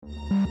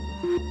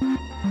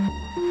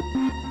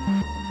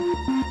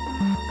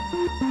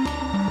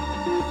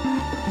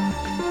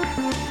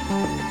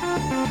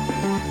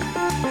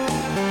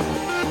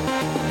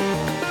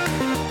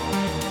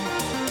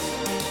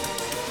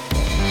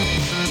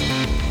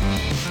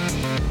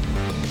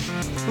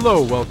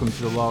Hello, welcome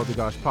to the Law of the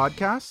Gosh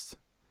podcast.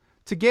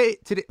 Today,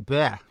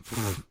 bleh.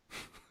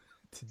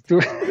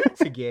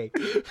 Today.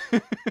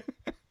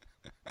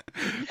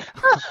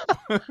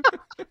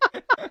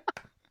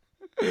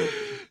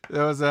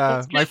 That was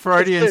my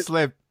Freudian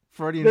slip.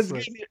 Freudian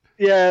slip. Good.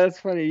 Yeah, that's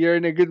funny. You're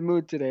in a good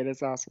mood today.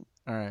 That's awesome.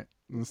 All right,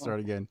 let's start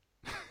again.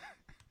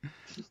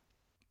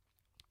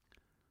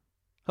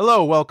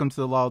 Hello, welcome to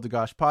the Law of the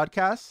Gosh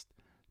podcast.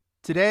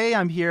 Today,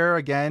 I'm here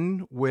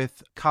again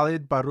with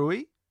Khalid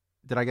Baroui.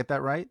 Did I get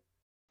that right?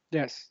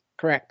 Yes,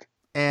 correct.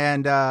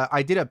 And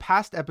I did a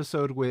past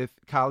episode with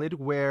Khalid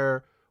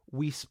where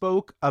we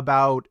spoke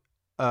about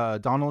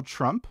Donald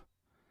Trump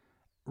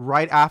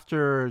right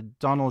after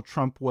Donald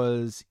Trump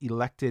was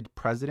elected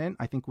president.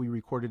 I think we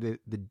recorded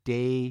it the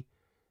day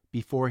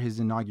before his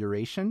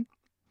inauguration.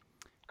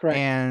 Correct.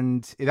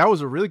 And that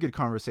was a really good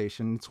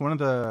conversation. It's one of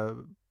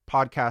the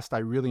podcasts I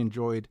really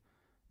enjoyed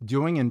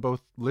doing and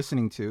both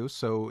listening to.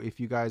 So if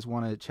you guys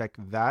want to check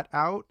that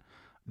out,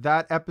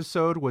 that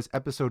episode was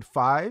episode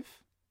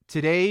 5.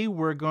 Today,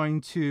 we're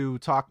going to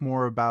talk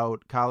more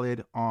about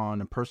Khalid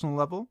on a personal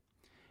level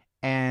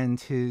and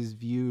his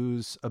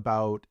views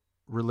about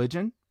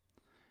religion.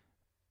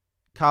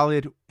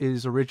 Khalid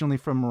is originally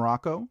from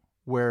Morocco,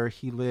 where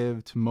he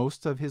lived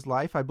most of his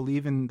life. I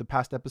believe in the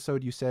past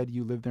episode, you said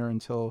you lived there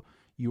until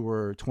you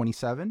were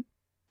 27.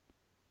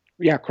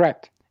 Yeah,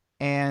 correct.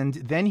 And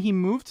then he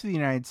moved to the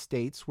United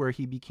States, where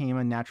he became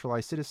a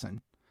naturalized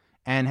citizen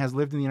and has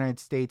lived in the United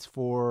States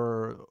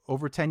for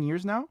over 10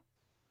 years now.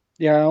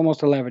 Yeah,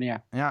 almost 11, yeah.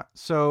 Yeah,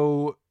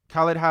 so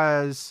Khalid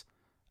has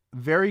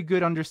very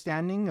good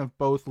understanding of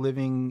both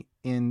living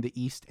in the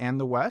East and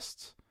the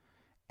West.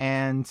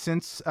 And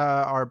since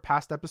our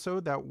past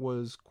episode, that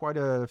was quite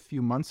a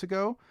few months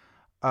ago,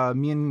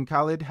 me and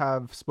Khalid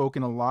have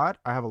spoken a lot.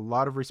 I have a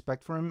lot of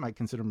respect for him. I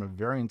consider him a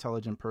very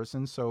intelligent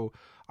person. So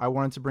I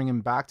wanted to bring him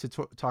back to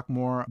talk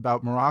more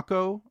about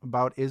Morocco,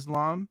 about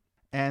Islam.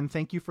 And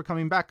thank you for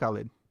coming back,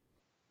 Khalid.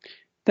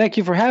 Thank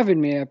you for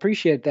having me. I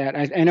appreciate that.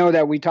 I know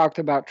that we talked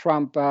about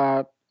Trump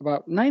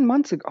about 9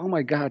 months ago. Oh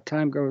my God,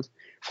 time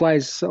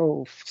flies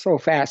so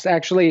fast.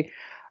 Actually,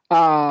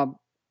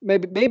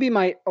 maybe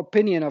my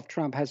opinion of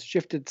Trump has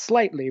shifted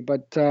slightly,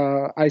 but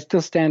I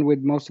still stand with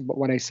most of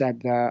what I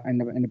said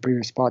in the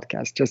previous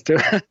podcast. Just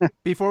to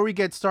Before we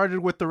get started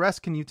with the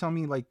rest, can you tell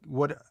me like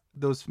what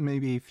those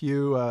maybe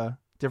few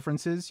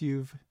differences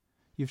you've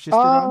shifted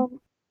on?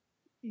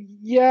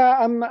 Yeah,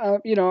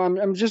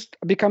 I'm just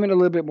becoming a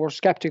little bit more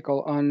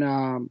skeptical on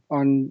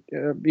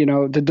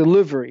the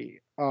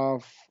delivery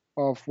of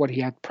what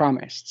he had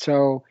promised.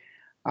 So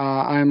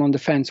I'm on the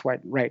fence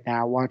right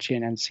now,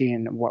 watching and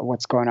seeing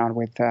what's going on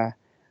with the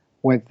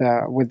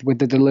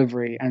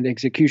delivery and the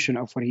execution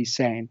of what he's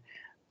saying.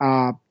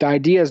 The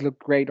ideas look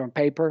great on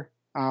paper,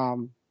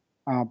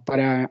 but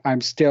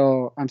I'm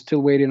still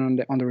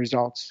waiting on the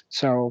results.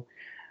 So.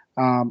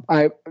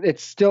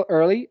 It's still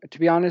early, to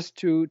be honest,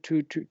 to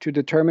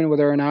determine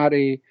whether or not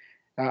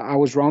I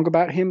was wrong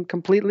about him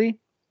completely.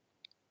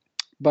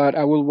 But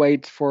I will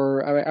wait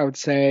for, I would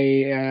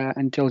say,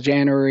 until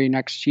January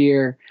next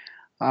year.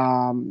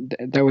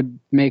 That would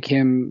make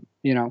him,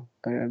 he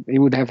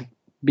would have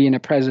been a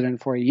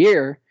president for a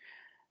year.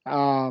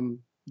 Then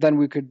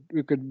we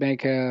could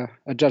make a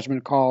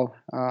judgment call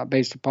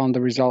based upon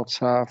the results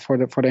for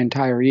the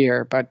entire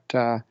year. But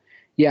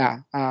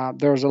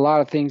there's a lot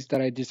of things that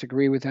I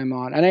disagree with him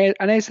on,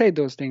 and I say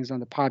those things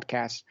on the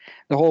podcast.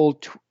 The whole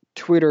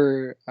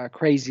Twitter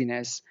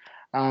craziness,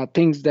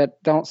 things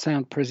that don't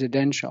sound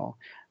presidential,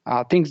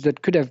 things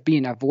that could have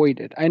been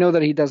avoided. I know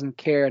that he doesn't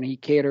care, and he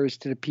caters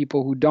to the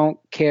people who don't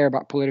care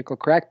about political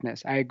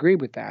correctness. I agree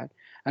with that,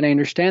 and I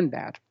understand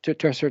that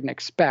to a certain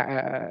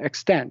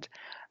extent.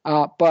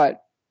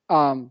 But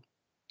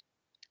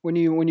when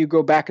you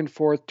go back and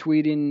forth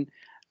tweeting.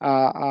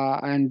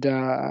 And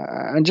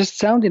just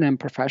sounding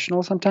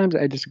unprofessional sometimes.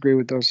 I disagree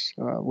with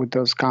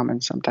those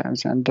comments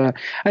sometimes. And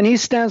he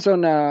stands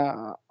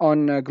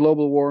on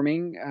global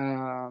warming.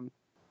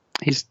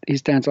 He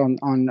stands on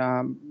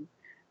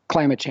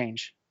climate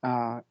change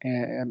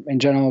in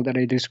general that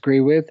I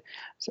disagree with.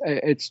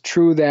 It's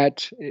true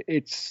that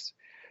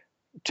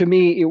to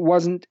me it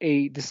wasn't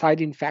a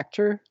deciding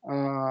factor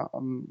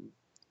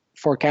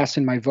for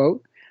casting my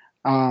vote.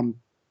 I'm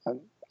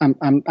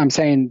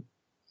saying.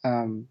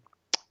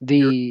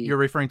 You're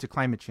referring to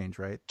climate change,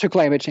 right? To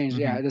climate change,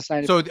 mm-hmm.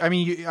 Yeah. So, I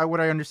mean, what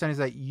I understand is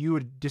that you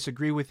would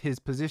disagree with his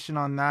position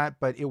on that,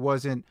 but it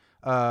wasn't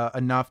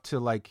enough to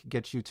like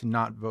get you to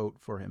not vote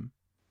for him.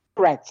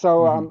 Correct.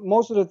 So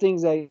most of the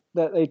things that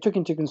I took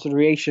into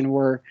consideration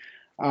were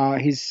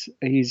his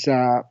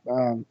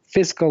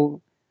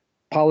fiscal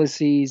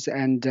policies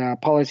and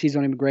policies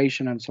on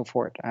immigration and so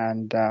forth.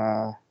 And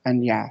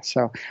yeah,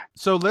 so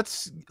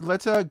let's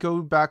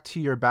go back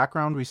to your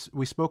background.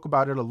 We spoke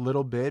about it a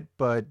little bit,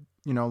 but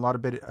a lot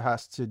of it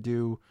has to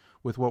do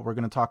with what we're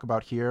going to talk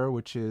about here,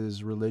 which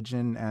is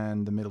religion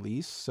and the Middle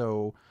East.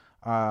 So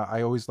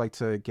I always like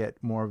to get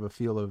more of a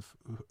feel of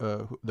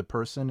the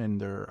person and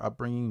their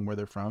upbringing, where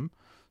they're from.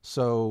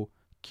 So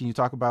can you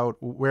talk about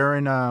where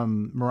in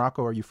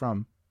Morocco are you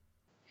from?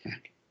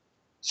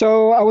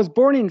 So I was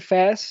born in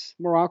Fez,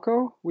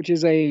 Morocco, which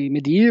is a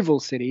medieval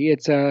city.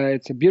 It's a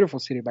beautiful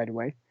city, by the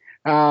way,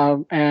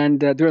 and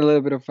doing a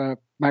little bit of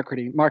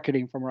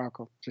marketing for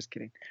Morocco. Just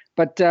kidding.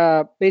 But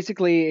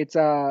basically, it's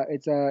a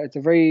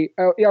very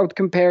I would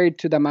compare it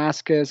to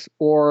Damascus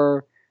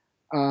or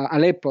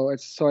Aleppo.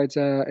 It's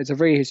a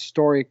very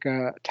historic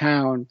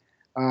town.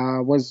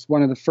 Was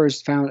one of the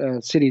first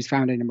cities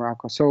founded in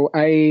Morocco. So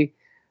I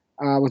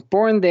was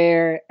born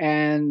there,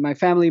 and my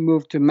family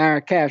moved to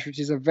Marrakesh, which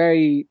is a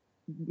very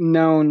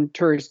known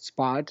tourist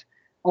spot,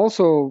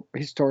 also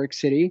historic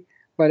city.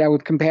 But I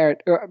would compare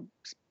it.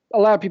 A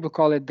lot of people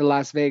call it the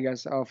Las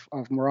Vegas of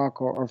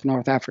Morocco or of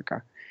North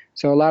Africa.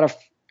 So a lot of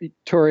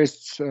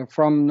tourists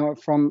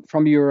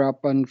from Europe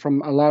and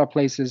from a lot of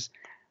places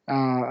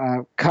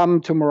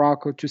come to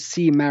Morocco to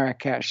see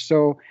Marrakesh.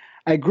 So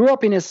I grew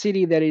up in a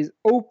city that is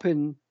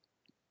open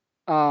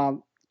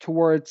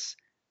towards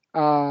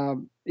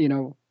tourism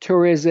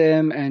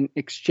and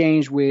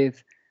exchange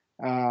with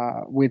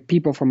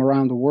people from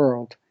around the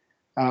world,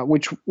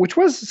 which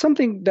was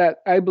something that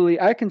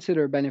I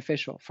consider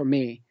beneficial for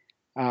me,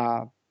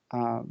 uh,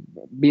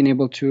 being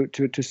able to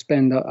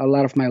spend a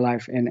lot of my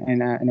life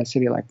in a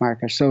city like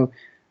Marrakesh. So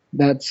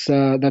that's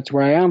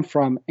where I am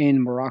from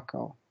in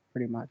Morocco,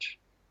 pretty much.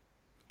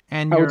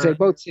 And I would say your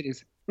both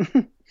cities.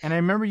 and I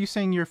remember you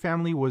saying your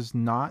family was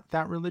not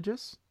that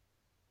religious.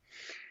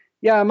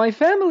 Yeah, my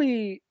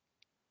family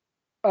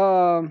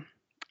um,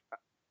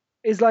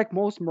 is like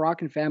most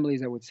Moroccan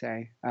families, I would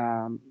say.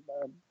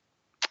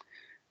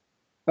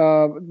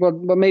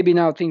 But maybe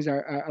now things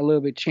are a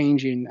little bit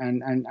changing,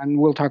 and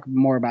we'll talk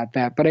more about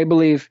that. But I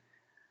believe,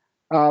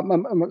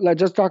 let's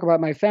just talk about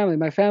my family.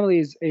 My family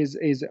is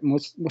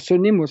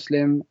Sunni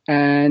Muslim,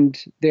 and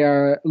they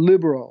are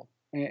liberal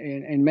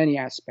in many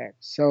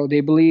aspects. So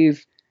they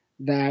believe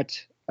that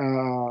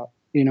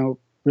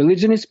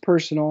religion is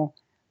personal,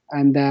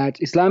 and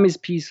that Islam is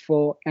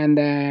peaceful, and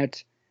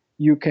that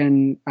you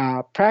can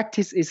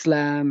practice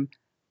Islam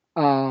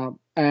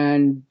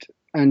and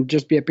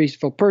just be a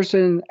peaceful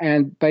person,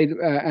 and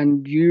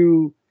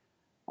you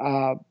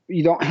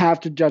don't have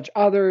to judge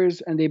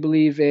others, and they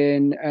believe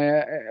in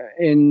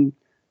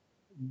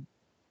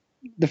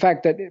the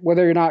fact that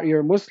whether or not you're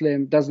a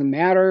Muslim doesn't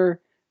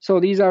matter. So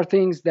these are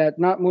things that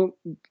not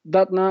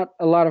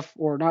a lot of,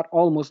 or not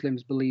all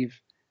Muslims believe.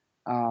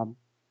 Um,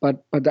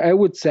 but I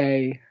would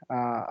say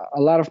a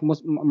lot of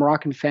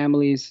Moroccan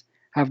families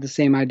have the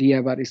same idea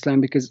about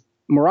Islam, because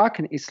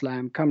Moroccan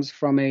Islam comes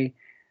from I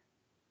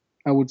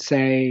would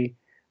say,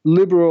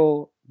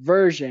 liberal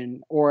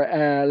version, or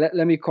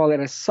let me call it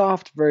a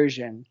soft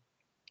version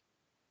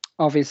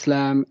of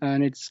Islam,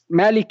 and it's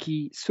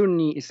Maliki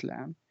Sunni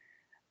Islam.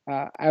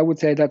 I would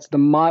say that's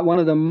one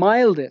of the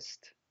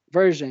mildest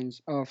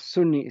versions of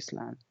Sunni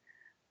Islam.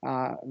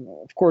 Uh,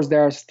 of course,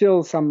 there are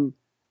still some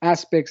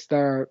aspects that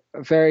are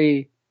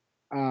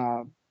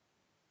uh,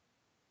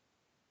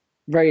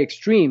 very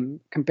extreme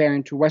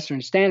comparing to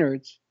Western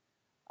standards,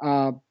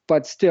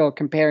 but still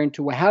comparing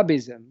to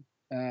Wahhabism,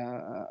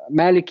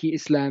 Maliki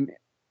Islam,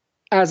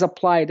 as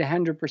applied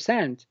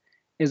 100%,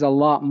 is a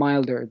lot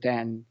milder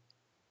than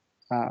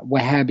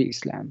Wahhabi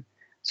Islam.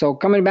 So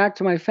coming back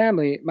to my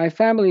family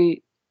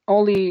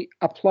only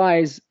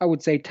applies, I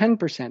would say,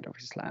 10% of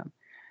Islam.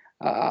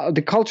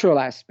 The cultural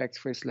aspects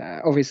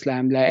of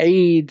Islam, the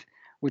Eid,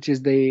 which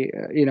is the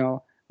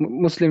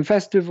Muslim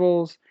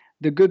festivals,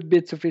 the good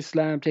bits of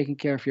Islam, taking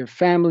care of your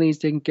families,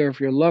 taking care of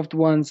your loved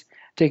ones,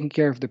 taking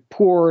care of the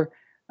poor,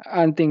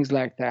 and things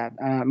like that.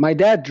 My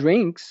dad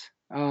drinks,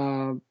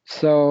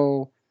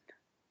 so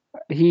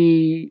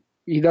he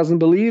doesn't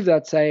believe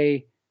that's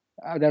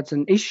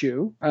an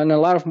issue. And a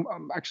lot of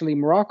actually,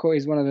 Morocco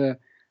is one of the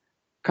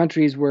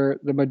countries where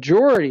the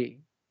majority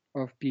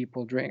of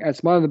people drink.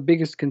 It's one of the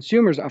biggest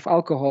consumers of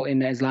alcohol in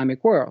the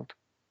Islamic world.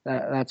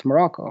 That's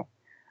Morocco.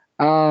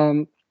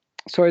 Um,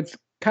 so it's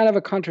kind of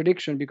a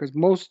contradiction, because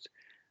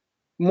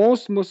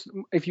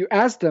if you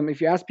ask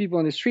people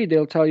on the street,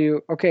 they'll tell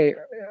you, okay,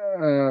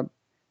 uh,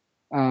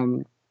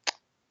 um,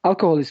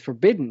 alcohol is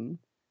forbidden,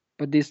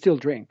 but they still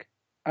drink.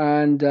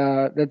 And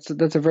that's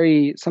a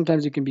very,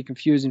 sometimes it can be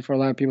confusing for a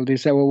lot of people. They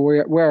say, well,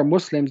 we are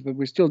Muslims, but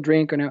we still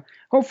drink, and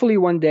hopefully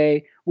one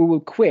day we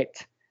will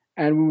quit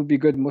and we will be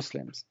good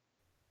Muslims.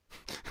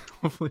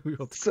 Hopefully, we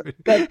will So we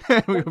will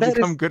that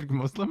become is, good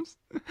Muslims.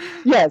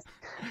 yes,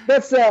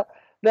 that's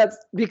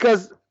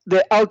because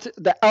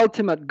the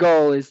ultimate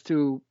goal is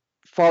to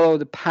follow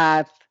the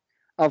path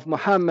of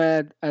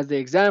Muhammad as the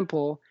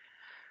example,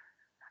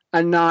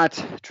 and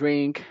not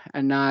drink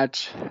and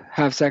not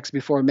have sex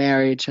before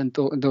marriage and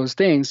those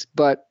things.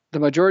 But the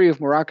majority of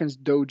Moroccans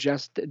do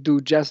just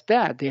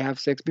that. They have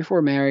sex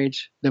before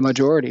marriage. The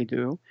majority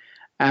do,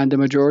 and the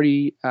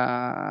majority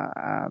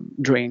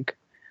drink.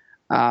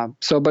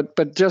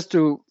 But just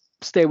to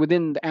stay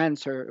within the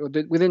answer, or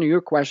within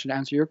your question,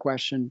 answer your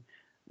question,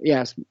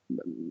 yes,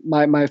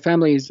 my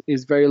family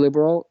is very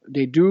liberal.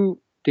 They do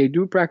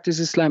practice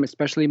Islam,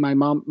 especially my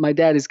mom. My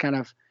dad is kind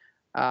of,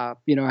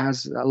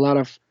 has a lot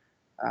of,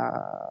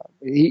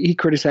 he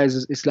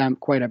criticizes Islam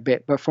quite a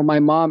bit. But for my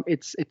mom,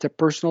 it's a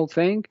personal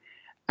thing,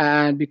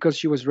 and because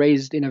she was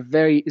raised in a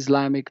very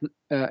Islamic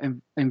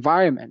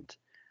environment,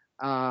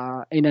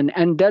 in an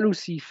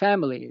Andalusi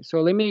family.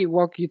 So let me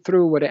walk you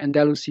through what an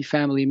Andalusi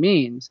family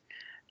means.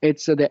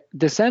 It's the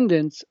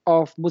descendants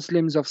of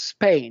Muslims of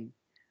Spain.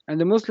 And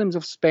the Muslims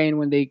of Spain,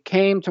 when they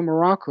came to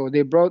Morocco,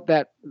 they brought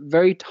that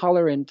very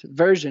tolerant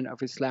version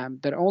of Islam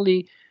that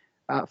only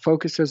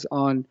focuses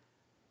on,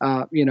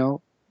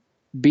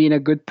 being a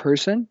good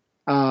person,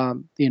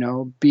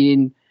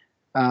 being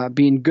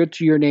good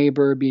to your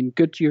neighbor, being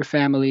good to your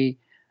family,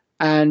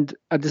 and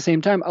at the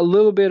same time, a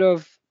little bit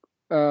of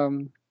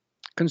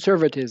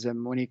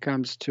conservatism when it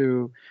comes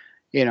to,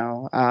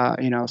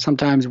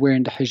 sometimes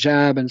wearing the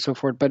hijab and so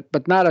forth,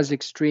 but not as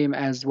extreme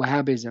as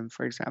Wahhabism,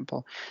 for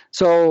example.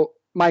 So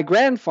my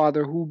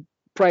grandfather, who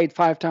prayed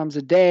 5 times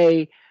a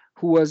day,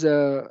 who was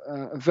a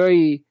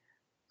very,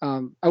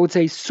 I would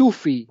say,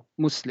 Sufi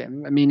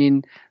Muslim. I mean,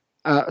 in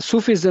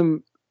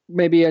Sufism,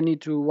 maybe I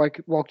need to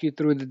walk you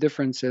through the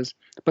differences.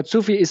 But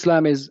Sufi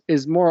Islam is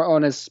more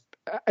on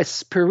a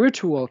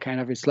spiritual kind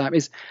of Islam.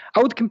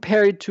 I would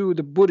compare it to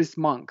the Buddhist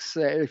monks.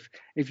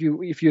 If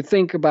you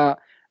think about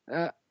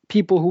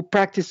people who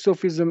practice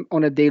Sufism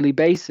on a daily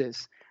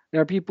basis,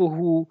 there are people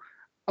who,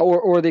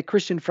 or the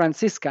Christian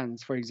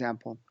Franciscans, for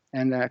example,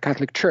 and the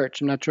Catholic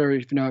Church. I'm not sure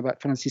if you know about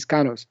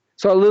Franciscanos.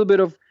 So a little bit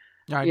of,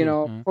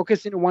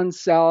 focusing on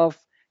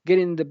oneself,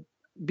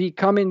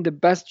 becoming the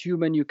best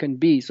human you can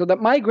be. So that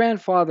my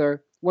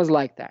grandfather was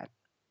like that.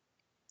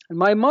 And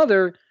my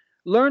mother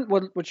learned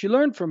what she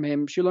learned from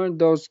him. She learned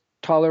those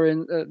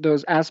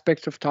those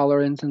aspects of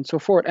tolerance and so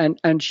forth.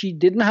 And she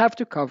didn't have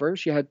to cover.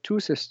 She has two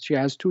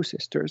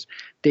sisters.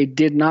 They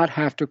did not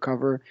have to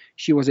cover.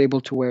 She was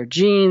able to wear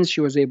jeans.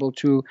 She was able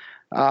to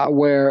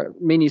wear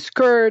mini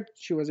skirt.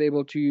 She was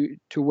able to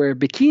wear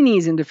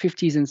bikinis in the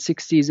 50s and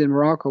 60s in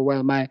Morocco,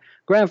 while my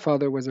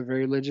grandfather was a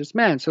very religious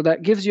man. So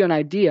that gives you an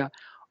idea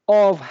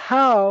of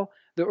how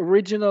the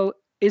original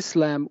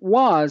Islam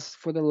was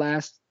for the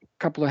last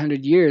couple of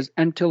 100 years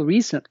until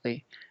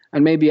recently.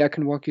 And maybe I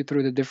can walk you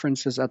through the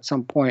differences at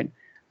some point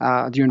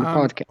during the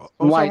podcast.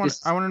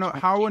 I want to know,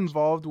 how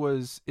involved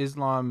was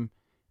Islam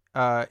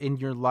in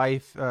your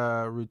life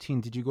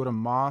routine? Did you go to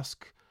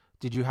mosque?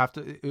 Did you have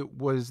to?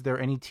 Was there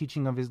any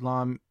teaching of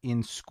Islam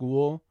in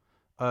school?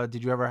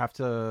 Did you ever have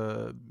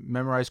to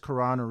memorize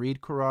Quran or read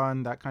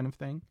Quran, that kind of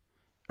thing?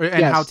 And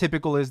yes. How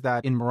typical is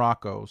that in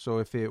Morocco? So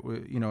if it,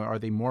 are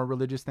they more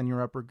religious than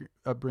your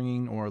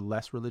upbringing or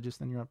less religious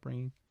than your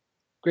upbringing?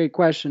 Great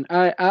question.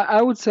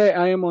 I would say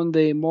I am on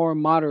the more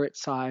moderate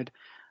side,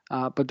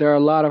 but there are a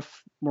lot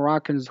of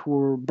Moroccans who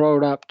were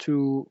brought up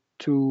to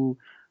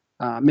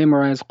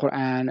memorize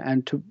Quran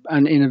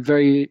and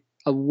in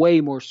a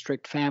way more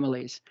strict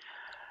families.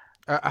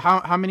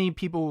 How many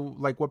people,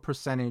 like what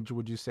percentage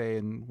would you say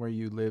in where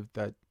you lived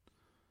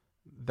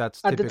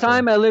that's typical? At the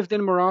time I lived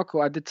in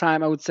Morocco, at the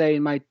time I would say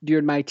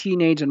during my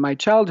teenage and my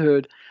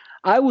childhood,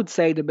 I would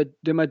say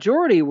the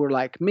majority were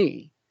like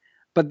me,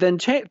 but then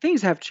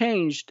things have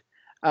changed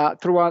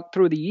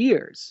through the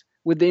years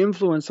with the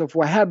influence of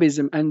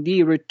Wahhabism and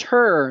the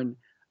return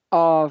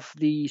of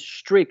the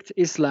strict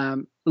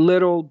Islam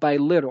little by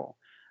little.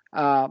 To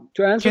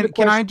answer the question,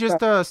 can I just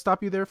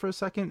stop you there for a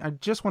second? I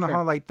just want to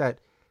highlight that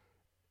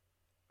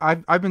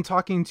I've been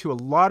talking to a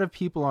lot of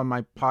people on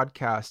my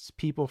podcasts,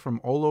 people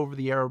from all over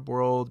the Arab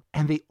world,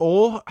 and they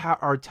all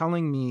are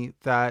telling me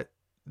that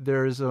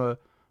there's a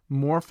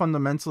more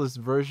fundamentalist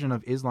version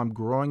of Islam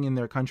growing in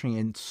their country,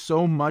 and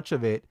so much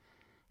of it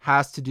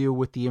has to do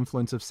with the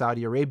influence of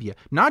Saudi Arabia,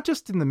 not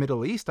just in the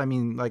Middle East. I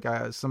mean, like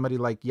somebody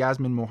like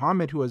Yasmin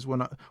Mohammed, who was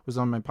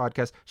on my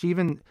podcast, she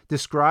even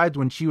described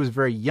when she was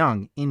very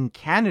young in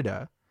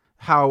Canada,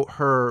 how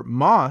her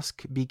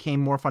mosque became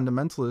more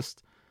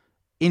fundamentalist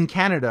in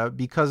Canada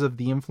because of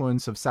the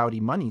influence of Saudi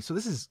money. So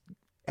this is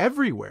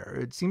everywhere.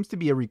 It seems to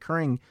be a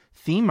recurring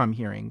theme I'm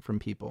hearing from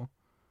people.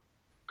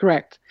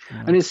 Correct.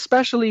 Yeah. And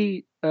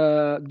especially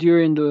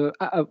during the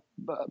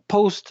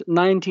post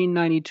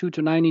 1992 to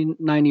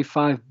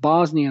 1995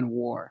 Bosnian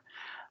War,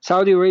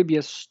 Saudi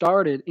Arabia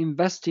started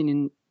investing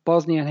in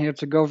Bosnia and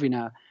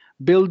Herzegovina,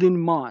 building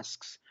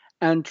mosques,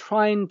 and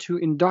trying to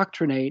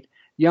indoctrinate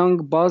young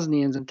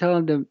Bosnians and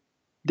telling them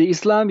the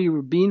Islam you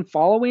were being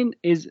following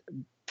is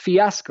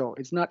fiasco.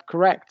 It's not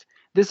correct.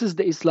 This is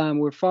the Islam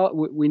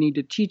we need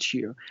to teach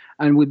you.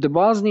 And with the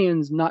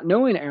Bosnians not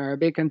knowing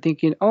Arabic and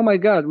thinking, oh my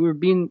God, we've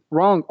been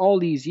wrong all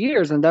these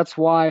years, and that's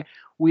why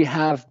we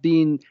have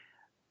been,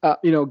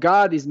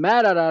 God is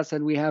mad at us,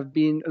 and we have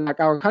been, like,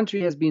 our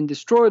country has been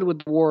destroyed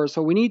with the war,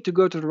 so we need to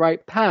go to the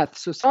right path.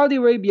 So Saudi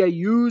Arabia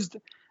used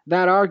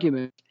that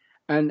argument,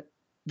 and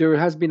there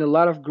has been a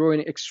lot of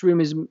growing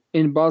extremism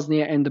in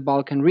Bosnia and the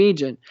Balkan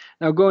region.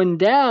 Now going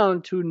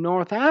down to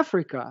North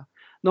Africa,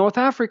 North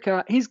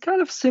Africa is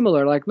kind of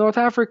similar. Like North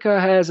Africa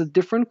has a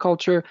different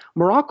culture.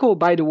 Morocco,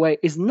 by the way,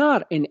 is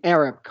not an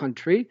Arab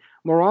country.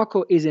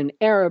 Morocco is an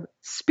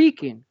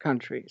Arab-speaking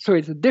country. So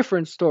it's a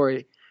different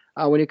story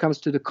when it comes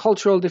to the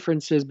cultural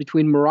differences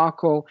between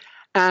Morocco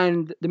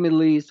and the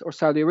Middle East or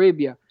Saudi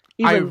Arabia.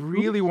 I Even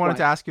really wanted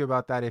to ask you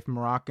about that, if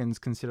Moroccans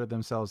consider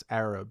themselves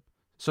Arab.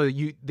 So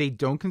they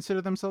don't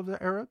consider themselves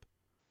Arab?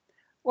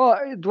 Well,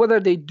 whether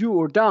they do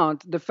or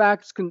don't, the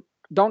facts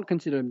don't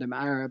consider them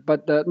Arab.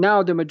 But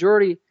now the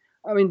majority,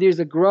 I mean, there's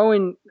a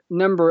growing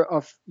number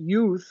of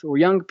youth or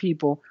young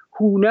people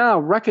who now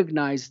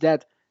recognize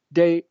that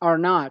they are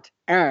not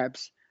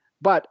Arabs.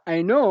 But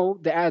I know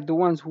that the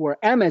ones who are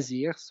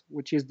Amazighs,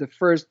 which is the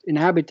first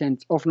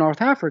inhabitants of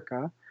North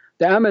Africa,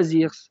 the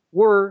Amazighs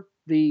were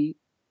the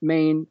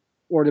main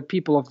or the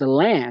people of the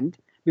land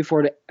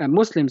before the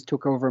Muslims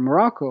took over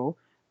Morocco.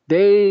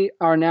 They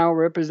are now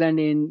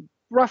representing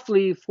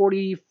roughly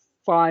 45%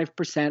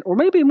 or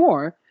maybe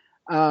more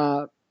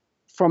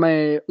from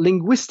a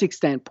linguistic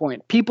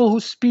standpoint. People who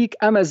speak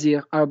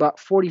Amazigh are about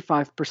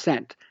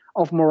 45%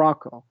 of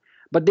Morocco.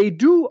 But they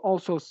do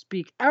also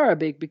speak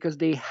Arabic because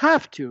they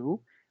have to.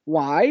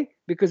 Why?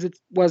 Because it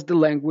was the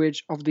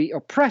language of the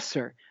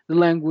oppressor, the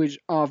language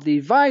of the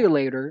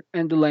violator,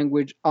 and the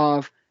language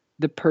of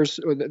the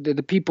person or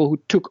the people who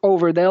took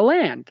over their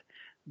land.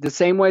 The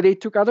same way they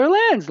took other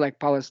lands like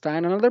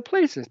Palestine and other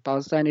places.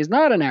 Palestine is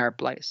not an Arab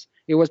place.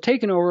 It was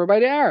taken over by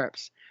the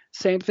Arabs.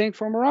 Same thing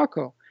for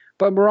Morocco.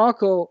 But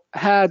Morocco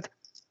had,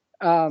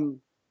 once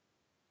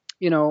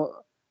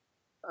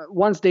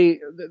the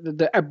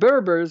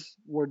Berbers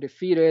were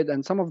defeated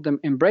and some of them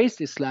embraced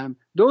Islam,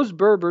 those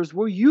Berbers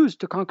were used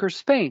to conquer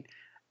Spain.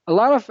 A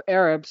lot of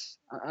Arabs,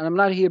 and I'm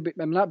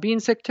not being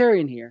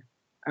sectarian here.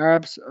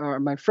 Arabs are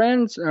my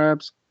friends.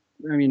 Arabs,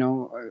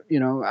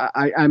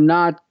 I'm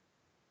not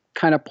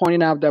kind of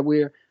pointing out that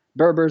we're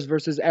Berbers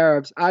versus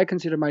Arabs. I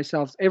consider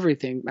myself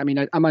everything. I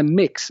mean, I'm a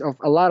mix of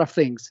a lot of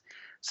things.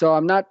 So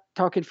I'm not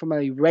talking from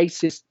a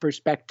racist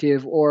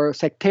perspective or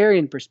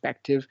sectarian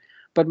perspective,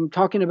 but I'm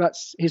talking about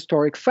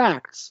historic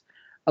facts.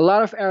 A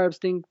lot of Arabs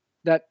think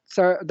that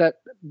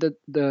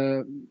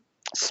the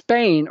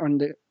Spain, or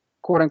the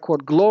quote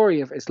unquote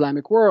glory of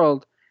Islamic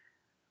world,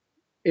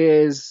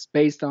 is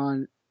based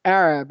on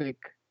Arabic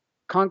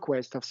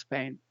conquest of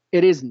Spain.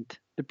 It isn't.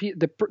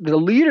 The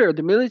leader,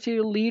 the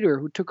military leader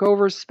who took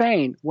over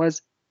Spain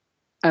was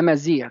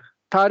Amazigh.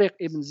 Tariq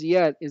ibn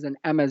Ziyad is an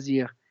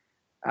Amazigh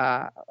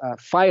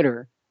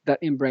fighter that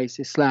embraced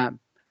Islam.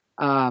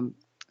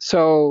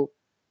 So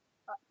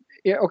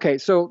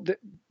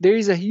there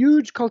is a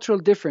huge cultural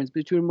difference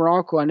between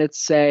Morocco and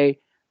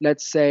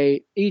let's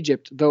say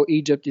Egypt, though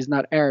Egypt is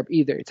not Arab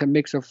either. It's a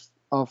mix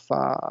of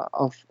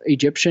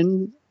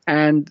Egyptian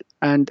and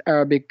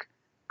Arabic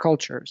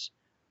cultures.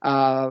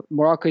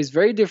 Morocco is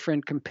very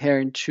different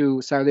compared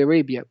to Saudi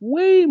Arabia,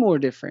 way more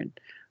different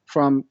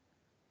from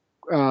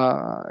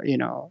a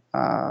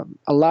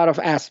lot of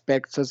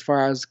aspects as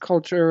far as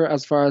culture,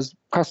 as far as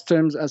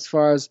customs, as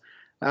far as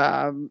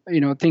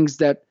things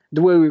that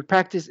the way we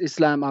practice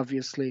Islam,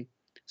 obviously.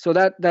 So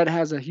that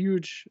has a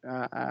huge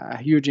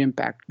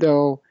impact.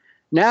 Though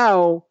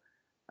now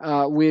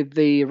with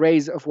the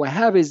rise of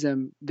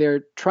Wahhabism,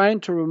 they're trying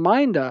to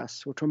remind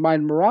us, or to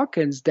remind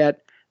Moroccans,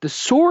 that the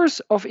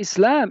source of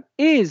Islam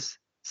is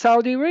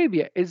Saudi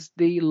Arabia, is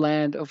the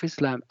land of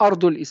Islam.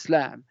 Ardul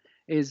Islam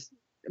is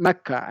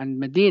Mecca and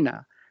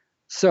Medina.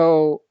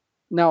 So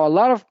now a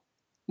lot of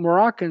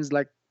Moroccans,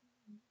 like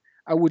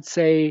I would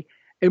say,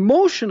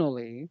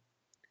 emotionally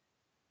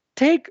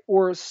take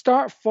or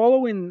start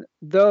following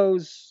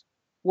those,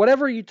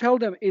 whatever you tell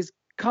them is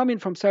coming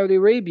from Saudi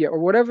Arabia, or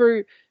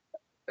whatever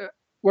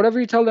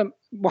you tell them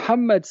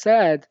Muhammad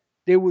said,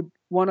 they would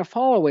want to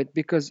follow it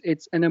because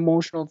it's an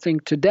emotional thing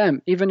to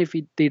them, even if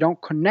they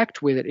don't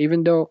connect with it,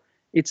 even though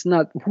it's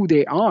not who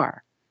they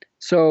are.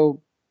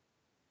 So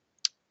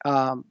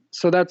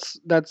that's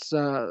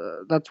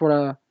what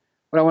I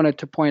wanted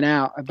to point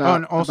out about. Oh,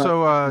 and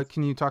also,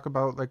 can you talk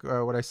about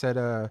what I said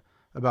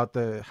about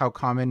how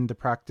common the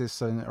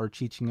practice or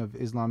teaching of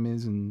Islam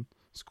is in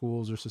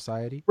schools or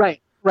society?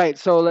 Right.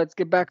 So let's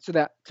get back to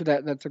that.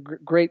 That's a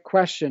great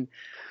question.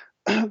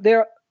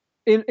 There,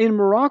 in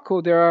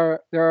Morocco, there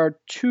are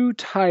two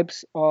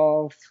types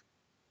of,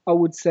 I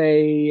would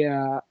say,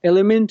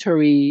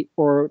 elementary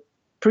or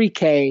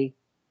pre-K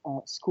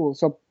school.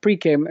 So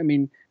pre-K, I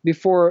mean,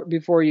 before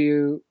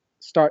you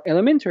start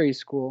elementary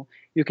school,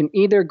 you can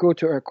either go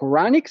to a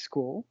Quranic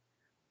school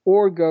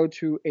or go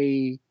to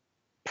a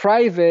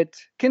private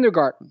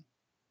kindergarten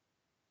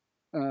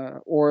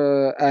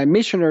or a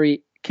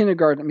missionary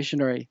kindergarten.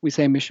 We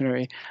say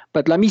missionary,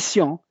 but la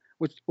mission,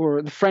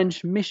 or the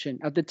French mission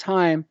at the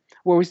time,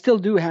 where we still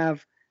do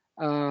have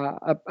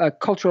a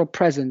cultural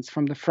presence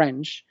from the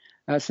French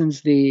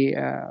since the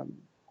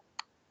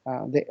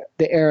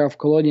era of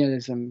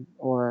colonialism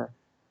or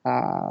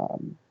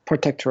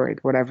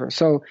protectorate, whatever.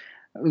 So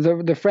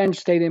the French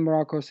stayed in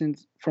Morocco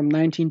from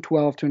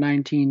 1912 to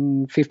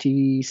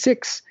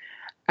 1956,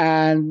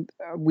 and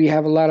we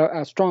have a lot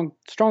of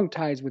strong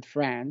ties with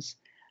France.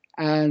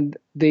 and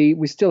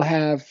we still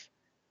have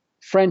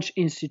French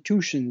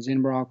institutions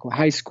in Morocco,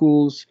 high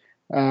schools,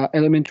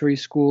 elementary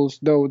schools,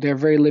 though they're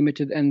very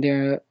limited, and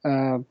they're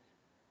uh,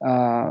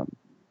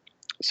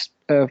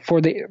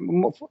 for the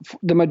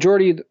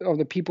majority of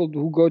the people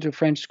who go to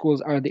French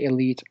schools are the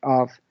elite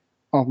of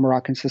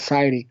Moroccan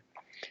society.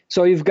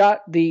 So you've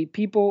got the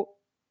people,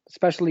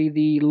 especially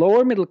the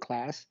lower middle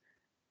class,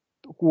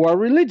 who are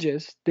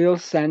religious. They'll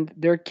send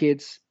their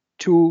kids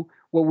to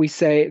what we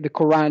say the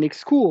Quranic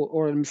school,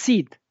 or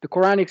Msid, the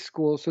Quranic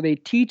school. So they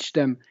teach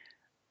them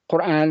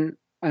Quran,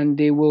 and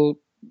they will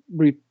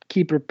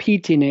keep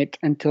repeating it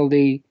until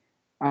they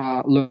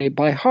learn it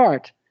by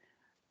heart.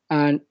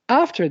 And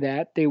after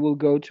that, they will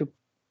go to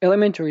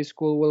elementary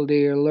school where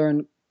they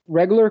learn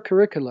regular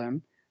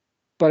curriculum,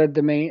 but at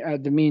the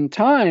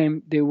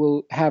meantime, they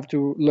will have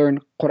to learn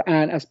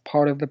Quran as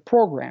part of the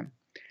program.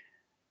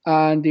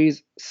 And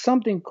there's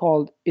something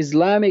called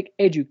Islamic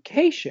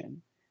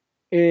education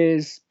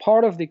is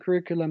part of the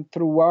curriculum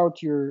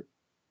throughout your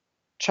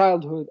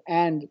childhood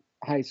and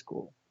high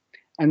school.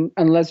 And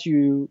unless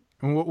you...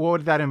 And what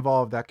would that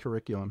involve, that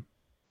curriculum?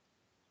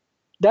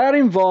 That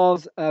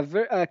involves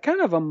a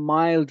kind of a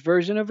mild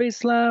version of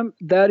Islam.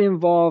 That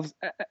involves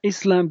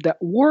Islam that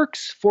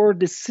works for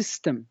the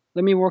system.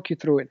 Let me walk you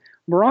through it.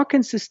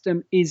 Moroccan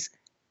system is,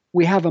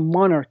 we have a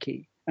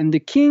monarchy, and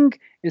the king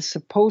is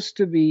supposed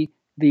to be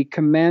the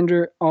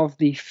commander of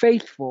the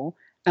faithful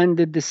and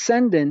the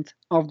descendant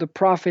of the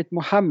Prophet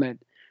Muhammad.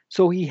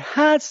 So he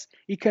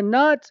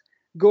cannot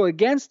go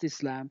against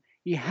Islam.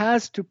 He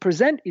has to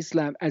present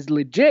Islam as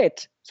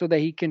legit so that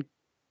he can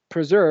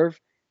preserve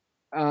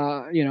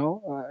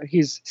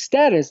his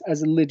status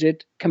as a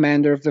legit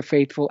commander of the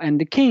faithful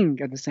and the king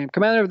at the same.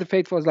 Commander of the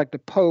faithful is like the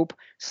Pope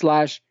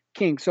 /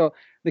 king. So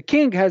the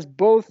king has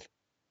both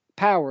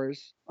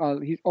powers.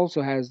 He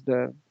also has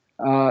the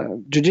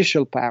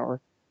judicial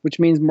power, which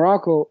means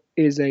Morocco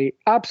is a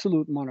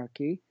absolute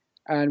monarchy,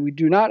 and we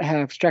do not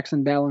have checks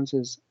and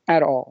balances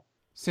at all.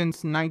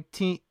 Since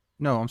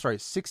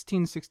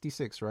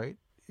 1666, right?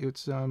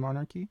 It's a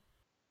monarchy?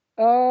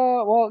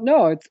 Well,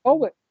 no,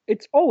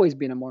 it's always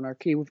been a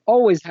monarchy. We've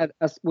always had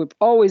a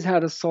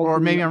sultan. Or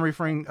maybe I'm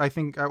referring, I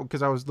think,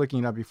 because I was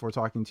looking it up before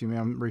talking to you,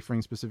 I'm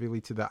referring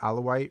specifically to the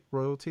Alawite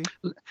royalty.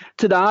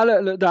 To the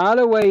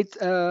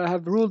Alawite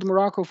have ruled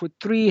Morocco for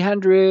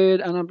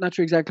 300, and I'm not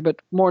sure exactly, but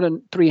more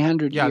than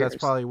 300 years. Yeah, that's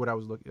probably what I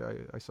was looking.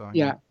 I saw.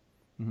 Yeah.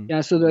 Mm-hmm.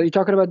 Yeah, so you're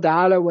talking about the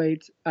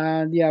Alawite,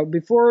 and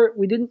before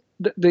we didn't.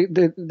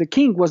 The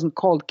king wasn't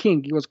called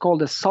king; he was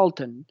called a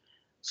sultan.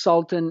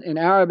 Sultan in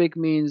Arabic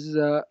means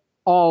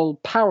all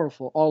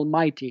powerful,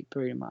 almighty,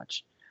 pretty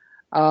much.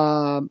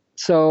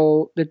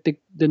 So the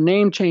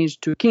name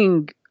changed to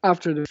king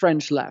after the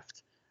French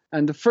left,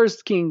 and the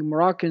first king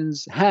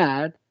Moroccans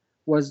had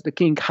was the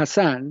King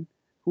Hassan,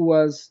 who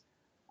was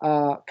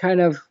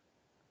kind of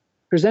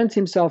presents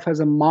himself as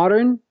a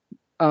modern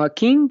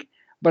king,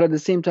 but at the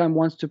same time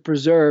wants to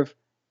preserve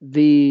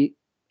the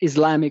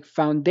Islamic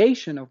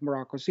foundation of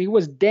Morocco. So he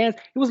was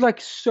like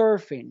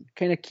surfing,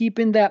 kind of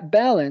keeping that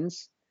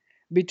balance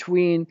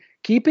between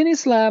keeping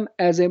Islam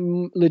as a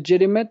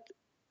legitimate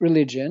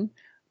religion,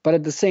 but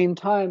at the same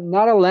time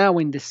not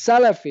allowing the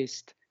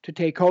Salafist to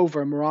take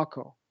over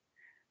Morocco.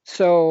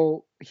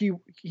 So he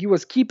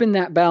was keeping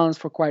that balance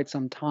for quite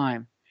some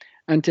time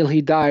until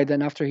he died.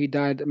 And after he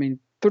died,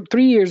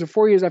 3 years or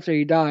 4 years after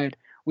he died,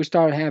 we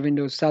started having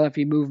those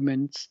Salafi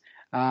movements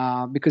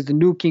because the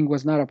new king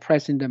was not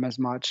oppressing them as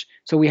much.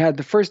 So we had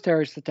the first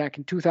terrorist attack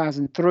in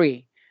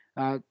 2003.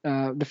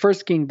 The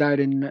first king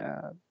died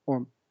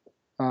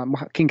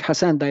King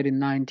Hassan died in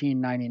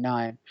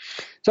 1999.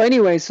 So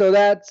anyway, so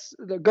that's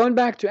going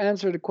back to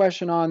answer the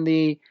question on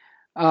the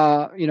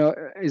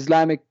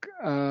Islamic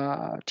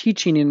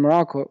teaching in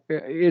Morocco.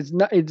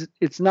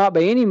 It's not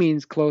by any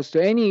means close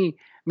to any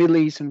Middle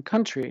Eastern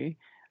country.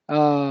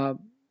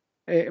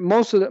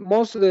 Most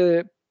of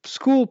the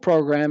school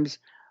programs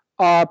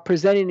are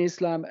presenting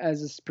Islam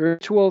as a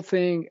spiritual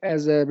thing,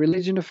 as a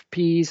religion of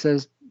peace,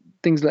 as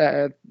things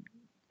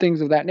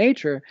of that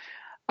nature.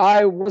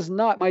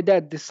 My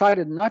dad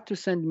decided not to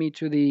send me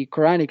to the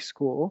Quranic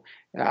school.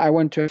 I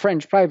went to a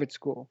French private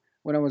school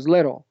when I was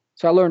little.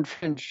 So I learned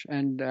French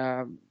and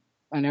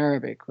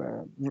Arabic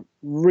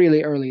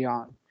really early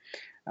on.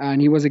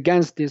 And he was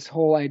against this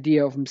whole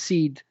idea of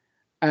Msid.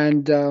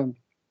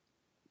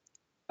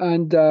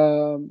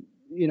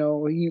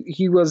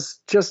 He was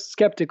just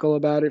skeptical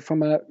about it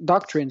from a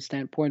doctrine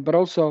standpoint. But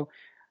also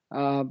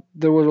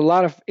there were a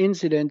lot of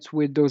incidents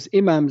with those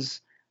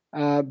imams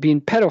being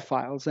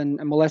pedophiles and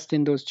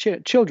molesting those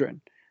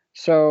children.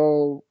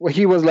 So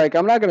he was like,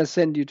 I'm not going to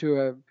send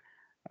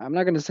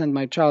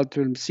my child to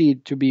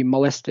Msid to be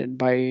molested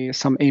by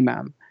some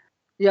imam.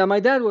 Yeah, my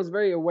dad was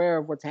very aware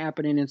of what's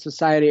happening in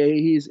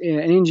society. He's an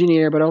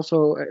engineer, but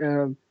also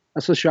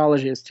a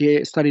sociologist.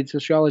 He studied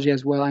sociology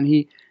as well, and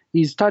he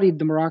studied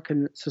the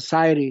Moroccan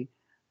society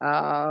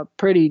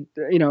pretty,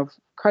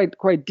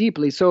 quite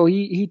deeply. So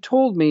he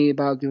told me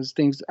about those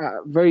things at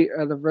a very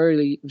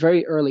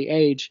early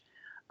age.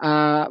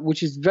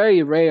 Which is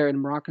very rare in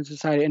Moroccan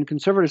society and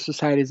conservative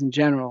societies in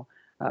general.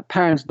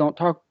 parents don't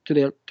talk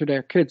to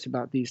their kids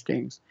about these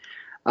things.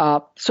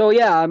 So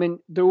yeah, I mean,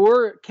 there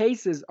were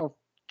cases of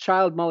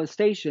child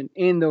molestation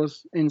in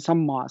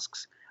some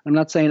mosques. I'm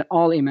not saying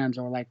all imams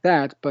are like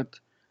that, but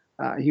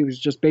he was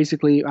just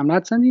basically, I'm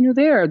not sending you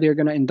there. They're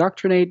going to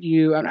indoctrinate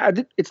you.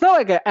 And it's not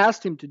like I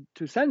asked him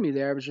to send me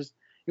there.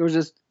 He was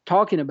just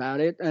talking about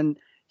it, and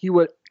he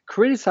was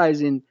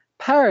criticizing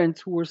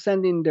parents who were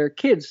sending their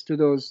kids to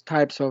those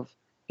types of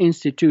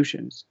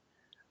institutions.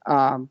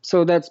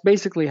 So that's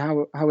basically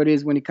how it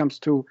is when it comes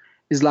to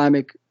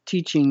Islamic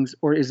teachings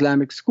or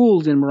Islamic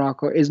schools in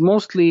Morocco. Is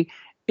mostly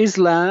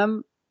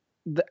Islam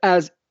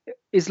as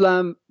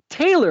Islam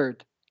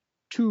tailored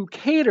to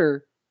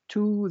cater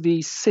to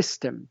the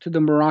system, to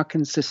the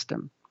Moroccan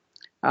system,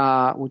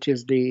 which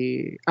is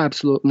the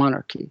absolute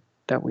monarchy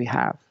that we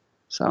have.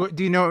 So,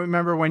 do you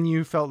remember when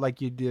you felt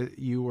like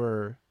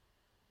you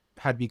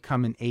had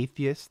become an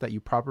atheist, that you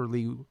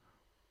properly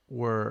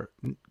were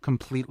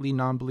completely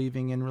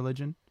non-believing in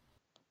religion?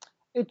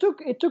 It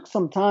took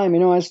some time.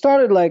 I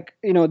started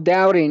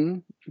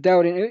doubting.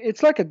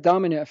 It's like a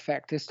domino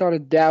effect. I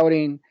started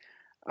doubting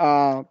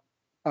uh,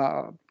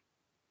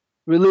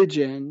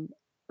 religion.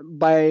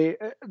 I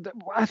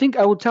think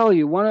I will tell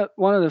you, one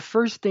of the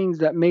first things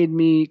that made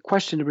me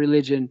question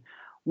religion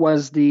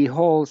was the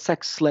whole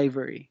sex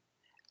slavery,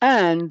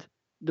 and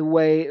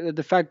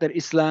the fact that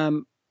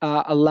Islam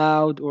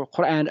allowed, or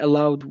Quran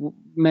allowed,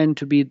 men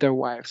to beat their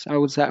wives. I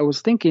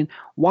was thinking,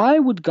 why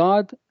would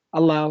God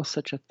allow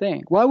such a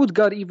thing? Why would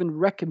God even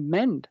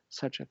recommend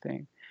such a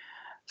thing?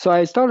 So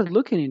I started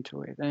looking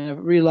into it, and I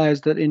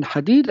realized that in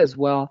Hadith as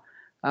well,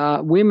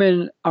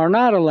 women are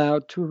not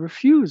allowed to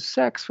refuse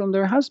sex from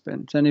their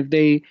husbands, and if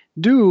they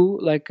do,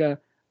 the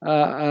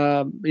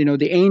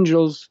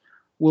angels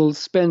will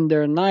spend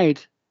their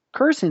night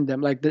cursing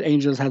them, like the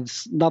angels had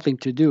nothing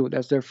to do.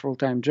 That's their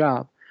full-time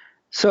job.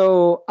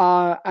 So,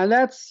 and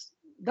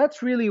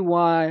that's really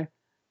why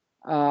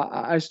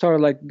I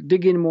started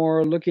digging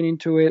more, looking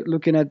into it,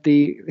 looking at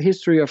the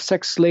history of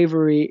sex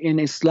slavery in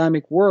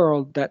Islamic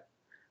world that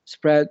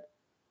spread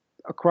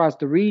across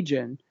the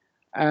region,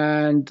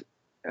 and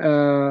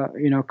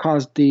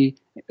caused the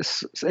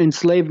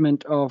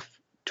enslavement of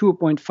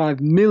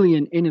 2.5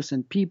 million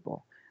innocent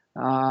people.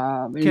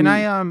 Can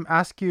I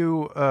ask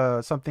you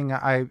something?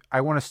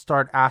 I want to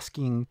start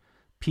asking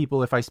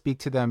people, if I speak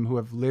to them who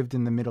have lived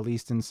in the Middle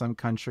East in some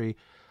country.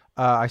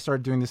 I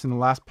started doing this in the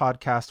last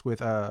podcast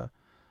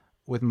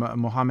with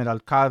Mohammed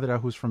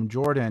Al-Qadra, who's from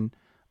Jordan.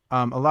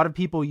 A lot of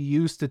people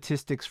use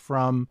statistics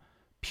from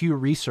Pew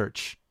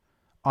Research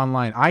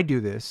online. I do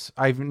this.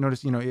 I've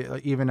noticed,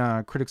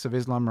 even critics of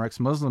Islam or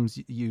ex-Muslims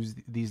use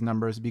these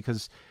numbers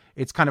because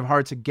it's kind of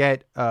hard to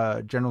get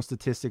general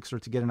statistics or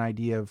to get an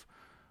idea of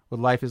what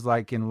life is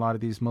like in a lot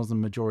of these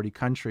Muslim majority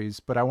countries.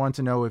 But I want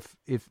to know if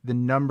the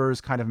numbers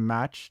kind of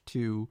match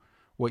to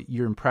what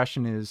your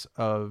impression is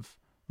of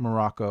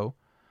Morocco.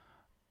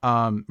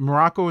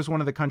 Morocco is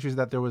one of the countries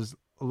that there was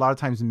a lot of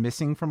times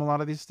missing from a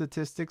lot of these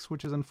statistics,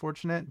 which is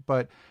unfortunate.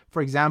 But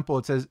for example,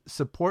 it says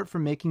support for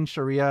making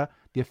Sharia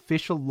the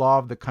official law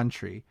of the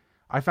country.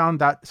 I found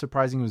that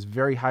surprising. It was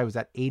very high. It was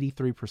at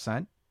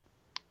 83%.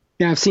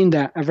 Yeah, I've seen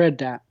that. I've read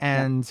that.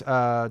 And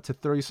to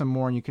throw you some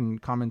more, and you can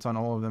comment on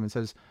all of them, it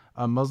says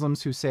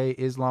Muslims who say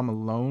Islam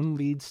alone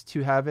leads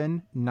to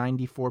heaven,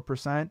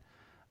 94%.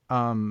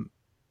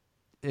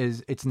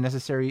 It's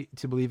necessary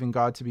to believe in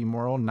God to be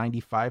moral,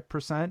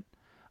 95%.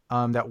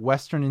 That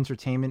Western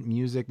entertainment,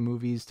 music,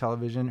 movies,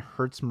 television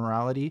hurts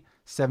morality,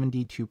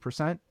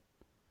 72%.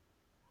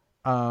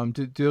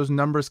 Do those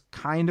numbers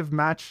kind of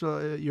match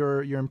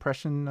your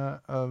impression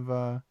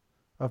of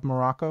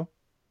Morocco?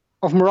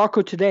 Of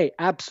Morocco today,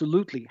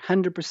 absolutely,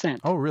 100%.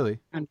 Oh, really?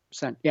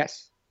 100%.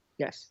 Yes.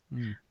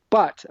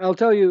 But I'll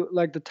tell you,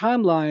 the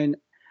timeline,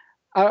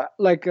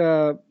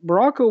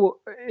 Morocco,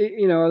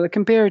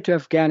 compared to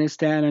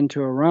Afghanistan and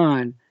to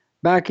Iran,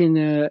 back in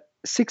the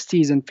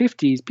 60s and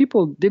 50s,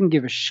 people didn't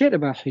give a shit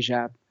about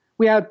hijab.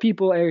 We had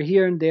people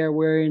here and there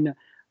wearing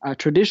a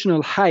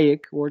traditional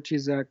hayek, which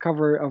is a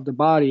cover of the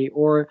body,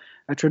 or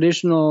a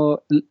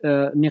traditional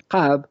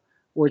niqab,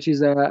 which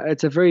is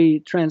it's a very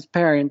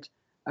transparent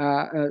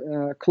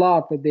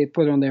cloth that they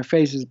put on their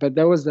faces. But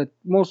that was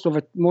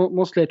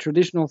mostly a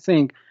traditional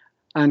thing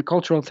and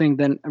cultural thing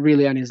than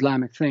really an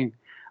Islamic thing.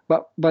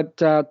 But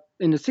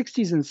in the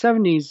 60s and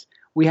 70s,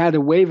 we had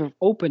a wave of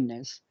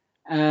openness,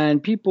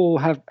 and people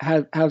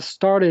have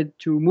started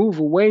to move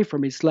away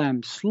from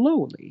Islam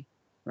slowly,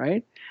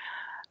 right?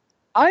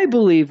 I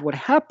believe what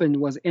happened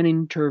was an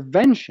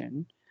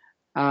intervention,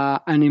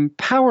 an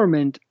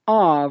empowerment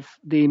of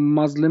the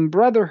Muslim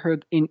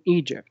Brotherhood in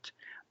Egypt.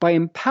 By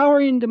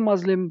empowering the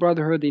Muslim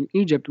Brotherhood in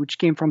Egypt, which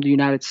came from the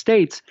United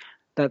States,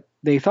 that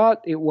they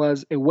thought it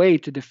was a way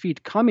to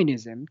defeat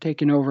communism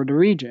taking over the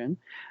region.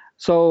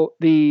 So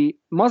the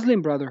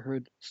Muslim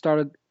Brotherhood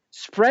started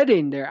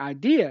spreading their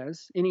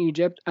ideas in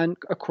Egypt and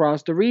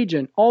across the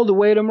region, all the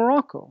way to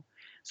Morocco.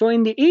 So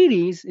in the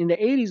 80s,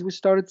 we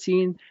started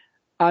seeing,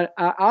 I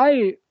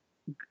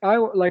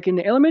like in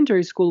the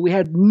elementary school, we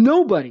had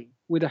nobody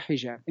with a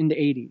hijab in the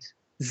 80s,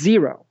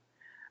 zero.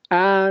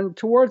 And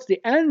towards the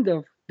end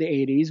of the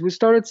 80s, we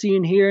started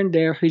seeing here and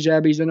there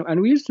hijabis,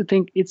 and we used to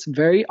think it's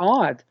very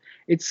odd.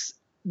 It's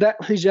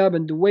that hijab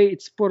and the way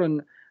it's put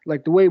on,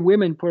 like the way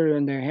women put it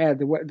on their head,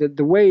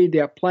 the way they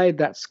applied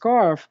that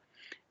scarf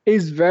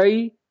is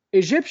very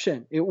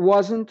Egyptian. It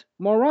wasn't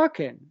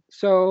Moroccan.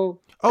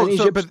 So, Oh, an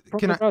so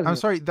Egyptian but I'm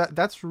sorry,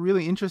 that's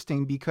really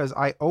interesting because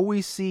I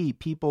always see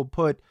people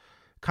put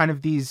kind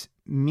of these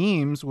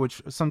memes,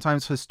 which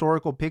sometimes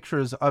historical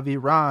pictures of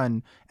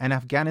Iran and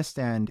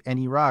Afghanistan and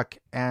Iraq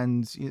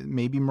and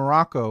maybe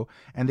Morocco,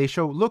 and they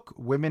show, look,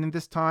 women in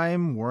this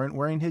time weren't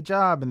wearing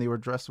hijab and they were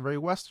dressed very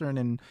Western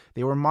and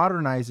they were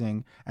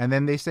modernizing, and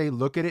then they say,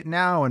 look at it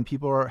now, and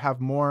people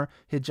have more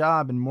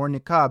hijab and more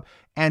niqab,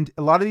 and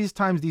a lot of these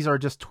times these are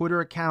just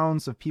Twitter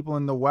accounts of people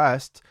in the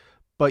West.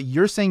 But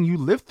you're saying you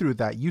lived through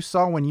that. You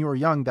saw when you were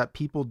young that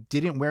people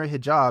didn't wear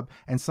hijab,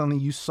 and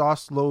suddenly you saw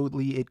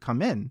slowly it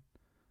come in.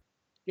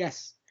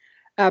 Yes,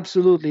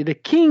 absolutely. The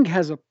king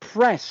has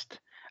oppressed,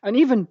 and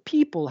even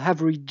people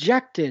have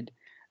rejected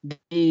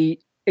the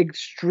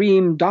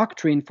extreme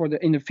doctrine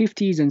in the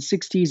 50s and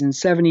 60s and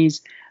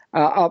 70s,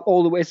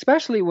 all the way,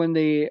 especially when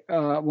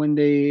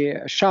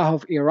the Shah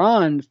of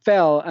Iran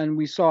fell, and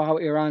we saw how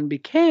Iran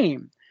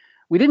became.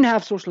 We didn't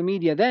have social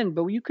media then,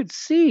 but you could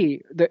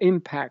see the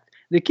impact.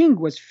 The king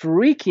was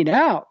freaking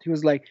out. He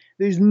was like,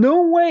 "There's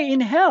no way in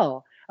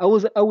hell I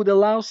would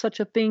allow such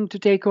a thing to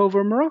take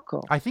over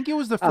Morocco." I think it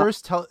was the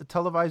first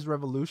televised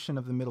revolution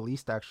of the Middle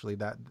East, actually,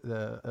 that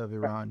of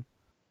Iran.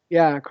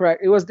 Yeah,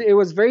 correct. It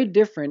was very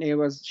different. It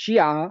was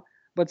Shia,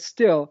 but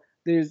still,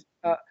 there's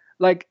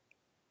like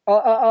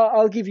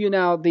I'll give you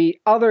now the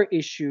other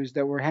issues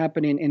that were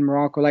happening in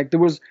Morocco. Like there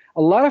was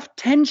a lot of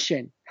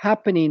tension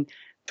happening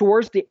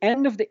towards the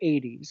end of the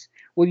 80s,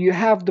 where you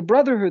have the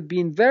Brotherhood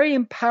being very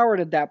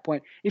empowered at that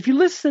point. If you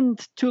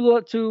listened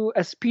to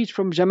a speech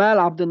from Jamal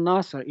Abdel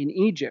Nasser in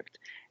Egypt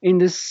in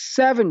the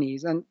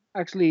 70s, and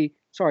actually,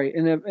 sorry,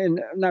 in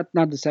not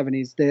the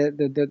 70s,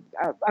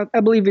 I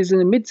believe it's in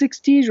the mid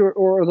 60s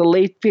or the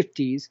late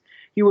 50s,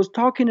 he was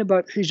talking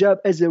about hijab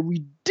as a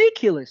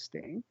ridiculous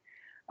thing.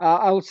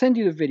 I will send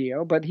you the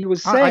video, but he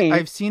was saying,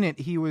 I've seen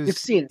it. you've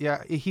seen it.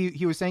 Yeah,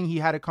 he was saying he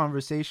had a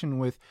conversation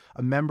with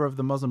a member of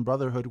the Muslim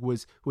Brotherhood who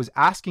was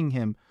asking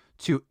him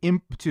to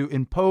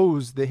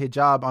impose the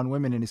hijab on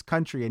women in his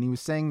country, and he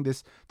was saying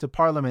this to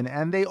Parliament,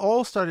 and they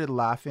all started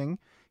laughing.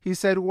 He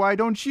said, "Why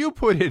don't you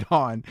put it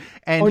on?"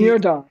 And On your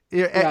dog.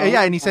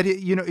 Yeah, and he said,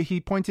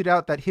 he pointed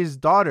out that his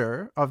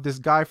daughter, of this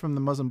guy from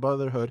the Muslim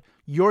Brotherhood,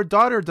 your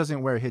daughter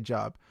doesn't wear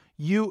hijab.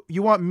 You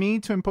want me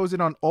to impose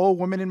it on all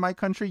women in my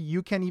country?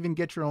 You can't even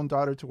get your own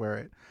daughter to wear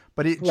it.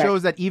 But it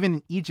shows that even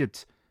in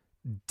Egypt,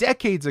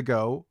 decades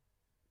ago,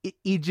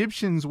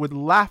 Egyptians would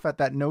laugh at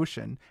that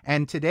notion.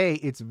 And today,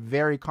 it's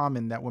very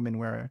common that women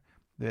wear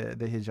the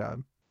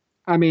hijab.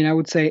 I mean, I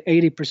would say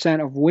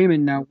 80% of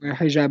women now wear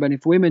hijab, and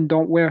if women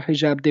don't wear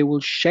hijab, they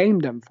will shame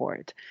them for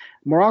it.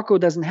 Morocco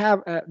has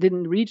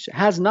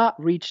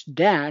not reached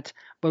that,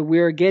 but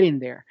we're getting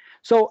there.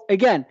 So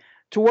again,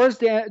 towards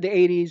the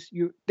 80s,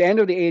 the end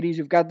of the 80s,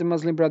 you've got the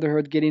Muslim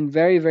Brotherhood getting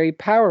very, very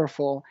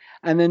powerful,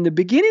 and then the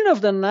beginning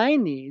of the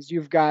 90s,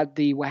 you've got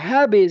the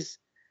Wahhabis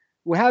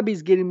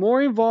getting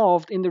more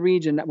involved in the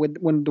region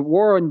when the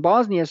war in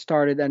Bosnia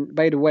started. And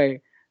by the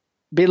way,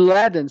 Bin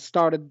Laden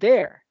started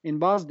there in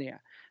Bosnia.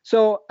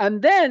 So,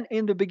 and then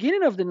in the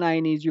beginning of the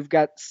 90s, you've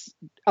got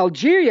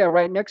Algeria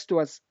right next to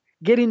us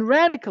getting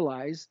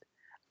radicalized,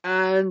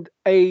 and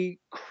a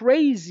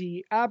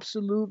crazy,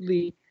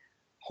 absolutely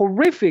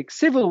horrific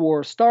civil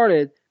war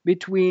started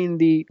between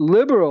the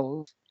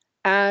liberals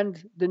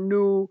and the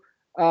new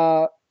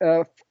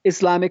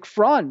Islamic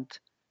Front.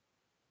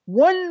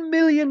 1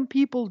 million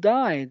people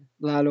died,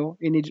 Lalo,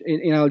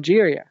 in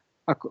Algeria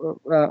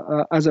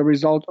as a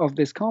result of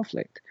this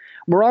conflict.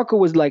 Morocco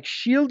was like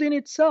shielding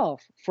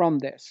itself from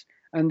this.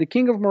 And the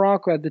king of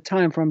Morocco at the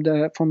time, from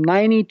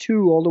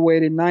 92 all the way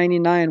to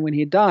 99 when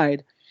he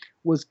died,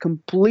 was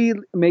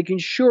completely making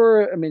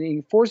sure,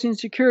 enforcing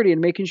security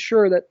and making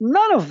sure that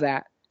none of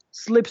that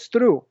slips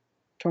through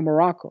to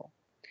Morocco.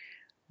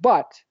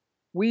 But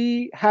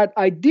we had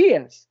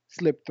ideas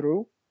slip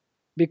through,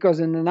 because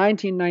in the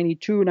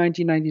 1992,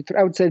 1993,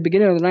 I would say the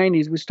beginning of the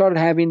 90s, we started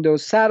having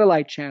those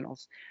satellite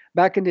channels.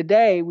 Back in the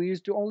day, we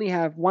used to only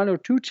have one or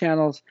two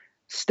channels,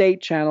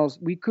 state channels.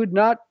 We could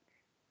not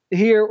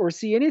hear or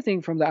see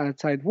anything from the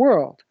outside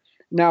world.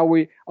 Now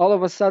all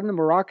of a sudden,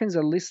 Moroccans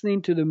are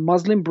listening to the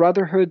Muslim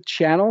Brotherhood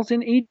channels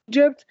in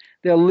Egypt.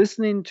 They're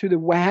listening to the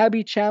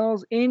Wahhabi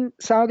channels in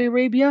Saudi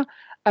Arabia,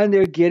 and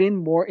they're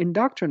getting more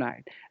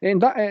indoctrinated.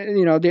 And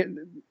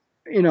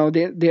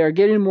they are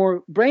getting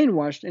more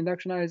brainwashed,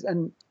 indoctrinized,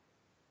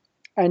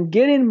 and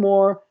getting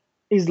more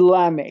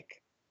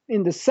Islamic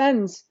in the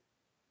sense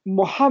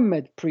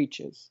Muhammad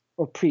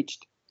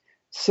preached.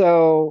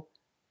 So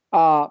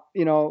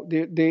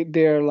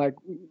they're like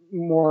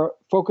more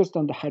focused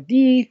on the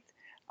hadith.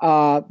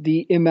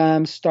 The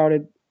imams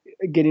started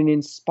getting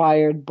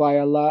inspired by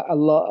a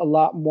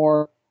lot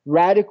more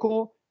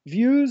radical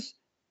views.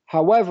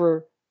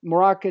 However,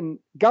 Moroccan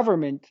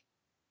government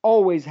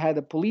always had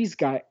a police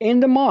guy in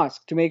the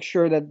mosque to make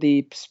sure that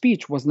the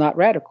speech was not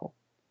radical.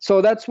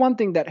 So that's one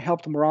thing that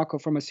helped Morocco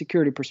from a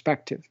security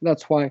perspective.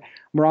 That's why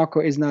Morocco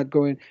is not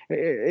going.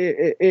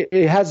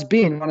 It has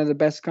been one of the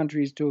best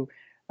countries to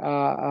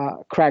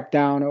crack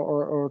down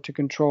or to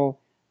control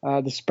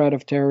the spread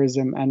of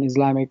terrorism and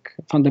Islamic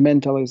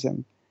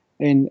fundamentalism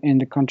in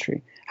the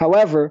country.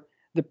 However,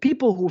 the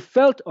people who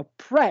felt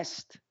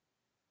oppressed,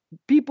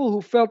 people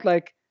who felt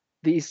like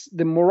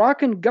the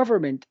Moroccan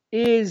government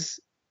is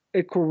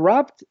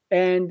corrupt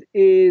and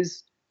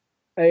is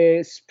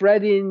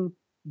spreading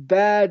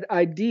bad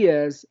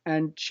ideas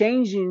and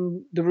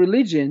changing the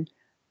religion,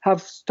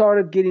 have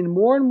started getting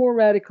more and more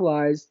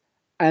radicalized.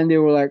 And they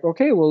were like,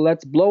 okay, well,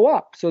 let's blow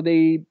up. So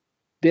they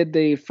did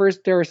the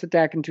first terrorist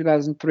attack in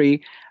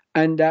 2003,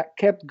 and that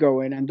kept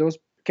going. And those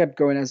kept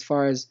going as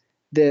far as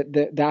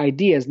the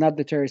ideas, not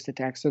the terrorist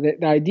attacks. So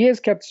the ideas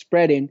kept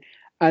spreading.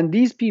 And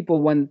these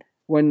people, when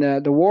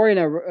the war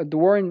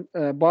in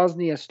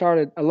Bosnia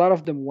started, a lot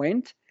of them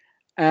went.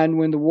 And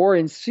when the war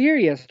in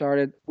Syria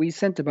started, we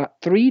sent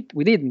about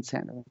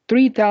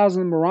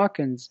 3,000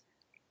 Moroccans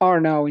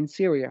are now in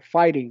Syria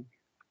fighting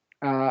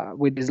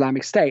with the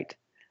Islamic State.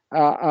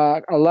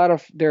 A lot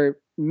of their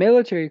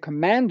military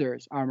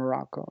commanders are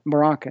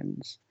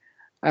Moroccans.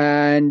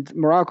 And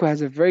Morocco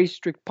has a very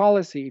strict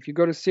policy. If you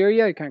go to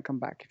Syria, you can't come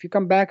back. If you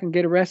come back and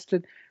get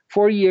arrested,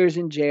 4 years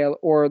in jail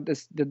or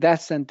the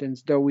death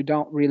sentence, though we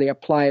don't really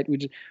apply it.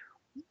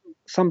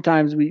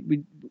 Sometimes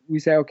we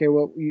say, okay,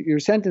 well, you're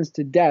sentenced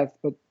to death,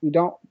 but we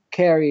don't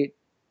carry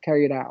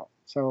it out.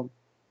 So,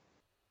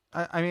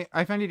 I mean,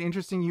 I find it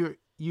interesting. You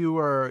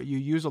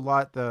use a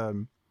lot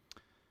the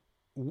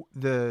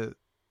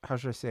how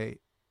should I say,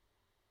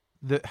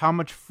 how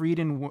much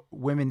freedom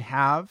women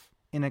have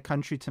in a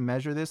country to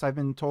measure this. I've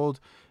been told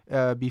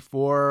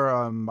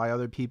before by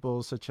other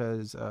people, such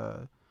as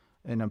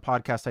in a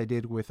podcast I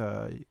did with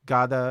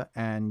Gada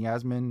and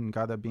Yasmin,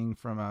 Gada being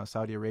from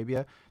Saudi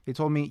Arabia. They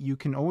told me you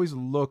can always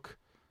look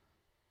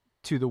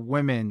to the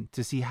women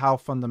to see how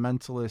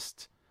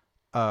fundamentalist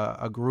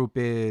a group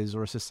is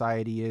or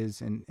society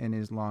is in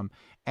Islam.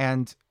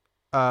 And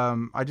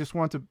I just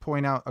want to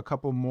point out a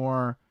couple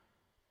more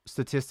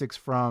statistics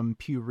from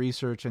Pew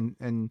Research,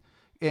 and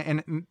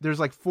there's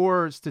like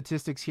 4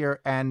 statistics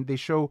here, and they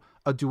show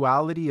a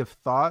duality of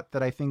thought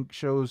that I think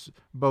shows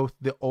both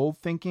the old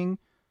thinking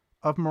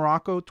of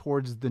Morocco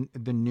towards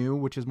the new,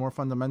 which is more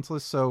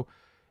fundamentalist. So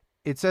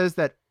it says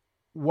that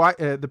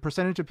the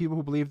percentage of people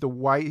who believe the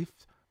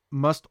wife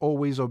must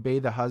always obey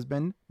the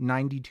husband,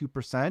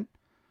 92%.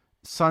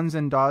 Sons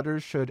and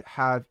daughters should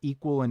have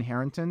equal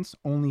inheritance,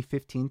 only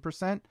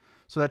 15%.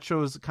 So that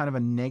shows kind of a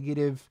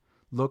negative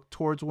look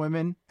towards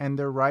women and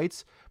their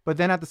rights. But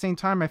then at the same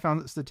time, I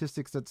found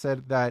statistics that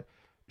said that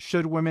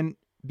should women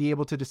be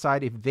able to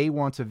decide if they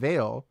want to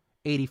veil,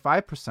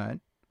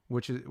 85%,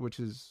 which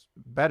is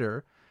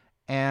better.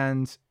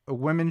 And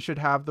women should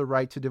have the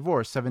right to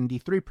divorce,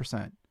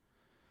 73%.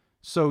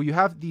 So you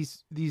have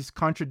these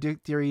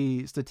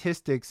contradictory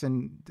statistics,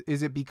 and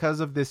is it because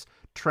of this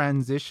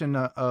transition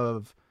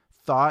of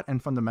thought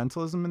and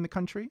fundamentalism in the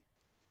country?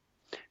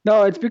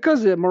 No, it's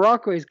because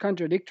Morocco is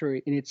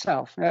contradictory in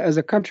itself as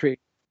a country.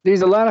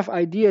 There's a lot of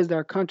ideas that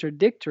are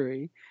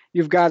contradictory.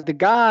 You've got the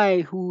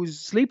guy who's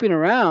sleeping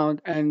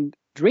around and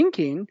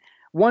drinking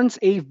wants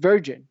a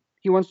virgin.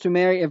 He wants to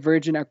marry a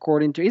virgin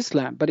according to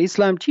Islam, but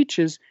Islam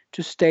teaches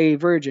to stay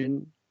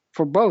virgin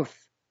for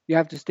both. You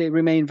have to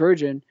remain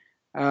virgin.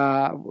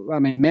 I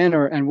mean, men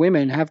and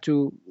women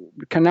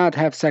cannot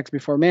have sex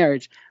before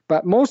marriage,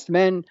 but most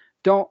men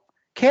don't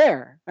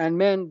care, and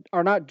men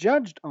are not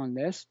judged on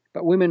this,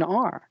 but women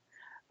are.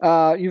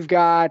 You've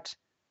got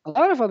a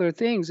lot of other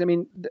things. I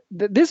mean,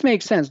 this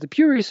makes sense. The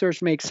Pew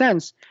Research makes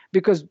sense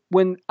because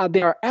when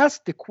they are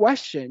asked the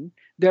question,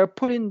 they're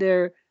put in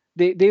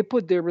they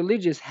put their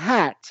religious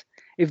hat.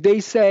 If they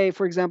say,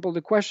 for example,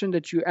 the question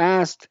that you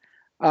asked,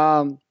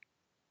 what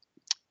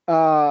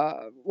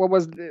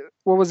was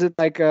it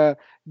like?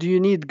 Do you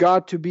need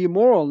God to be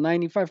moral?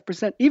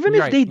 95%. Even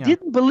if they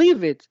didn't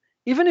believe it,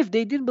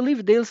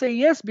 they'll say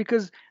yes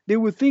because they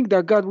would think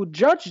that God would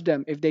judge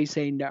them if they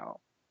say no.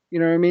 You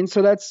know what I mean?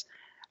 So it's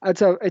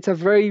a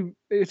very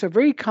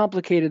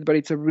complicated, but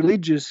it's a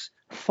religious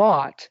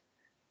thought.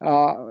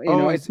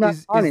 It's not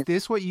honest. Is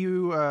this what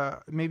you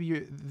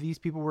these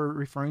people were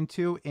referring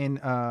to in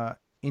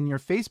your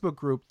Facebook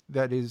group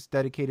that is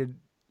dedicated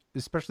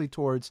especially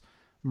towards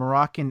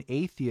Moroccan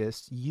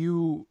atheists?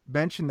 You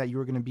mentioned that you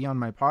were going to be on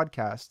my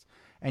podcast,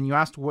 and you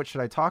asked what should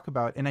I talk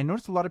about, and I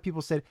noticed a lot of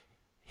people said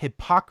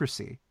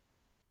hypocrisy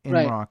in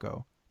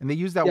Morocco, and they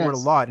use that word a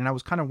lot, and I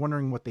was kind of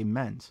wondering what they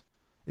ment.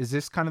 Is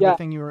this kind of the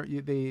thing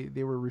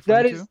they were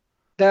referring to?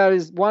 That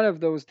is one of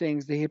those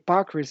things, the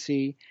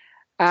hypocrisy,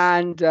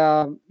 and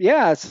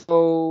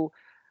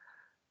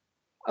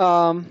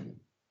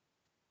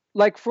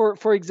like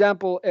for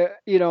example,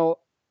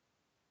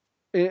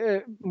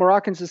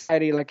 Moroccan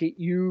society, like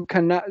you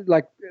cannot,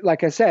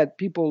 like I said,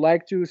 people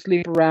like to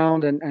sleep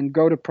around and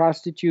go to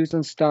prostitutes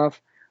and stuff,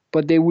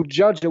 but they would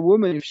judge a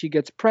woman if she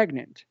gets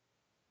pregnant.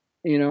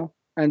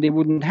 and they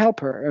wouldn't help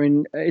her. I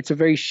mean, it's a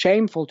very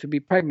shameful to be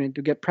pregnant,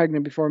 to get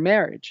pregnant before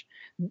marriage.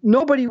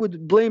 Nobody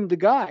would blame the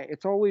guy.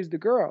 It's always the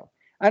girl.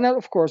 And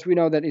of course, we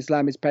know that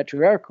Islam is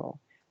patriarchal,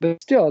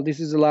 but still, this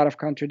is a lot of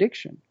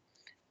contradiction.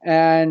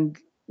 And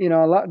there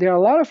are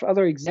a lot of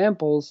other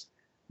examples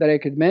that I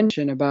could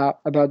mention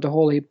about the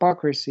whole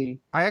hypocrisy.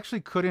 I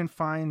actually couldn't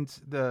find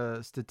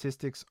the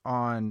statistics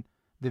on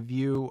the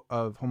view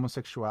of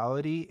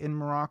homosexuality in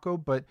Morocco,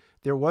 but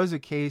there was a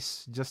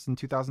case just in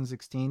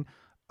 2016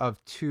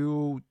 of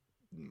two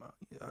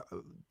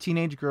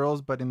teenage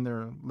girls, but in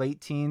their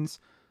late teens,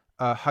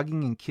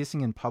 hugging and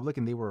kissing in public,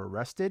 and they were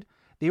arrested.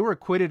 They were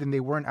acquitted and they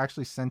weren't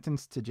actually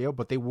sentenced to jail,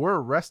 but they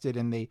were arrested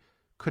and they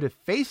could have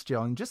faced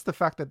jail. And just the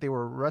fact that they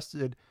were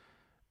arrested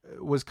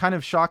was kind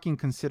of shocking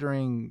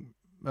considering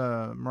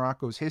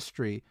Morocco's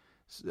history.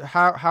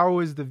 How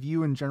is the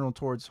view in general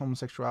towards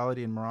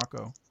homosexuality in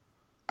Morocco?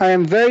 I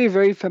am very,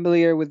 very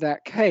familiar with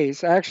that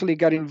case. I actually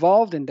got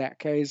involved in that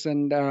case,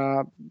 and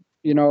to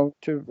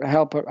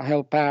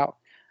help out.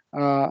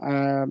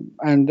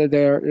 And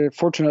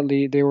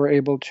fortunately, they were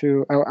able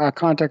to. I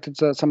contacted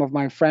some of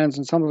my friends,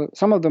 and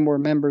some of them were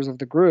members of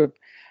the group,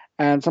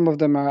 and some of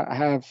them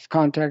have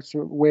contacts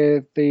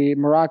with the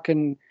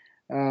Moroccan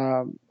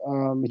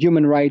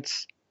Human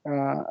Rights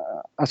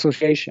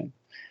Association.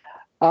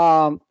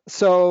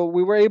 So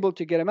we were able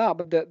to get them out.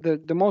 But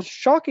the most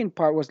shocking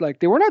part was,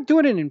 like, they were not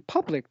doing it in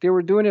public. They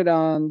were doing it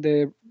on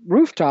the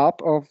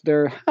rooftop of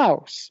their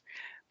house.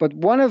 But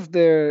one of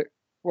the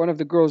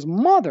girls'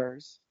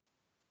 mothers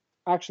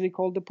actually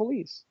called the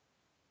police.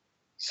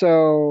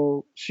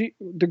 So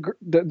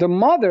the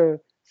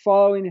mother,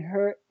 following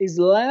her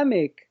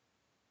Islamic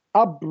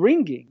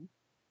upbringing,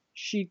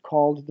 she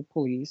called the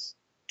police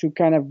to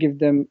kind of give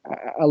them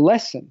a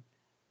lesson.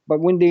 But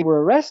when they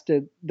were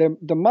arrested,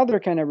 the mother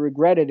kind of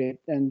regretted it,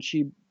 and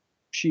she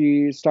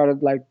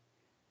started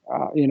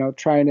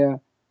trying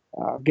to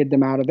get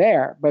them out of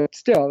there. But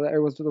still, it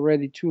was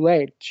already too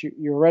late.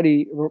 You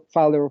already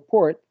filed a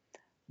report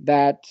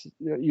that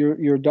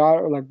your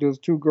daughter, like those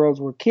two girls,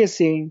 were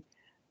kissing,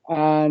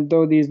 and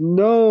though there's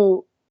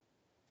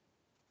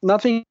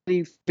nothing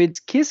really fits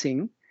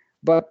kissing,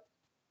 but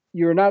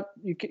you're not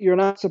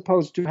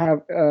supposed to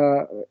have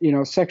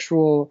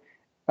sexual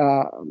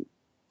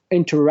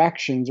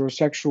interactions or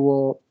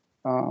sexual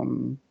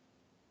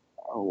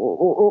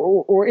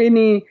or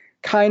any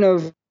kind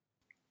of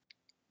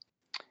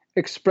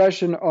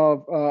expression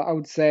of I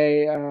would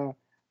say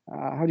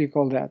how do you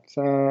call that,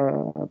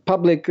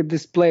 public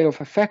display of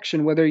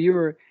affection, whether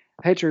you're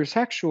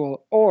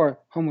heterosexual or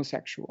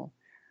homosexual.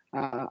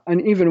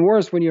 And even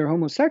worse, when you're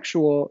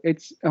homosexual,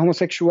 it's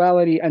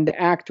homosexuality and the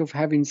act of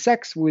having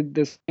sex with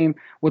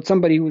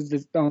somebody who's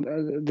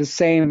the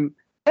same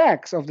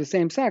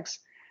sex.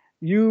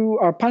 You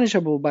are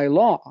punishable by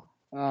law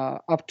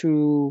up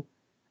to,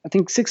 I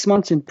think, 6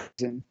 months in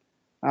prison.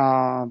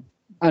 And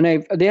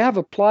they have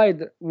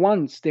applied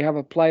once. They have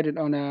applied it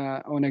on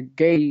a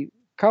gay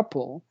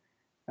couple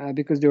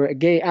because they were a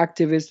gay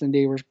activist and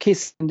they were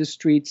kissed in the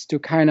streets to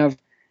kind of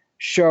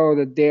show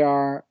that they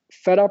are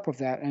fed up of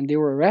that. And they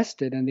were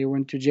arrested and they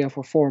went to jail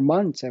for 4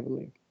 months, I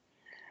believe.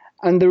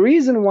 And the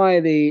reason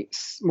why the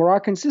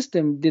Moroccan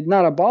system did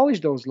not abolish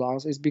those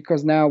laws is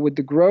because now, with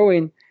the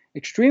growing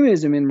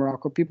extremism in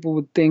Morocco, people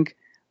would think,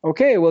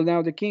 okay, well,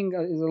 now the king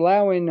is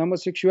allowing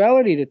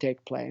homosexuality to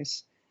take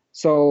place.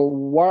 So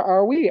what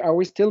are we? Are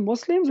we still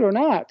Muslims or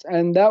not?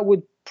 And that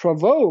would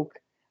provoke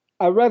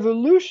a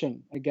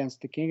revolution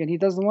against the king, and he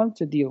doesn't want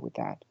to deal with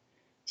that.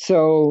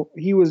 So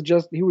he would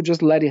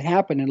just let it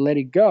happen and let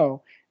it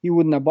go. He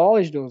wouldn't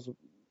abolish those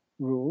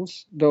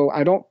rules, though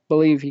I don't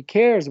believe he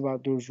cares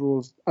about those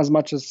rules as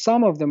much as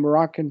some of the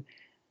Moroccan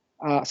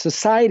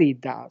society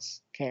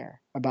does care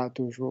about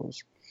those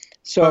rules.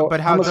 So, but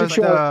how does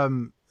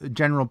the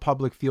general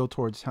public feel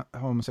towards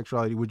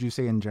homosexuality? Would you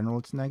say in general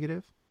it's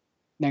negative?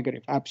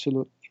 Negative,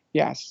 absolutely,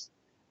 yes.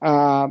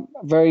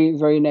 Very,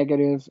 very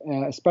negative,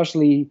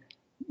 especially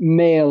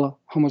male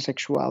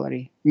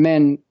homosexuality.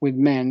 Men with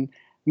men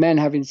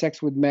having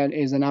sex with men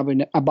is an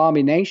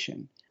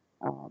abomination.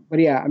 But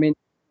yeah, I mean,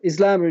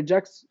 Islam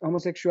rejects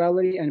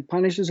homosexuality and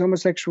punishes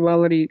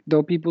homosexuality,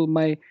 though people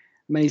may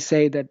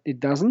say that it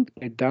doesn't.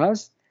 It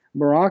does.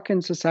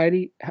 Moroccan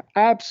society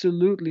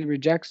absolutely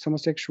rejects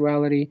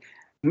homosexuality.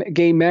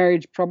 Gay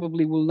marriage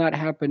probably will not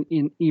happen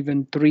in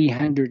even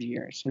 300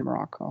 years in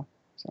Morocco.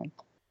 So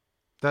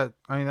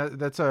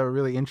that's a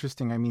really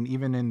interesting. I mean,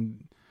 even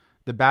in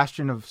the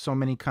bastion of so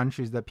many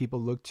countries that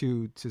people look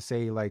to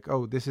say, like,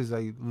 oh, this is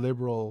a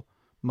liberal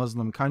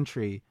Muslim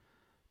country,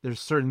 there's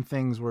certain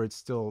things where it's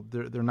still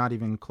they're not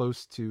even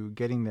close to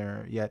getting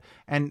there yet.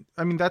 And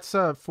I mean, that's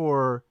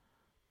for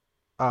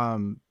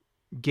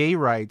gay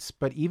rights,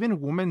 but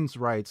even women's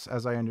rights,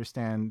 as I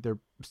understand,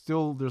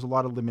 there's a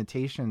lot of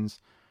limitations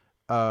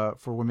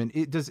for women.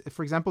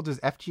 For example, does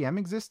FGM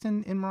exist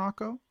in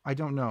Morocco? I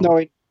don't know.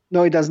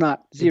 No, it does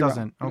not. Zero. It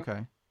doesn't. Okay.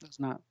 It does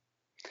not.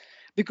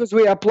 Because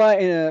we apply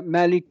a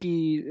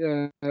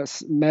Maliki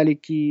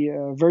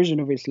version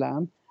of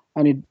Islam,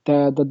 and it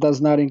that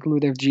does not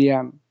include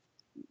FGM.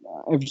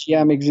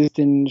 FGM exists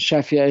in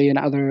Shafi'i and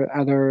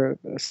other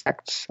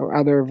sects or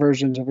other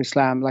versions of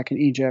Islam, like in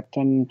Egypt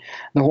and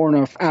the Horn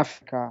of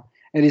Africa.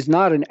 It is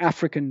not an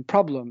African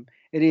problem;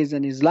 it is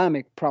an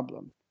Islamic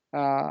problem.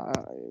 Uh,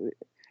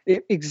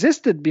 it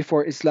existed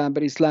before Islam,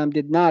 but Islam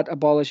did not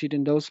abolish it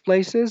in those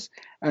places,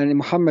 and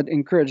Muhammad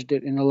encouraged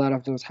it in a lot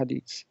of those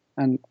hadiths,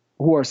 and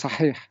who are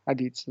sahih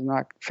hadiths,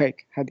 not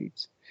fake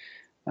hadiths.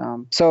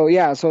 So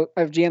yeah, so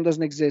FGM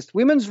doesn't exist.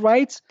 Women's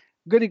rights,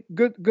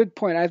 good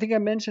point. I think I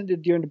mentioned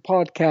it during the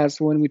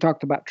podcast when we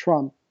talked about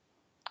Trump.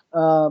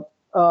 Uh,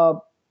 uh,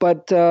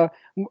 but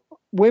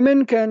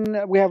women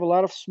can. We have a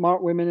lot of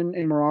smart women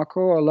in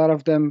Morocco. A lot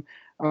of them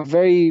are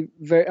very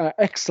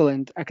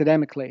excellent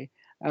academically,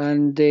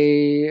 and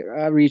they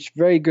reach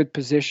very good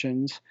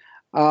positions.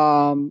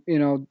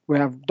 We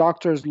have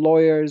doctors,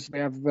 lawyers, we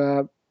have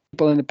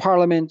people in the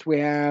parliament, we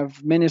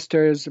have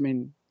ministers. I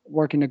mean,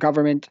 work in the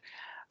government,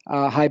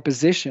 high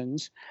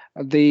positions.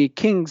 The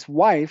king's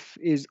wife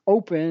is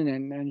open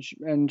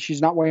and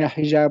she's not wearing a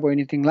hijab or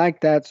anything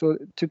like that. So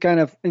to kind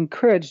of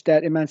encourage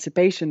that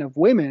emancipation of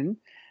women,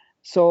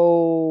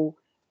 so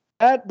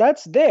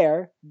that's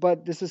there,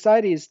 but the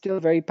society is still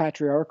very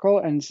patriarchal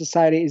and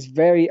society is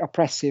very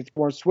oppressive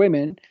towards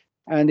women,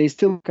 and they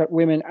still look at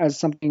women as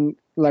something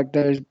like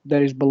that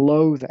is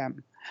below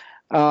them.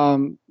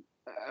 Um,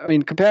 I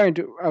mean, comparing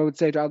to, I would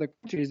say, to other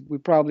countries, we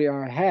probably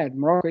are ahead.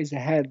 Morocco is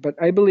ahead, but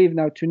I believe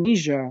now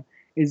Tunisia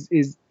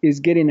is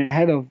getting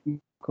ahead of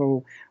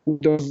Morocco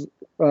with those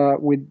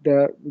with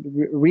the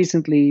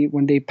recently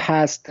when they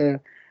passed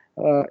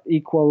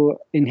equal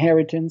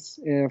inheritance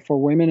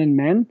for women and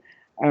men,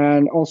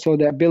 and also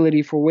the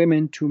ability for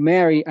women to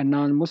marry a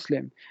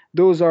non-Muslim.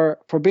 Those are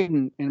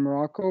forbidden in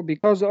Morocco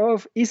because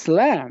of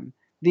Islam.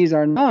 These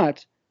are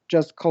not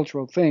just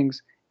cultural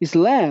things.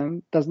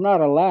 Islam does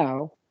not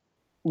allow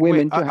Wait,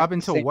 women to have up the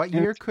until same what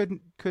year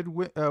parents. could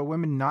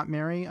women not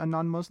marry a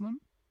non-Muslim?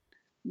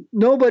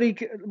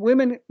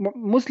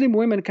 Muslim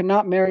women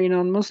cannot marry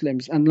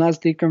non-Muslims unless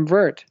they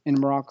convert in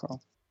Morocco.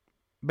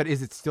 But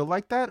is it still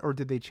like that, or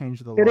did they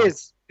change the It law?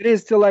 is. It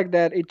is still like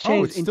that. It Oh,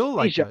 changed it's in still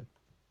like Tunisia.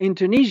 that. In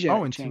Tunisia,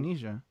 Oh, it in changed.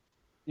 Tunisia.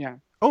 Yeah.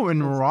 Oh, in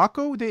It's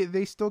Morocco,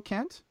 they still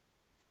can't.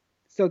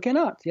 still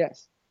cannot.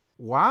 Yes.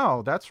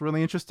 Wow, that's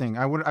really interesting.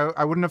 I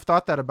wouldn't have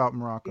thought that about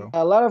Morocco.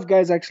 A lot of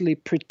guys actually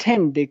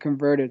pretend they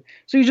converted.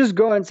 So you just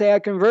go and say I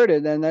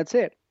converted, and that's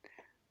it.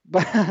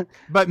 But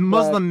But but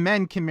Muslim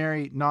men can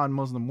marry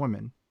non-Muslim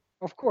women.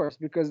 of course,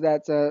 because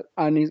that's a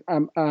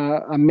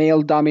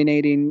male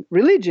dominating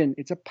religion.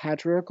 It's a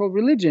patriarchal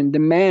religion. The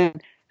man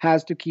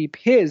has to keep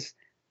his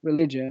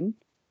religion,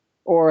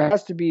 or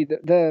has to be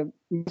the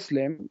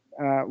Muslim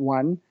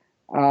one,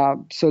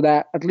 so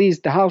that at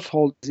least the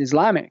household is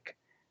Islamic,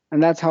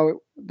 and that's how it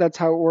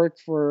worked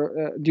for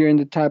during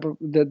the type of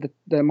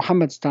the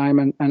Muhammad's time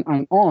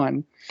and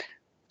on.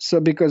 So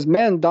because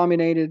men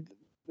dominated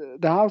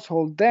the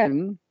household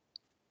then,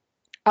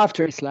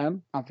 after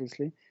Islam,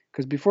 obviously,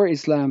 because before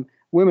Islam,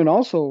 women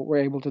also were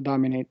able to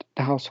dominate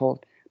the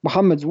household.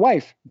 Muhammad's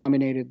wife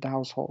dominated the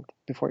household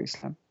before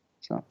Islam.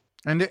 So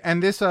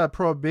And this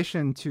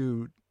prohibition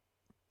to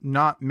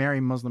not marry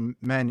Muslim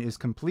men is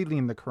completely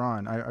in the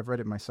Quran. I've read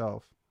it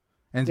myself,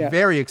 and it's yes,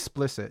 very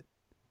explicit.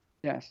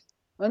 yes,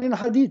 and in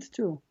Hadith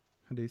too.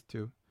 Hadith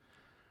too.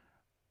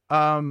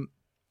 Um,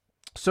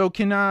 so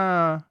can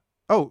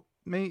oh,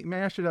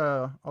 may I should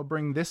I'll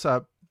bring this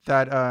up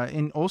that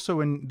in also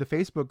in the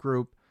Facebook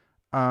group,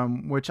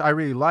 which I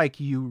really like,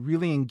 you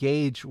really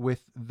engage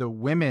with the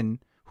women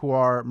who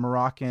are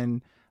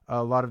Moroccan,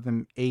 a lot of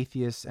them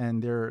atheists,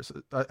 and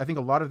I think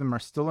a lot of them are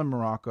still in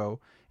Morocco,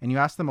 and you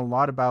ask them a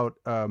lot about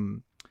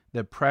the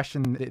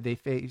oppression that they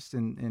faced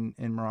in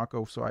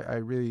Morocco. So I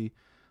really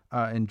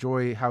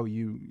enjoy how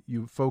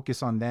you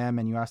focus on them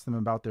and you ask them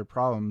about their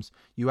problems.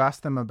 You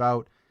ask them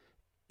about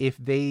if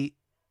they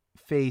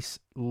face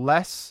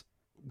less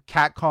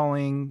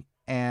catcalling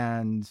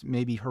and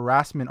maybe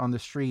harassment on the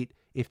street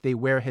if they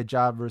wear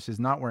hijab versus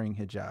not wearing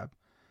hijab.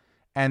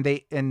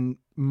 And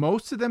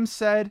most of them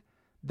said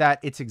that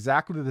it's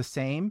exactly the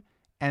same.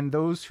 And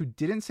those who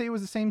didn't say it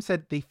was the same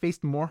said they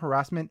faced more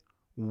harassment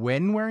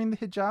when wearing the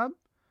hijab,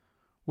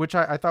 which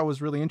I thought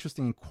was really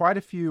interesting. Quite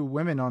a few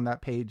women on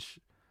that page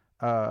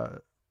uh,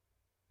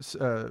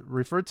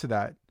 referred to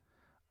that.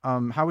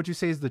 How would you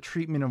say is the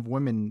treatment of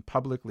women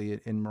publicly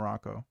in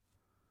Morocco?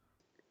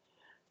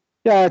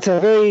 Yeah, it's a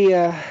very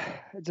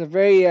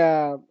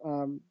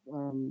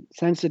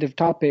sensitive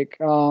topic.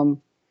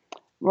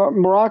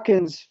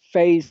 Moroccans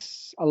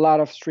face a lot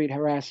of street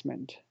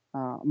harassment.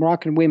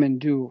 Moroccan women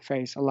do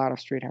face a lot of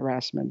street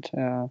harassment,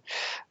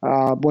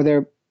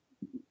 whether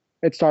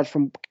it starts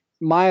from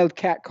mild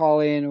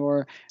catcalling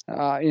or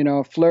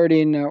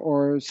flirting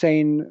or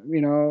saying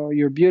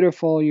you're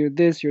beautiful, you're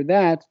this, you're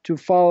that, to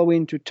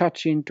following, to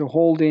touching, to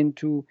holding,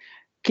 to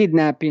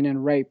kidnapping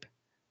and rape.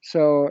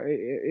 So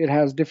it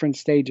has different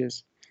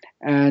stages,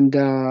 and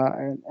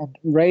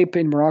rape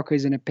in Morocco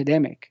is an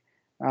epidemic.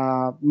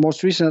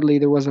 Most recently,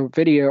 there was a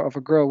video of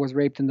a girl was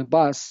raped in the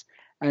bus,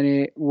 and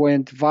it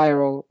went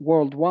viral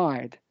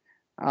worldwide.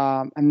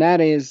 And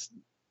that is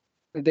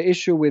the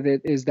issue with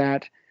it is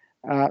that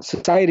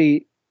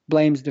society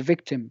blames the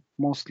victim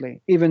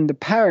mostly. Even the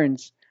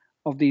parents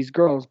of these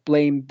girls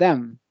blame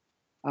them.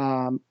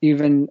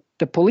 Even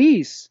the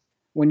police,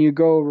 when you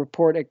go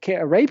report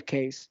a rape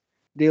case,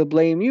 they'll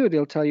blame you.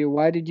 They'll tell you,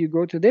 why did you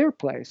go to their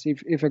place?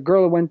 If a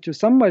girl went to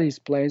somebody's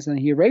place and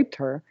he raped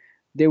her,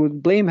 they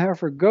would blame her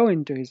for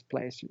going to his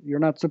place. You're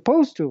not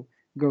supposed to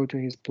go to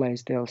his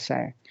place, they'll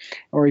say.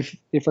 Or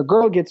if a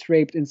girl gets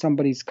raped in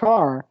somebody's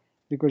car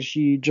because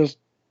she just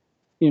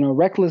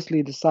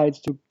recklessly decides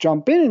to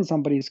jump in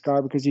somebody's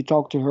car because he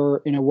talked to her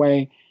in a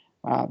way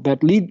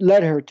that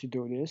led her to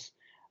do this,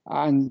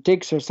 and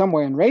takes her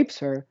somewhere and rapes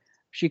her,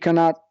 she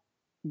cannot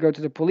go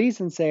to the police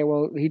and say,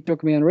 well, he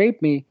took me and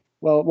raped me.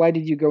 Well, why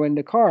did you go in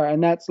the car?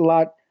 And that's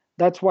why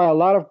a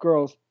lot of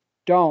girls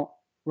don't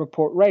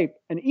report rape.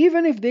 And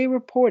even if they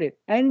report it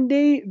and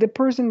the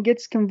person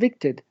gets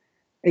convicted,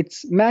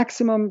 it's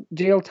maximum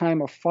jail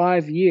time of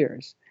 5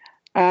 years.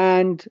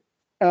 And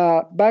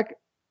back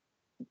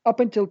up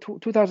until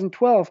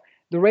 2012,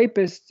 the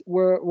rapists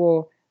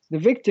the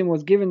victim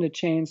was given the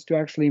chance to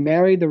actually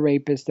marry the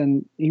rapist,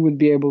 and he would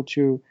be able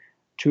to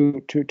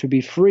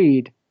be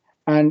freed.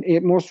 And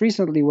it most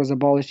recently was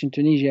abolished in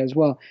Tunisia as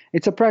well.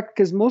 It's a practice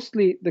because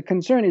mostly the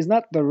concern is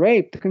not the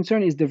rape, the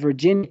concern is the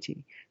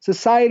virginity.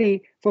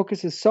 Society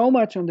focuses so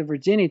much on the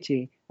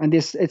virginity, and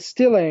it's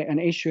still an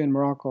issue in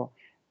Morocco.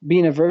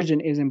 Being a virgin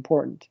is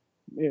important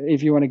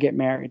if you want to get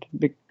married.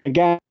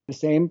 Again, the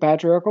same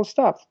patriarchal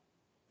stuff.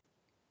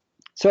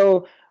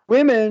 So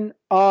women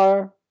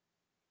are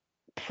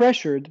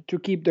pressured to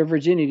keep their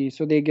virginity,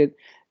 so they get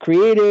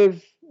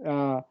creative,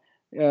 when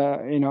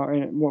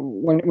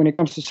it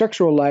comes to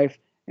sexual life,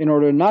 in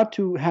order not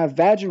to have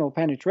vaginal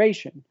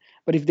penetration.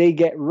 But if they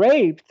get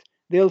raped,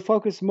 they'll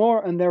focus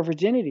more on their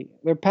virginity.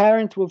 Their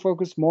parents will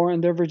focus more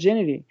on their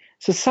virginity.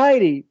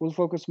 Society will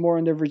focus more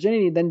on their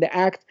virginity than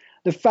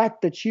the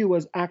fact that she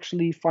was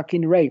actually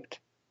fucking raped.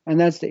 And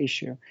that's the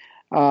issue.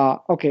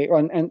 Okay,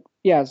 and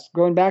yes,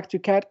 going back to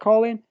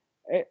catcalling,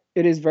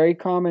 it is very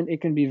common.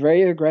 It can be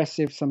very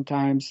aggressive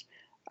sometimes,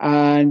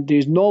 and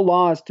there's no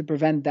laws to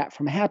prevent that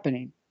from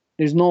happening.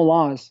 There's no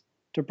laws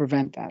to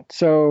prevent that.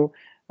 So,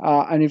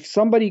 and if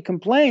somebody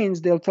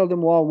complains, they'll tell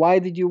them, well, why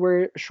did you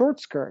wear a short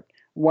skirt?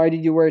 Why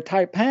did you wear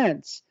tight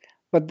pants?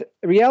 But the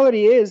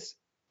reality is,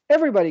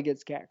 everybody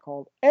gets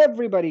catcalled.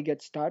 Everybody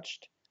gets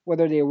touched,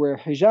 whether they wear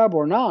hijab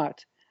or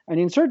not. And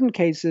in certain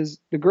cases,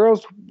 the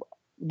girls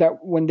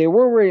that when they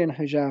were wearing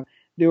hijab,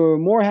 they were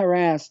more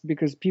harassed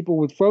because people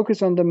would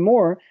focus on them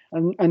more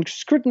and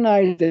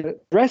scrutinize the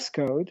dress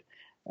code.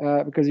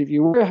 Because if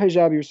you wear a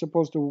hijab, you're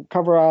supposed to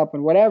cover up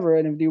and whatever.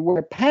 And if you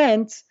wear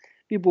pants,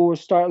 people will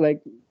start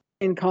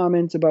in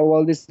comments about,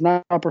 well, this is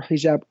not proper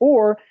hijab,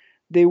 or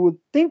they would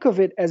think of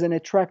it as an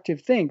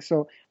attractive thing.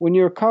 So when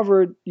you're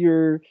covered,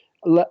 you're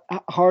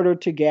harder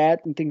to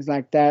get and things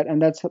like that.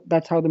 And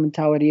that's how the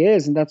mentality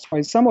is. And that's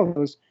why some of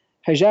those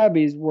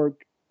hijabis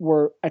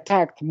were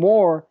attacked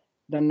more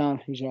than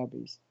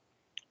non-hijabis.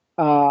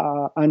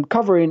 And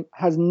covering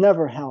has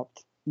never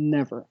helped,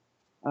 never.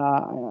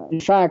 In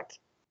fact,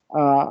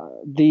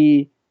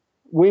 the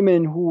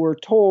women who were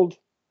told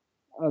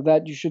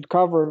that you should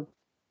cover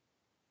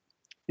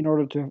in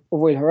order to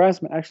avoid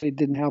harassment actually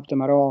didn't help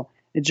them at all.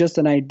 It's just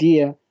an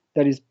idea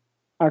that is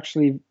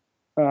actually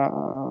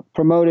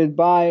promoted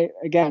by,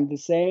 again, the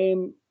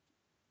same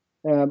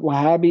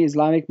Wahhabi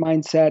Islamic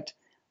mindset,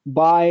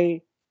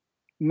 by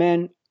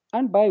men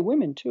and by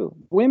women too.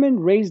 Women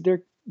raise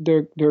their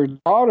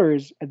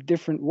daughters a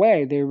different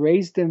way. They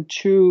raise them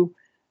to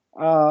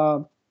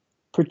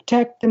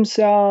protect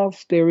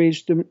themselves. They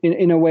raise them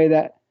in a way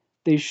that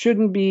they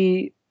shouldn't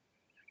be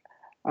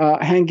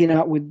hanging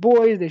out with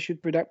boys. They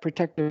should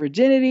protect their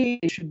virginity.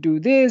 They should do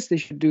this. They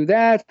should do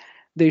that.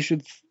 They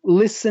should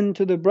listen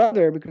to the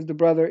brother because the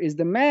brother is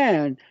the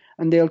man.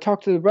 And they'll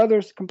talk to the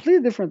brothers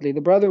completely differently.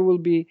 The brother will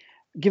be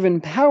given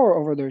power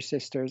over their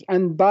sisters.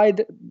 And by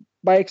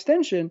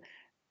extension,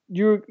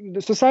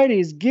 the society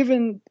is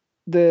given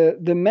the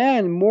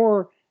man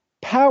more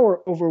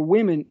power over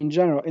women in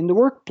general. In the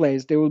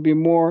workplace, there will be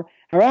more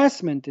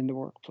harassment in the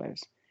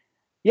workplace.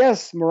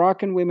 Yes,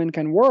 Moroccan women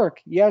can work.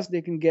 Yes,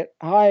 they can get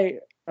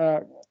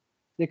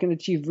they can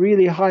achieve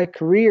really high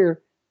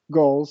career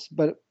goals,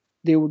 but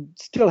they would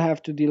still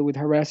have to deal with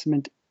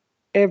harassment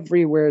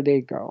everywhere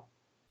they go.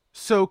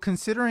 So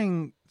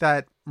considering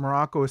that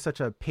Morocco is such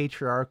a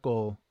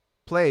patriarchal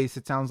place,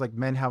 it sounds like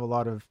men have a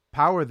lot of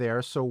power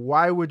there. So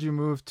why would you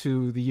move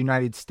to the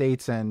United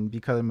States and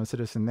become a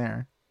citizen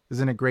there?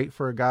 Isn't it great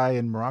for a guy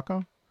in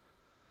Morocco?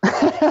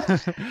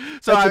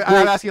 So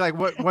I'm asking,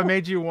 what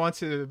made you want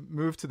to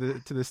move to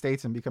the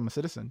States and become a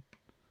citizen?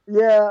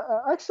 Yeah,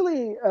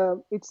 actually,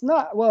 it's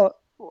not.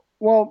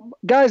 Well,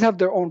 guys have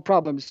their own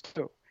problems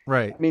too.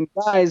 Right. I mean,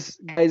 guys,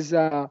 there's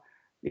not.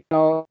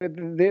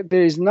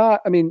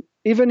 I mean,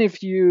 even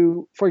if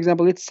you, for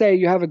example, let's say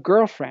you have a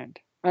girlfriend,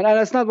 and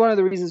that's not one of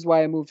the reasons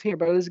why I moved here,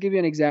 but let's give you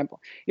an example.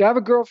 You have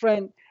a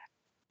girlfriend,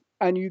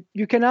 and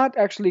you cannot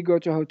actually go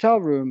to a hotel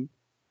room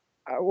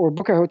or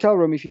book a hotel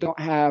room if you don't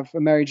have a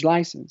marriage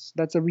license.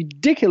 That's a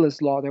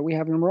ridiculous law that we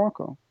have in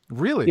Morocco.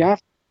 Really? You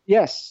have,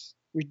 yes,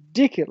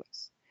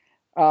 ridiculous.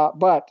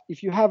 But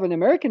if you have an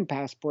American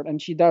passport,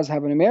 and she does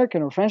have an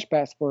American or French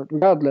passport,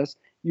 regardless,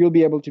 you'll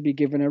be able to be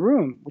given a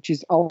room, which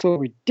is also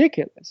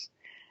ridiculous.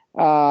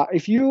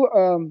 If you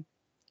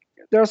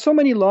There are so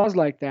many laws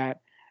like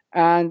that,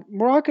 and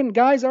Moroccan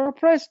guys are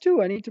oppressed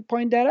too. I need to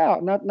point that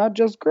out. Not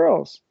just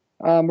girls.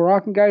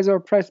 Moroccan guys are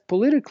oppressed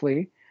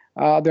politically.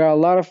 There are a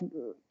lot of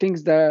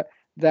things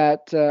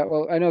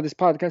well, I know this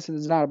podcast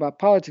is not about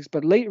politics,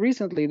 but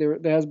recently there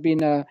has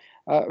been a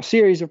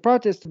series of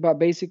protests about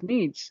basic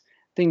needs,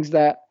 things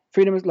that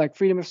freedom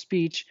of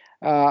speech,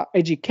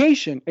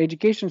 education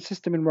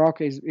system in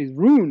Morocco is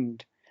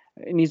ruined.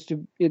 It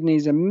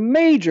needs a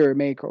major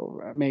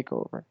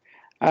makeover,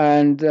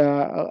 and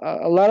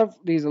a lot of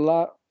these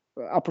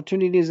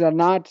opportunities are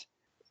not.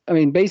 I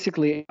mean,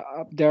 basically,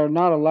 there are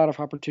not a lot of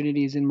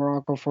opportunities in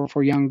Morocco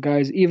for young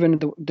guys, even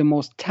the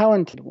most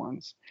talented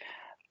ones.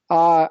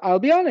 I'll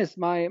be honest,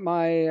 my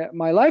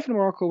life in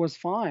Morocco was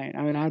fine.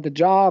 I mean, I had a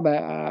job,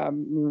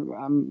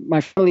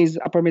 my family's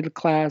upper middle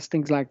class,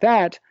 things like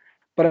that.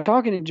 But I'm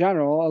talking in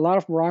general, a lot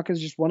of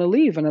Moroccans just want to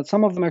leave, and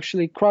some of them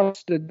actually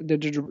cross the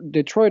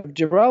Detroit of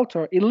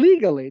Gibraltar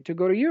illegally to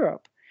go to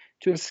Europe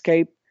to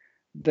escape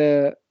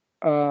the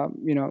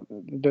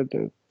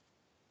the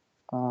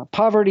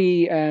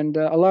poverty and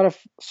a lot of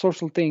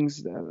social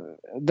things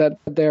that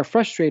they're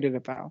frustrated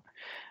about.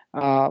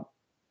 Uh,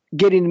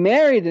 Getting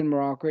married in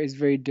Morocco is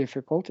very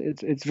difficult.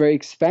 It's very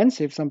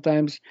expensive.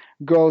 Sometimes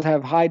girls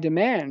have high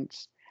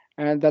demands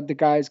and that the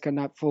guys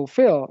cannot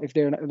fulfill if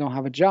they don't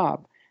have a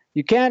job.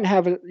 You can't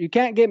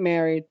get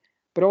married,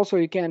 but also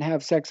you can't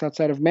have sex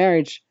outside of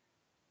marriage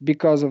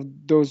because of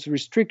those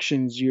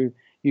restrictions. You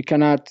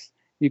cannot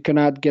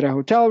get a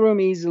hotel room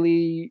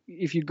easily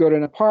if you go to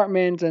an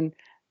apartment, and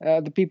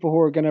the people who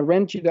are going to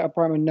rent you the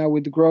apartment now,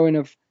 with the growing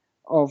of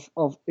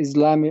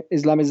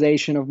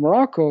Islamization of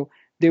Morocco,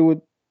 they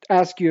would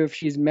ask you if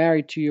she's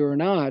married to you or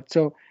not.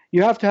 So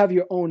you have to have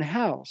your own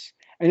house,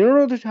 and in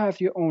order to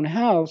have your own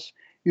house,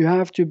 you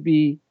have to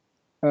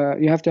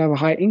have a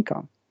high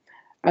income,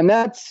 and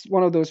that's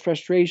one of those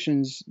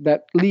frustrations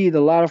that lead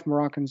a lot of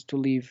Moroccans to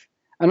leave.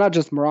 And not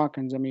just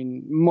Moroccans, I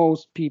mean,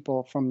 most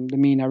people from the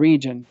MENA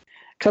region,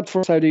 except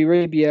for Saudi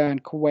Arabia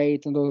and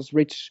Kuwait and those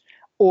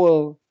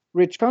oil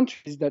rich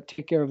countries that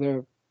take care of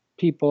their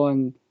people,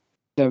 and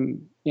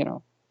them,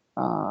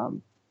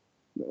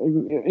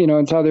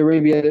 in Saudi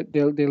Arabia,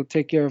 they'll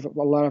take care of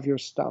a lot of your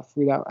stuff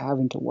without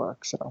having to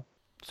work. So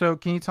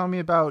can you tell me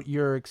about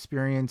your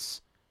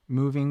experience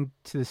moving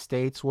to the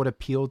States? What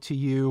appealed to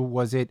you?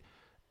 Was it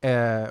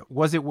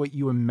what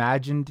you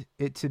imagined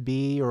it to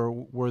be, or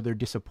were there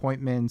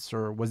disappointments,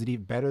 or was it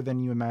even better than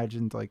you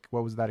imagined? Like,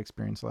 what was that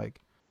experience like?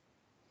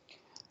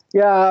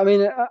 Yeah, I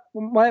mean,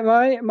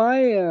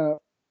 my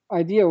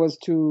idea was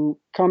to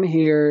come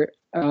here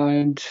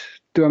and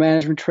do a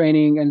management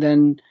training, and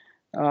then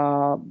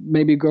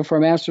maybe go for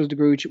a master's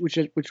degree,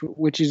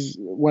 which is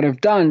what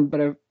I've done.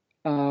 But I've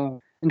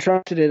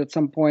interrupted it at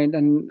some point,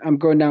 and I'm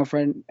going now for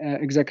an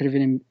executive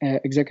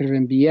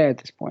MBA at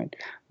this point.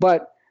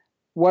 But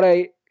what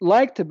I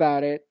liked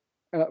about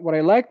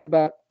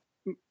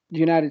the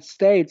United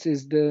States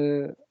is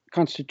the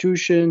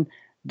Constitution,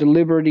 the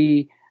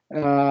liberty,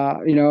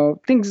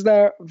 things that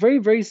are very,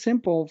 very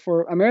simple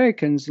for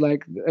Americans,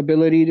 like the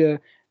ability to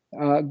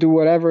do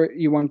whatever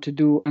you want to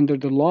do under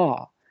the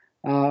law.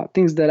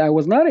 Things that I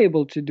was not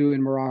able to do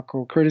in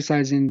Morocco,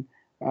 criticizing,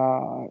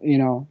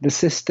 the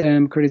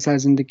system,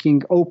 criticizing the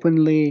king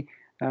openly.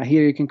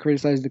 Here you can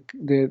criticize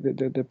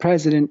the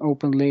president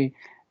openly.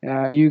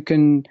 You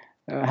can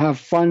have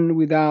fun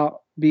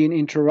without being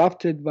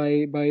interrupted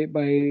by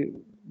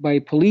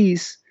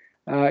police.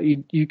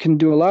 You can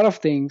do a lot of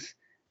things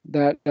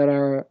that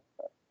are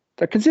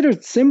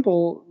considered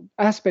simple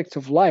aspects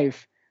of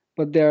life,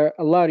 but they're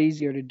a lot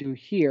easier to do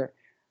here.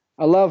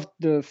 I love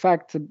the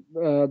fact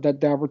that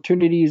the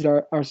opportunities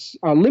are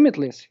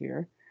limitless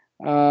here.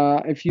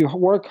 If you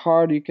work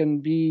hard, you can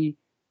be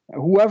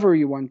whoever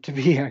you want to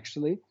be,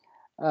 actually.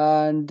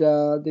 And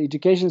the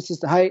education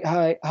system,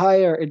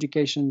 higher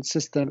education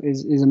system,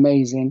 is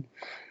amazing.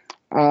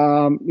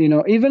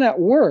 Even at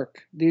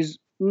work, there's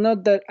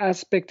not that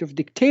aspect of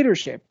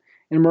dictatorship.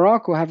 In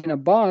Morocco, having a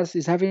boss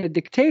is having a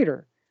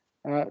dictator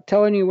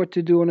telling you what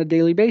to do on a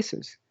daily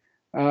basis.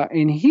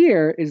 In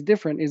here is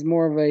different, is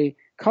more of a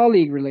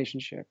colleague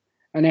relationship.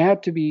 And I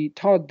had to be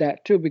taught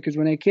that too, because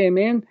when I came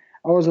in,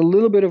 I was a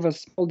little bit of a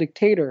small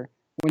dictator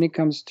when it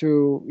comes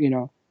to,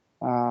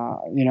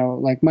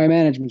 like my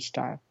management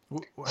style.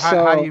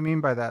 How do you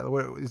mean by that?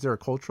 Is there a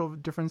cultural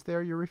difference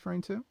there you're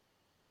referring to?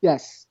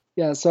 Yes.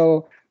 Yeah.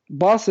 So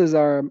bosses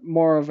are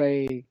more of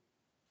a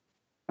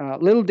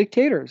little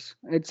dictators.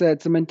 It's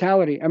a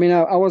mentality. I mean,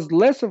 I was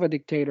less of a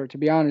dictator, to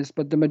be honest,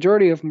 but the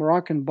majority of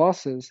Moroccan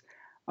bosses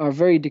are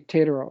very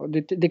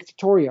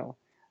dictatorial.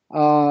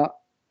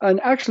 And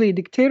actually,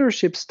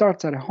 dictatorship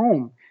starts at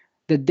home.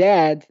 The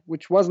dad,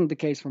 which wasn't the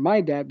case for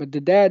my dad, but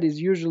the dad is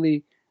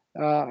usually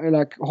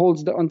like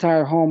holds the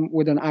entire home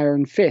with an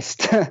iron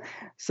fist.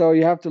 So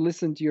you have to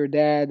listen to your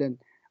dad, and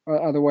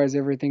otherwise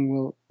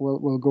everything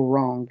will go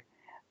wrong.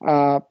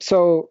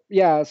 So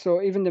yeah,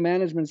 so even the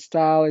management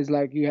style is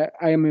like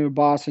I am your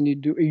boss, and you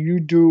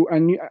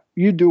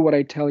do what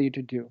I tell you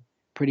to do,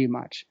 pretty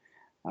much.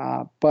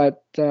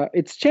 But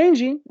it's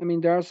changing. I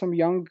mean, there are some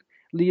young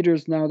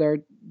leaders now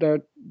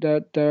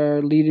that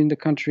are leading the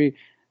country.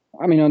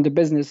 I mean, on the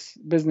business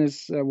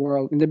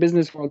world, in the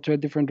business world, to a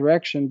different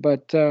direction.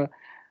 But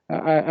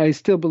I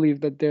still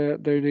believe that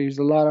there is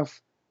a lot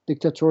of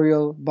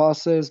dictatorial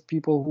bosses,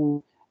 people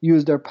who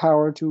use their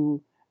power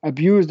to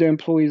abuse their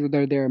employees,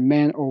 whether they're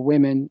men or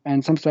women,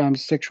 and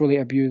sometimes sexually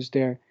abuse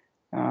their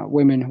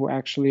women who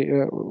actually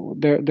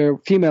their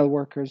female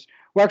workers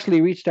who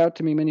actually reached out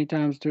to me many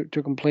times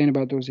to complain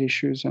about those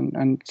issues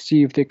and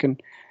see if they can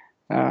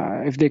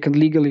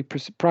legally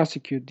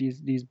prosecute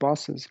these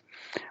bosses.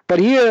 But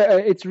here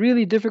it's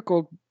really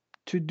difficult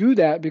to do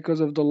that because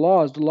of the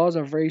laws. The laws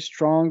are very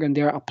strong and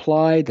they're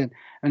applied,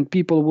 and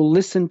people will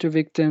listen to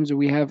victims.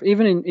 We have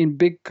even in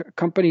big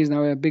companies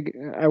now.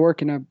 I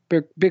work in a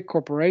big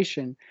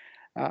corporation.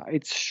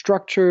 It's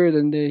structured,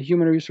 and the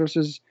human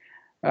resources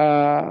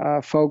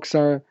folks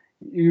are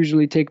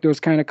usually take those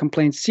kind of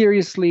complaints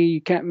seriously.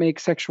 You can't make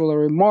sexual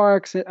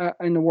remarks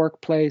in the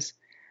workplace.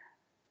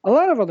 A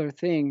lot of other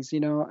things,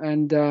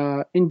 and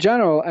in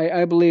general,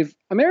 I believe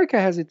America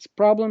has its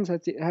problems,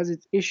 has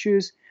its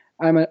issues.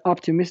 I'm an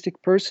optimistic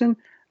person.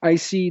 I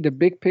see the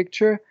big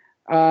picture,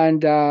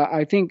 and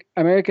I think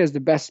America is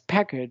the best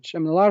package. I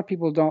mean, a lot of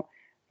people don't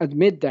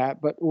admit that,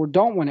 or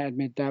don't want to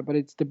admit that, but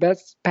it's the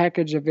best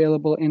package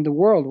available in the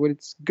world with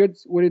its good,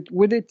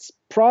 with its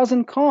pros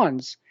and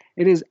cons.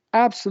 It is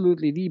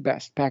absolutely the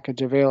best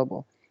package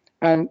available.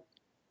 And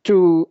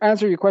to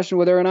answer your question,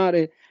 whether or not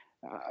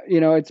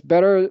it's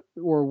better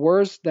or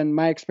worse than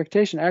my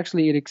expectation.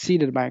 Actually, it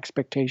exceeded my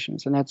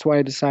expectations, and that's why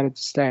I decided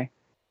to stay.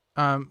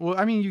 Well,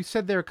 I mean, you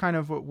said there kind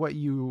of what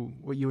you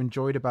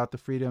enjoyed about the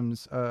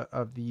freedoms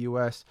of the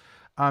U.S.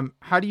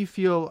 How do you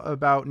feel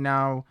about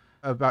now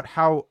about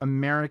how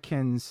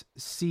Americans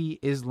see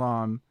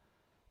Islam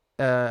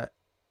and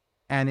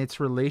its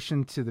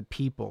relation to the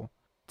people?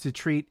 To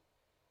treat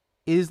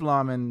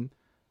Islam and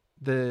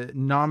the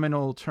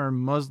nominal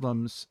term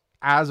Muslims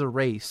as a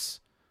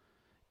race,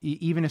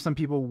 even if some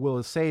people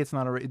will say it's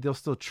not a race, they'll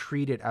still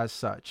treat it as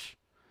such.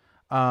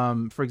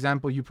 For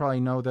example, you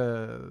probably know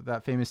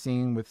that famous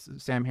scene with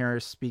Sam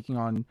Harris speaking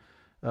on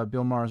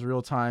Bill Maher's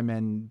Real Time,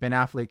 and Ben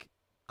Affleck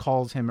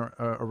calls him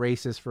a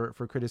racist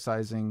for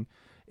criticizing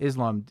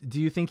Islam.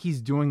 Do you think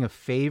he's doing a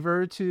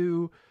favor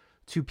to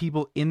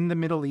people in the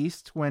Middle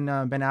East when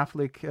Ben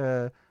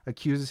Affleck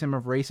accuses him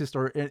of racist?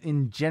 Or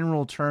in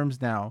general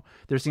terms now,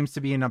 there seems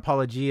to be an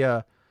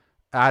apologia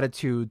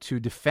attitude to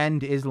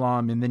defend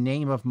Islam in the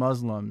name of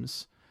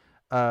Muslims.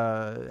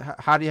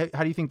 How do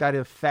you think that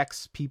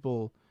affects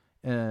people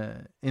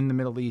in the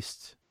Middle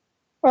East?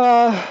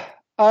 Uh,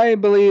 I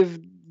believe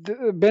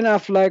Ben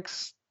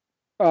Affleck's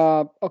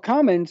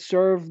comments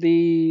serve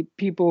the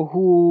people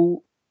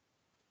who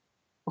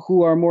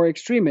are more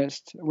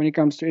extremist when it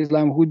comes to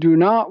Islam, who do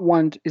not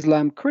want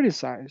Islam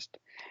criticized.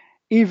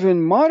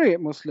 Even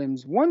moderate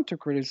Muslims want to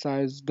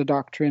criticize the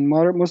doctrine.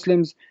 Moderate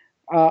Muslims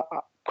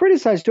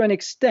criticize to an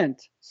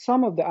extent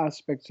some of the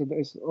aspects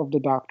of the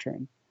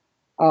doctrine,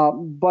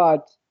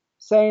 but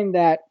saying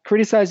that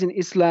criticizing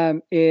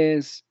Islam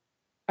is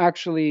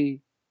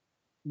actually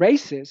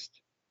racist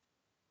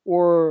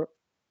or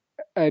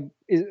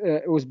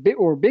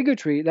or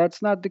bigotry,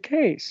 that's not the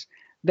case.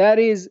 That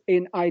is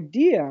an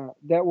idea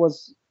that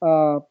was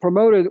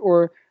promoted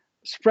or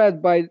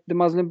spread by the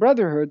Muslim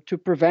Brotherhood to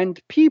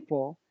prevent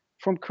people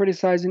from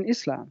criticizing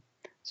Islam.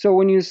 So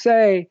when you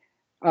say,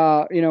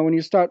 when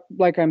you start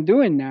like I'm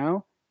doing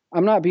now,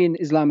 I'm not being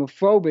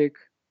Islamophobic,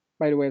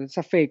 by the way, that's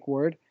a fake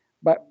word,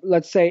 but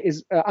let's say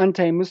is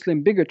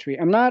anti-Muslim bigotry.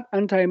 I'm not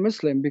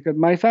anti-Muslim because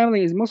my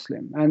family is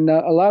Muslim, and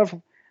a lot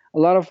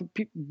of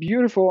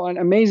beautiful and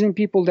amazing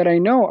people that I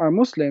know are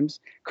Muslims.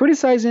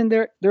 Criticizing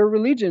their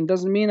religion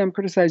doesn't mean I'm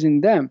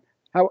criticizing them.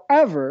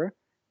 However,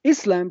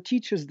 Islam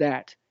teaches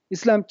that.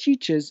 Islam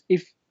teaches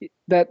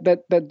that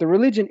the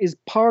religion is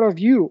part of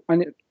you,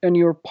 and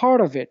you're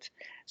part of it.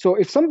 So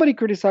if somebody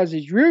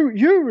criticizes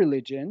your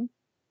religion,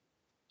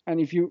 and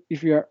if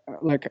you're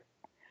like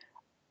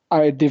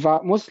a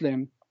devout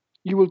Muslim,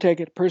 you will take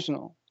it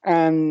personally,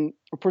 and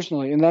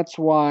that's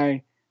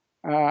why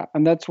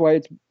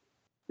it's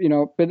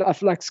Ben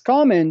Affleck's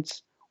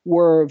comments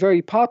were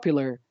very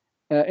popular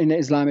in the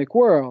Islamic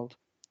world,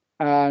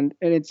 and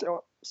it's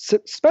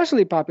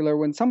especially popular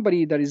when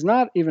somebody that is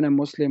not even a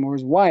Muslim or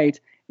is white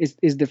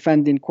is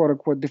defending, quote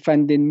unquote,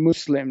 defending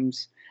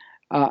Muslims.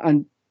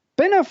 And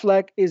Ben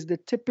Affleck is the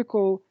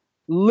typical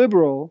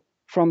liberal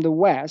from the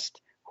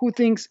West who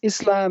thinks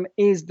Islam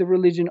is the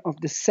religion of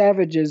the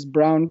savages,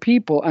 brown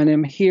people, and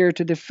I'm here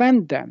to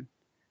defend them,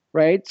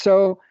 right?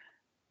 So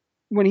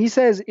when he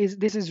says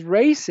this is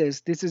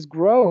racist, this is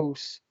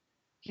gross,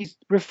 he's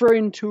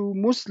referring to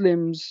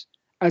Muslims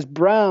as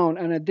brown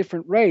and a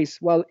different race,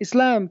 while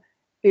Islam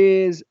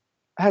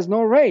has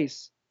no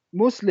race.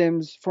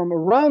 Muslims from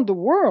around the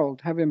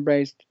world have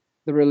embraced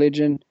the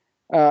religion.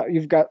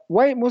 You've got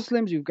white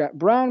Muslims, you've got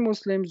brown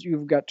Muslims,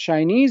 you've got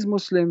Chinese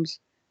Muslims,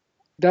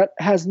 that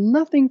has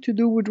nothing to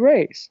do with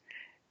race.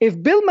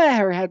 If Bill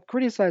Maher had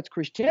criticized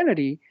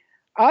Christianity,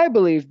 I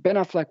believe Ben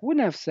Affleck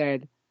wouldn't have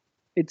said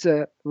it's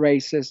a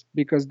racist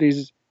because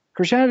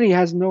Christianity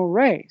has no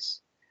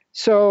race.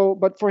 So,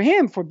 but for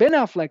him, in Ben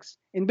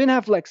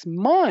Affleck's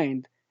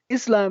mind,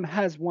 Islam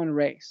has one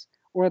race,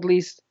 or at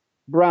least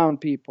brown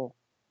people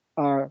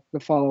are the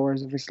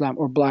followers of Islam,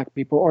 or black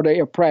people, or the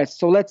oppressed.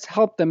 So let's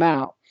help them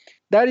out.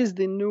 That is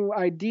the new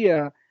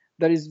idea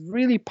that is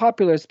really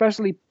popular,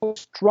 especially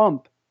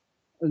post-Trump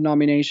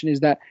nomination,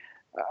 is that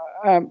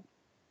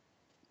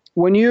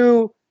when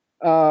you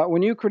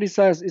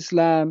criticize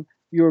Islam,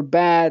 you're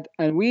bad,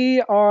 and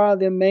we are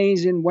the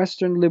amazing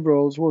Western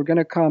liberals who are going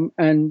to come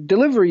and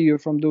deliver you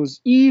from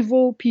those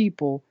evil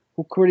people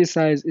who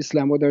criticize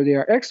Islam, whether they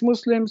are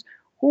ex-Muslims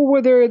or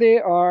whether they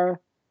are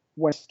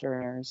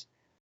Westerners.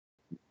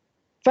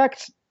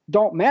 Facts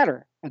don't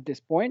matter at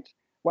this point.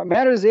 What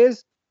matters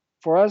is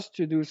for us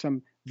to do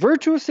some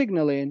virtue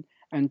signaling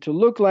and to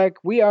look like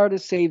we are the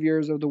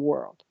saviors of the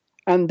world.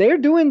 And they're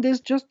doing this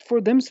just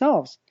for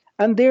themselves,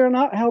 and they're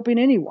not helping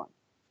anyone,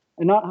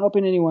 and not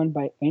helping anyone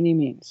by any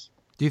means.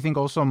 Do you think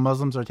also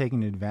Muslims are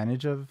taking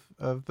advantage of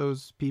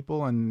those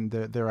people and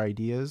their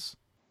ideas?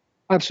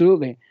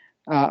 Absolutely.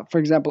 For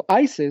example,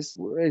 ISIS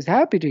is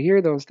happy to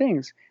hear those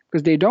things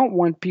because they don't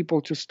want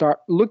people to start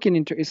looking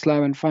into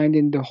Islam and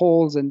finding the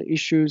holes and the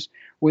issues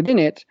within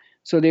it.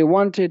 So they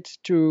want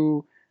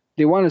to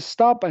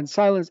stop and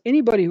silence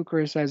anybody who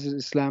criticizes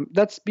Islam.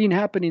 That's been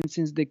happening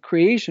since the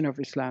creation of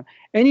Islam.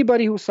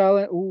 Anybody who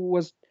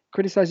was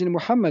criticizing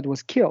Muhammad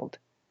was killed.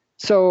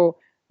 So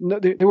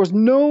there was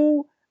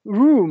no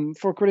room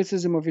for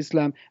criticism of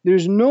Islam.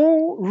 There's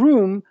no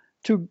room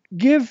to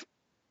give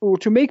or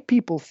to make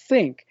people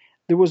think.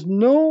 There was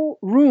no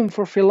room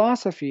for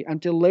philosophy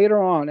until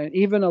later on, and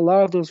even a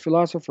lot of those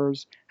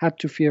philosophers had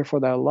to fear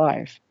for their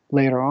life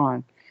later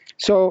on.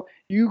 So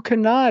you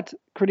cannot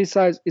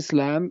criticize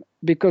Islam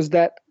because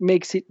that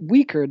makes it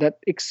weaker, that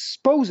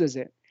exposes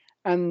it.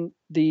 And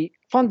the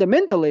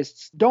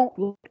fundamentalists don't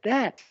look at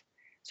that.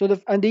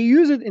 And they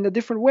use it in a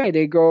different way.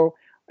 They go,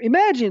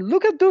 imagine,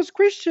 look at those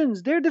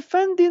Christians. They're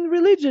defending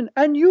religion.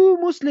 And you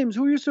Muslims,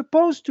 who you're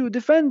supposed to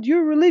defend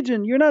your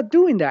religion, you're not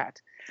doing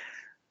that.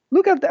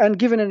 Look at and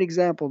given an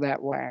example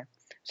that way.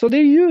 So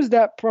they use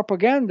that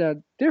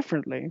propaganda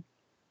differently.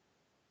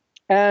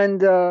 And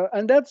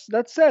that's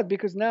sad,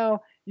 because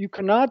now you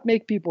cannot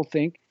make people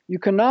think. You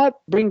cannot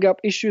bring up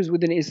issues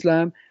within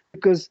Islam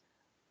because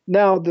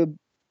now the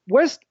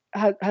West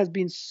has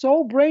been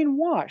so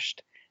brainwashed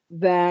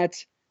that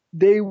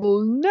they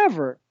will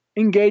never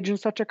engage in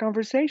such a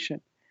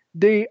conversation.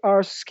 They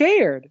are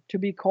scared to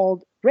be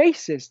called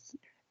racists.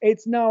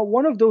 It's now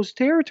one of those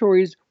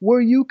territories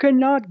where you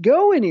cannot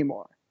go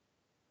anymore.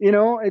 You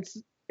know,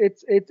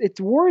 it's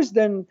worse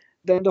than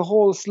the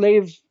whole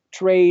slave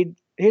trade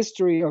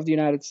history of the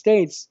United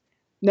States.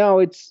 Now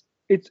it's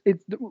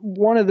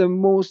one of the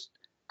most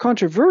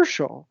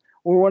controversial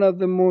or one of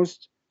the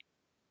most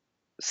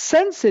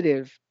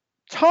sensitive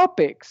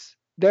topics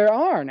there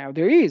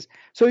is.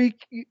 So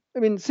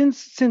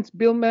since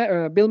Bill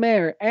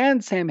Maher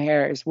and Sam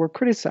Harris were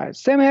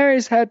criticized, Sam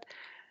Harris had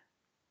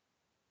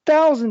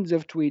thousands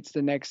of tweets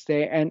the next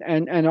day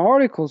and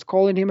articles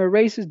calling him a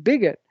racist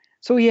bigot.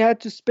 So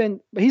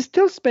he's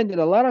still spending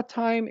a lot of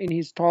time in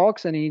his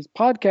talks and his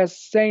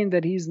podcasts saying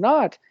that he's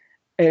not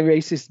a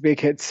racist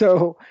bigot.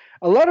 So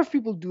a lot of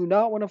people do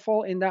not want to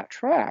fall in that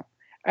trap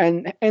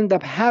and end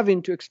up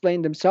having to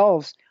explain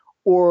themselves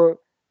or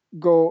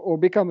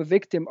become a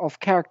victim of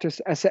character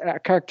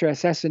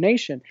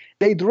assassination.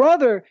 They'd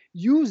rather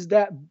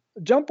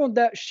jump on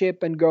that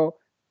ship and go,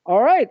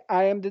 all right,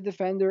 I am the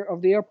defender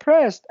of the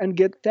oppressed, and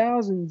get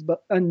thousands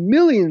and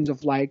millions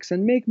of likes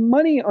and make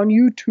money on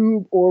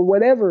YouTube or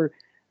whatever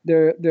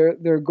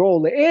their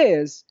goal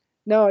is.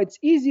 Now it's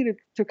easy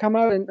to come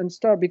out and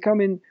start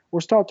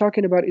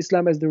talking about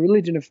Islam as the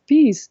religion of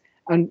peace,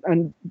 and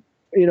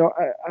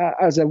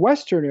as a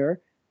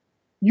Westerner,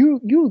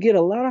 you'll get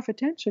a lot of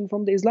attention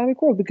from the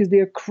Islamic world because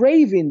they are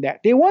craving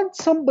that. They want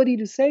somebody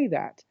to say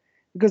that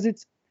because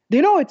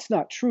they know it's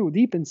not true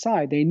deep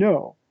inside. They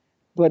know.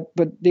 But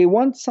they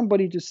want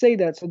somebody to say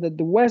that so that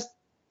the West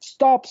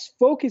stops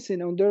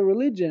focusing on their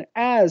religion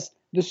as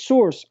the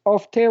source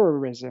of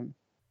terrorism.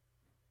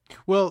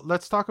 Well,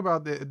 let's talk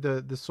about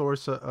the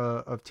source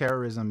of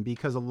terrorism,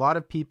 because a lot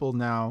of people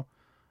now,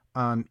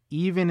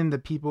 even in the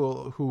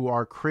people who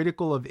are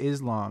critical of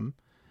Islam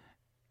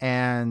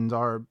and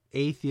are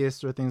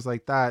atheists or things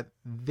like that,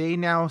 they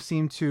now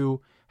seem to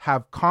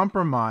have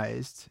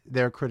compromised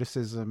their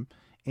criticism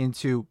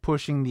into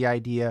pushing the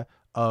idea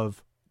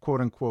of quote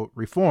unquote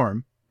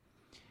reform.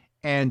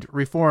 And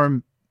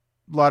reform,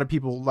 a lot of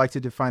people like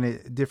to define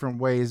it different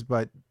ways,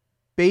 but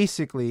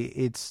basically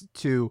it's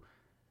to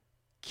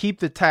keep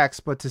the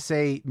text, but to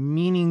say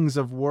meanings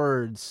of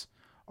words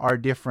are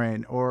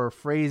different or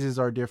phrases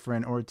are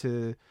different, or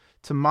to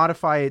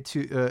modify it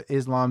to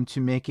Islam to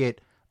make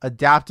it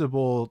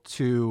adaptable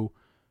to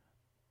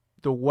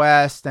the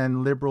West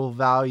and liberal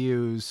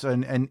values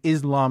and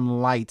Islam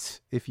light,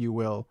 if you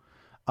will.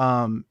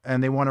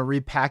 and they want to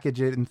repackage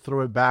it and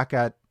throw it back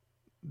at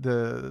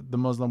the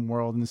Muslim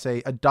world and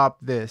say,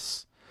 adopt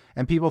this.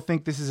 And people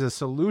think this is a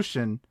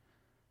solution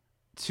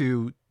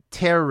to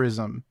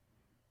terrorism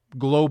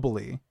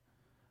globally.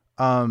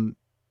 I'm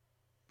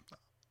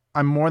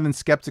more than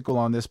skeptical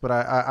on this, but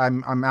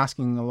I'm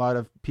asking a lot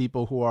of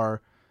people who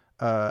are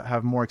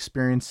have more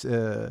experience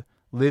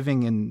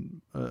living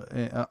in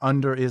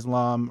under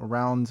Islam,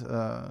 around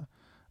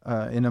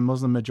in a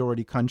Muslim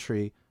majority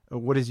country.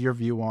 What is your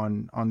view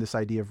on this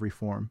idea of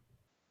reform?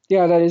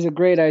 Yeah, that is a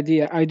great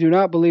idea. I do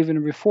not believe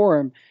in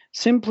reform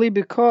simply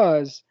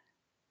because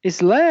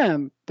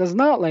Islam does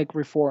not like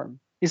reform.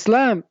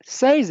 Islam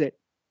says it.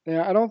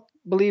 I don't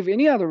believe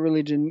any other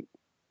religion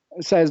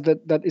says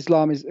that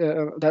Islam is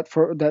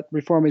that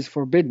reform is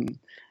forbidden.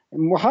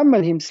 And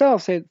Muhammad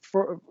himself said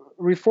for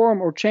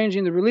reform or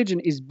changing the religion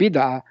is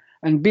bid'ah,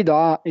 and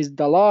bid'ah is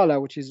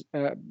dalala, which is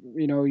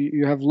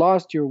you have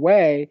lost your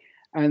way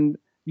and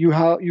you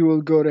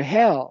will go to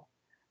hell.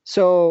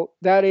 So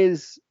that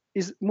is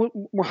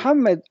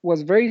Muhammad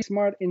was very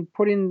smart in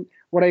putting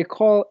what I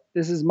call,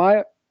 this is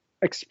my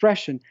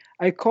expression,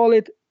 I call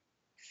it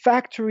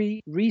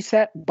factory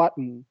reset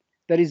button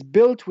that is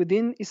built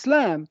within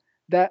Islam,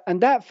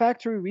 that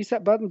factory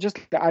reset button, just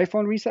like the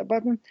iPhone reset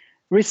button,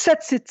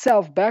 resets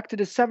itself back to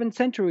the 7th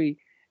century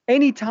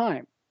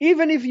anytime.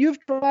 Even if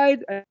you've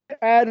tried and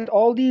added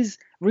all these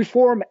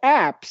reform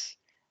apps,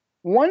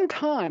 one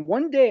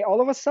day,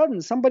 all of a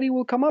sudden, somebody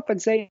will come up and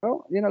say,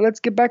 oh, let's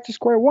get back to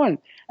square one.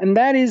 And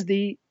that is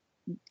the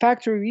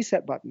factory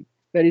reset button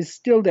that is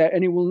still there,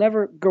 and it will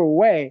never go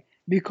away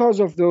because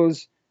of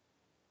those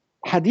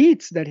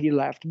hadiths that he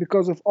left,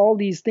 because of all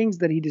these things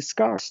that he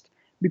discussed,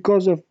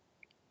 because of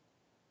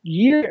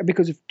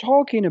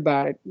talking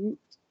about it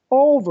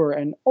over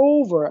and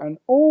over and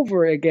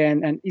over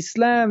again. And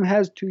Islam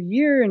has to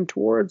yearn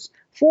for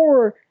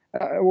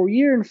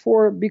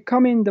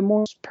becoming the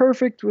most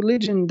perfect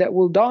religion that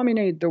will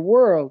dominate the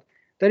world.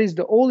 That is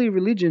the only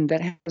religion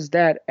that has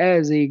that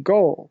as a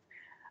goal.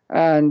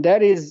 And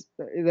that is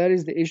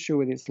the issue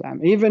with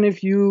Islam. Even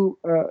if you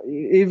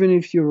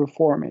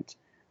reform it,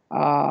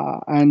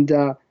 and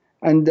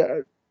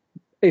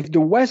if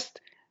the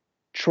West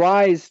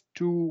tries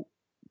to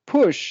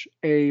push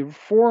a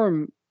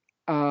reformed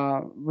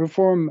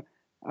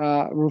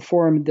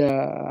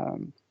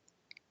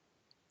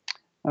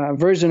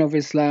version of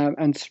Islam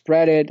and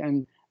spread it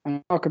and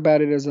talk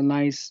about it as a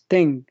nice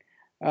thing,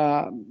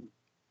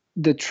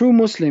 the true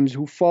Muslims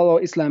who follow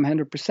Islam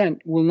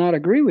 100% will not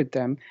agree with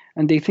them,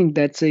 and they think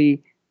that's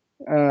the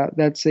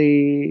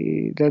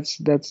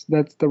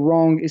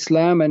wrong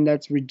Islam, and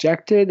that's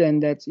rejected,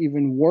 and that's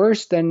even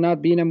worse than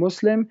not being a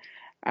Muslim.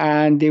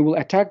 And they will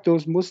attack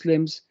those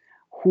Muslims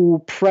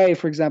who pray,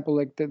 for example,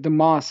 like the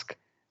mosque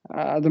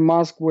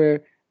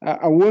where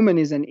a woman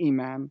is an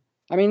imam.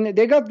 I mean,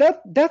 they got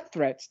death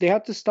threats. They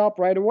had to stop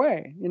right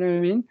away. You know what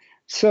I mean?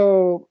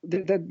 So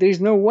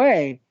there's no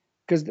way,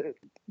 because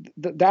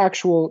the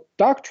actual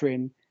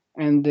doctrine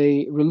and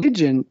the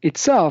religion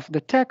itself, the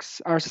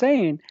texts are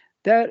saying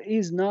that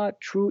is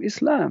not true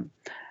Islam.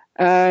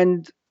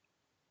 And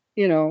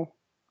a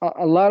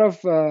lot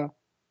of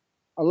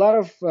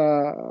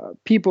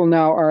people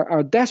now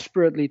are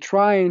desperately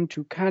trying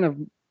to kind of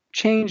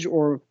change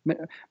or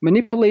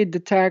manipulate the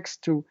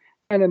text to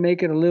kind of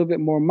make it a little bit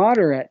more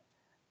moderate,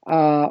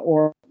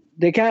 or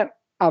they can't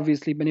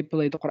obviously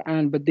manipulate the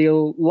Quran, but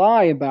they'll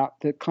lie about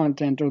the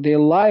content, or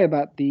they'll lie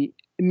about the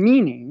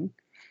meaning,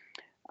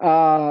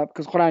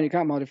 because Quran you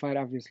can't modify it,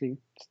 obviously.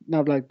 It's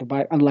not like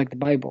unlike the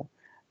Bible.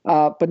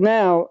 But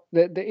now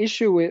the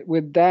issue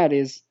with that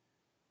is,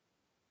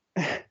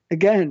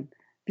 again,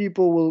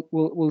 people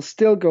will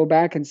still go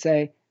back and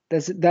say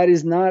that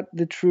is not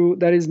the true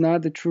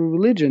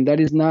religion. That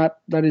is not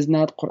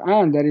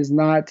Quran. That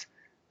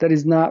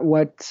is not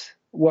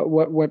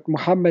what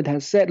Muhammad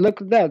has said.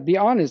 Look at that. Be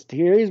honest.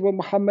 Here is what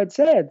Muhammad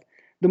said.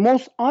 The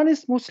most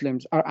honest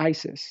Muslims are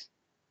ISIS.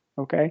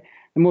 Okay?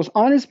 The most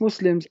honest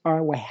Muslims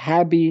are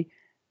Wahhabi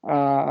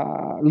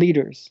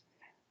leaders,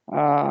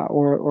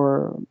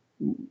 or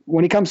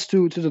when it comes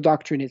to the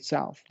doctrine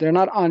itself. They're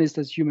not honest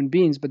as human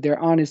beings, but they're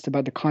honest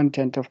about the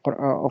content of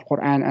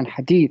Quran and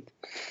Hadith.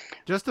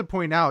 Just to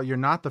point out, you're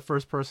not the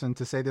first person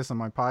to say this on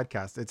my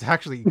podcast. It's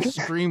actually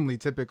extremely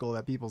typical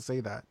that people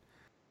say that.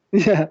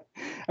 Yeah.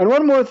 And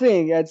one more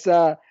thing, it's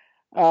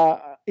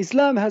that's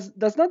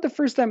not the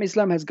first time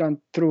Islam has gone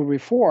through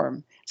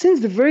reform.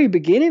 Since the very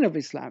beginning of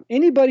Islam,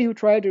 anybody who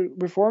tried to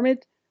reform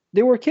it,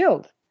 they were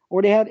killed,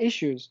 or they had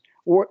issues.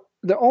 Or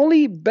the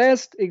only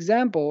best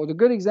example, or the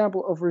good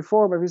example of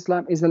reform of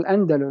Islam is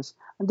Al-Andalus,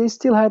 and they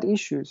still had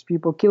issues,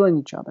 people killing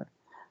each other.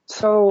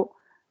 So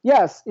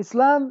yes,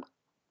 Islam,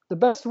 the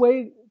best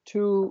way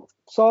to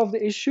solve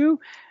the issue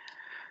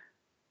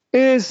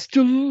is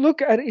to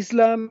look at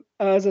Islam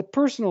as a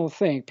personal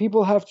thing.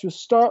 People have to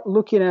start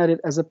looking at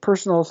it as a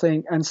personal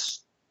thing and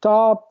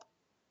stop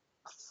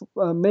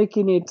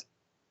making it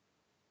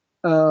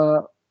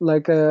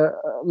like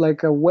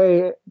a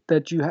way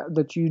that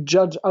you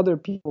judge other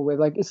people with.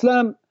 Like,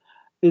 Islam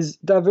is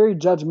a very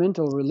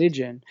judgmental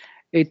religion.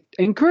 it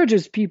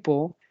encourages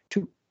people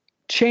to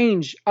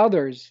change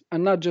others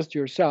and not just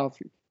yourself.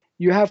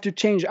 You have to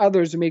change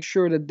others to make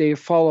sure that they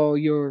follow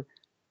your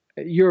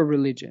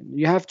religion.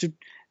 You have to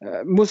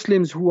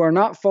Muslims who are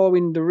not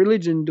following the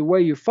religion the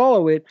way you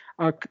follow it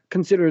are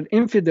considered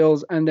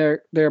infidels, and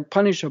they're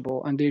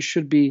punishable, and they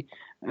should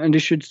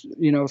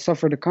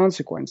suffer the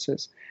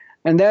consequences.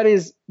 And that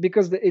is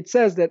because it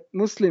says that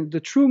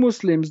the true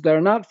Muslims that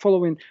are not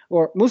following,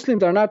 or Muslims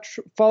that are not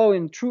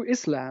following true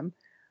Islam,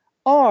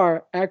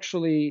 are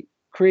actually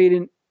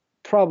creating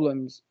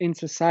problems in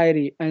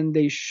society, and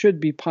they should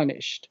be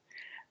punished.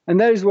 And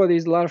that is why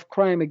there's a lot of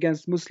crime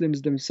against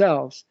Muslims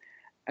themselves.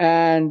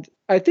 And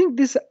I think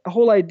this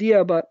whole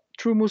idea about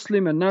true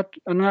Muslim and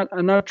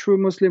not true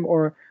Muslim,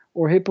 or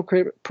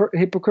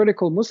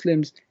hypocritical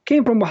Muslims,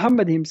 came from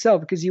Muhammad himself,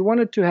 because he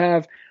wanted to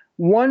have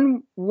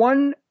one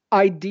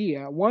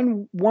idea,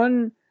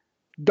 one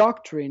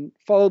doctrine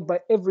followed by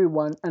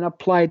everyone and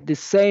applied the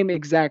same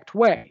exact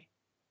way.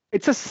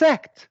 It's a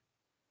sect.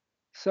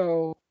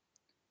 So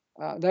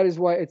that is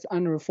why it's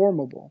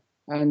unreformable.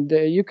 And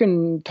you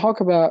can talk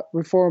about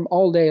reform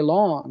all day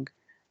long,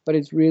 but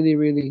it's really,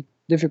 really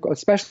difficult,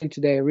 especially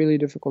today, really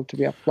difficult to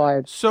be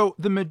applied. So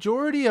the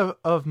majority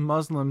of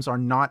Muslims are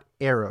not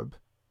Arab.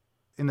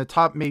 In the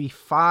top maybe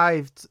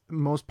 5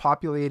 most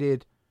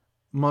populated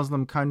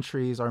Muslim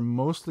countries are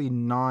mostly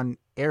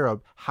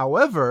non-Arab.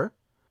 However,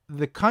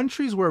 the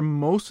countries where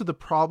most of the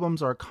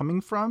problems are coming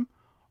from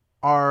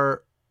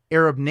are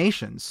Arab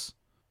nations.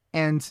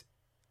 And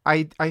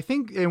I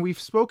think, and we've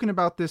spoken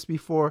about this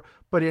before,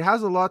 but it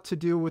has a lot to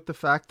do with the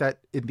fact that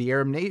the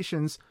Arab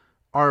nations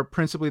are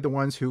principally the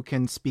ones who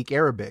can speak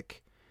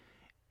Arabic.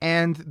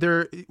 And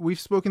we've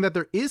spoken that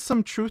there is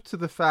some truth to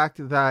the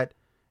fact that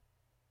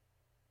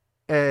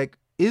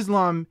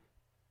Islam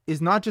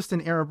is not just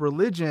an Arab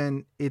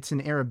religion, it's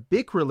an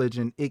Arabic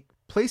religion. It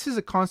places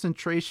a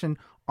concentration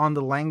on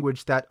the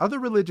language that other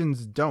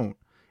religions don't.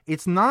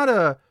 It's not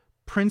a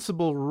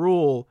principal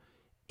rule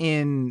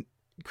in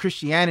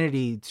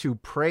Christianity to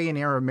pray in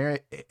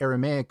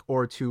Aramaic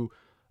or to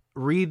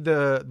read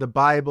the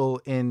Bible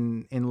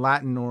in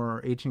Latin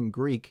or ancient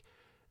Greek.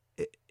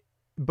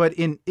 But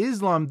in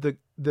Islam,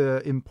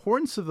 the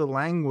importance of the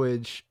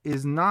language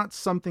is not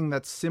something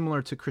that's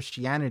similar to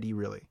Christianity,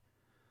 really.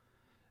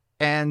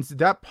 And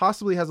that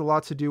possibly has a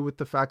lot to do with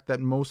the fact that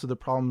most of the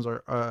problems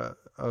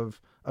of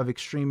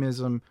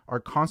extremism are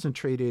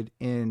concentrated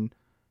in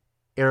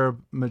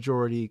Arab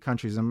majority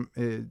countries.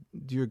 Do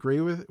you agree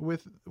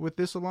with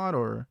this a lot,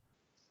 or?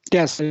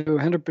 Yes, I do,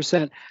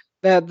 100%.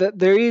 That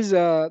there is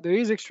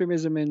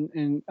extremism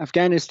in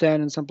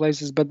Afghanistan and some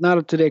places, but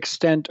not to the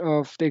extent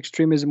of the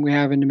extremism we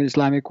have in the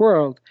Islamic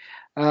world.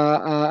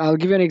 I'll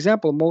give you an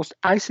example. Most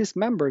ISIS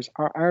members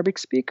are Arabic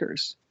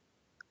speakers.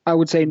 I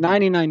would say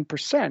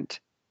 99%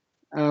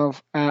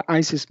 of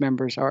ISIS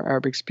members are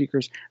Arabic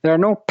speakers. There are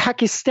no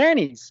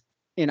Pakistanis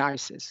in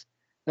ISIS.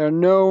 There are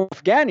no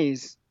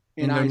Afghanis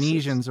in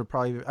Indonesians ISIS. Are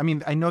probably, I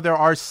mean, I know there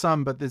are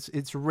some, but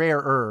it's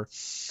rarer.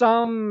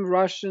 Some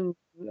Russian,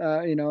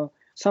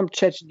 some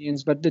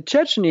Chechens, but the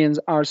Chechens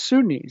are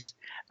Sunnis,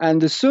 and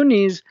the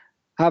Sunnis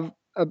have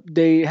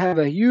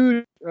a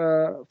huge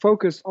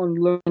focus on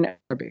learning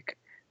Arabic.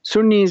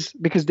 Sunnis,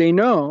 because they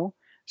know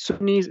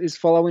Sunnis is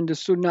following the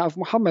Sunnah of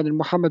Muhammad, and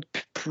Muhammad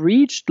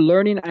preached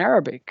learning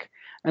Arabic,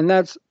 and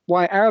that's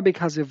why Arabic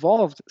has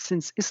evolved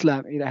since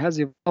Islam. It has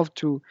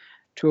evolved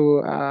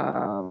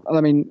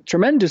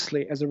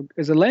tremendously as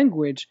a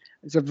language.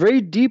 It's a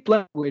very deep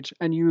language,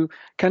 and you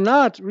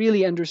cannot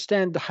really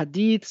understand the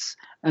hadiths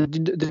and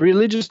the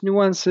religious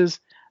nuances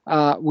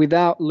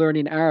without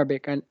learning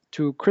Arabic. And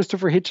to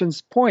Christopher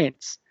Hitchens'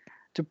 points,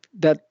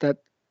 that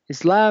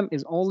Islam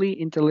is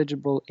only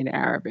intelligible in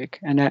Arabic,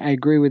 and I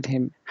agree with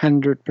him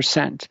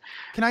 100%.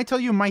 Can I tell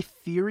you my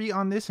theory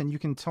on this, and you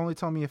can totally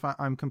tell me if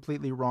I'm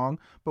completely wrong?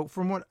 But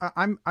from what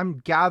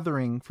I'm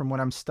gathering from what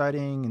I'm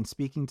studying and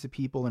speaking to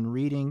people and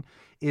reading,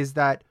 is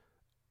that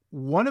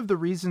one of the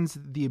reasons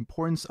the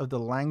importance of the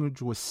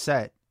language was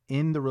set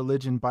in the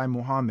religion by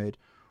Muhammad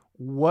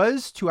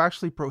was to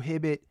actually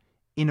prohibit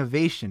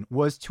innovation,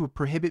 was to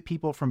prohibit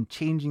people from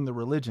changing the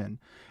religion.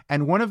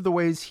 And one of the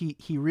ways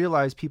he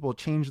realized people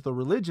change the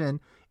religion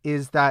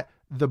is that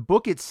the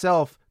book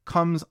itself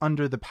comes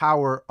under the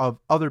power of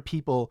other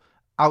people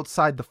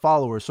outside the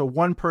followers. So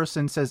one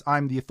person says,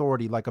 I'm the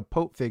authority, like a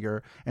pope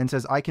figure, and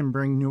says, I can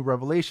bring new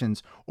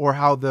revelations. Or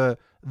how the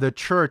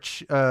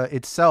church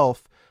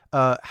itself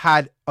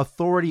had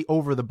authority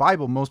over the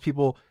Bible. Most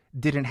people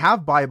didn't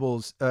have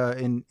Bibles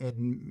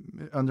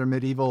under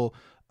medieval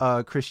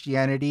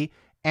Christianity,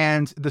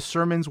 and the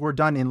sermons were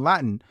done in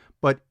Latin.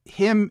 But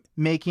him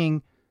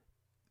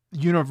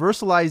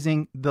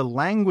universalizing the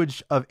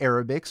language of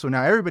Arabic, so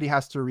now everybody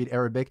has to read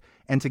Arabic,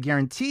 and to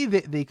guarantee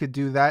that they could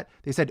do that,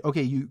 they said,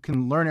 okay, you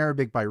can learn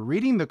Arabic by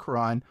reading the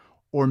Quran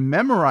or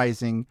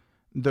memorizing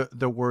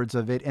the words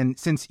of it. And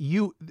since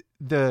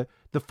the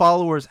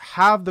followers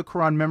have the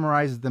Quran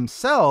memorized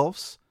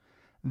themselves,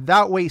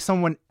 that way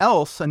someone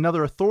else,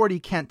 another authority,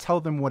 can't tell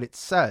them what it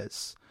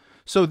says.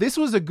 So this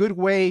was a good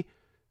way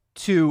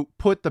to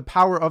put the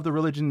power of the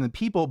religion in the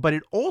people, but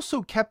it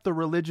also kept the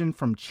religion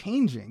from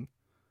changing,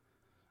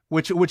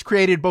 which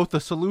created both a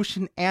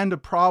solution and a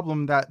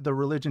problem that the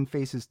religion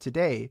faces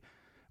today.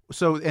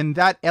 So, and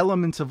that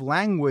element of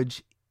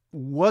language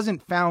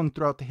wasn't found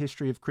throughout the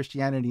history of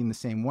Christianity in the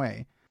same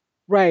way.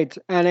 Right,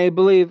 and I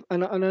believe,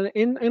 and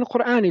in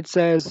Quran it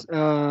says,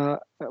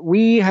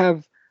 we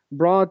have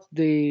brought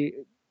the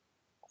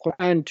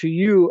Quran to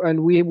you, and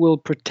we will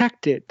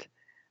protect it.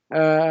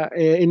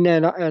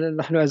 إِنَّا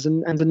نَحْنُ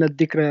أَنزَلْنَا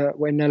الذِّكْرَ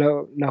وَإِنَّا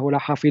لَهُ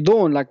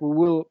لَحَافِظُونَ. Like, we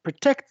will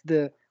protect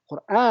the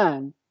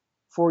Quran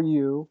for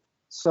you.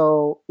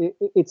 So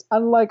it's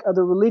unlike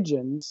other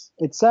religions.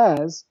 It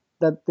says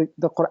that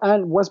the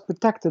Quran was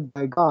protected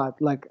by God,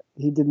 like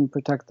he didn't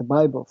protect the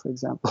Bible, for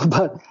example,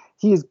 but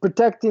he is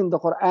protecting the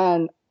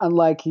Quran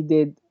unlike he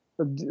did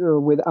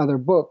with other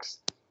books.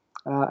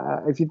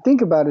 If you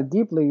think about it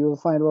deeply, you'll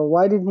find, well,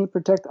 why didn't he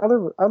protect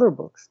other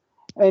books?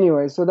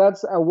 Anyway, so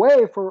that's a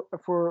way for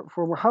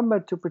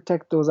Muhammad to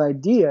protect those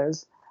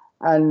ideas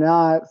and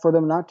not for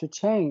them not to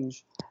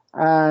change,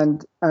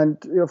 and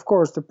of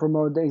course to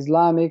promote the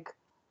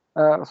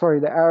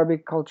the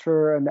Arabic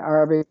culture and the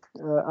Arabic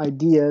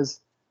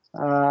ideas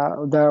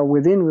that are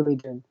within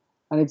religion.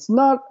 And it's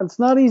not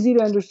easy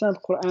to understand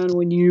Quran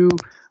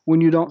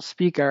when you don't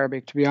speak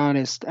Arabic, to be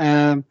honest.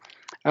 As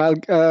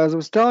I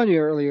was telling you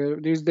earlier,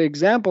 there's the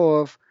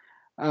example of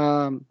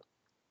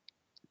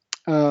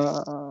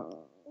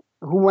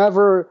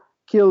whoever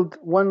killed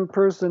one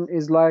person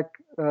is like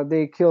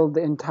they killed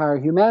the entire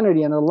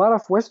humanity. And a lot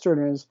of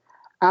Westerners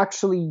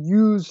actually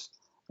use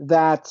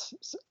that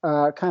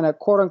kind of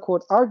quote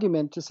unquote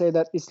argument to say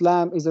that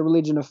Islam is a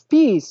religion of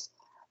peace,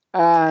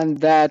 and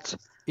that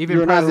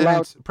even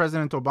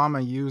President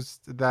Obama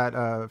used that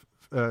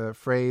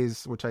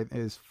phrase, which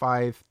is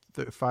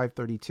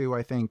 532,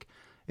 I think,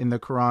 in the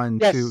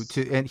Quran. Yes.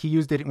 And he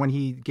used it when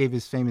he gave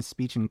his famous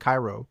speech in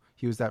Cairo.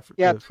 He used that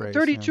phrase.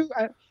 32.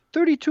 Yeah.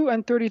 32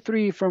 and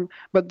 33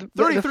 but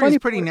 33 is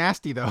pretty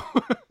nasty though.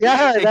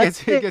 Yeah,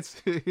 it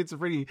gets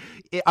pretty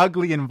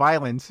ugly and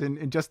violent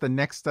in just the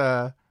next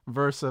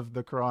verse of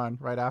the Quran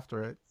right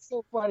after it. It's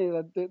so funny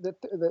that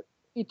the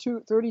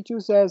 32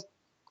 says,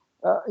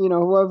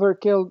 whoever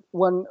killed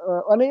one,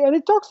 and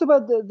it talks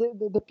about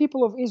the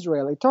people of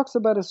Israel. It talks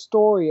about a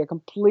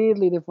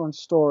completely different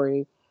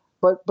story,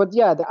 but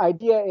yeah, the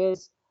idea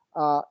is,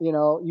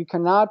 you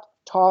cannot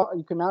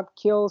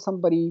kill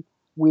somebody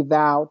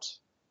without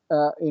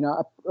a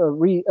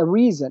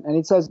reason. And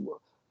it says,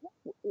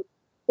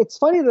 it's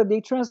funny that they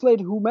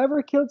translate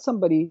whomever killed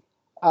somebody,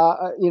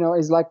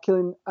 is like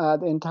killing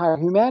the entire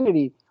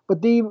humanity.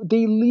 But they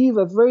leave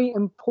a very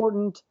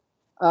important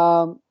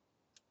word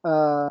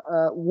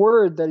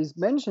that is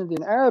mentioned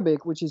in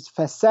Arabic, which is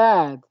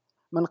fasad.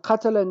 Man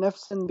qatala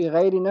nafsan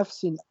bighayri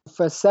nafsin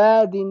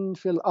fasadin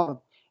fil ard.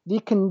 The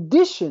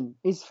condition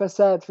is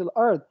fasad fil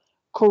ard,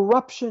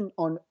 corruption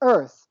on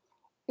earth.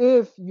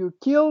 If you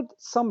killed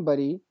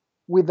somebody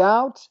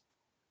without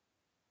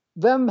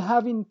them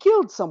having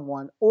killed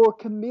someone or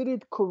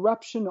committed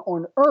corruption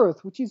on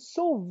earth, which is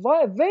so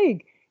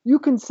vague. You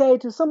can say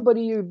to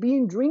somebody, you've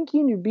been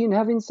drinking, you've been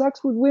having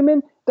sex with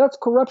women, that's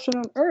corruption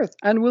on earth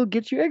and will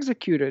get you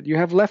executed. You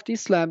have left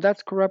Islam,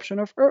 that's corruption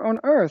on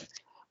earth.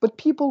 But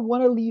people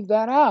want to leave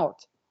that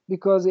out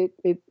because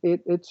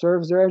it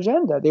serves their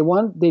agenda.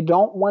 They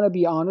don't want to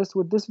be honest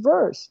with this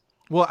verse.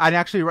 Well,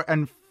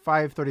 and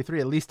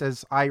 533, at least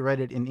as I read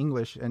it in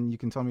English, and you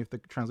can tell me if the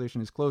translation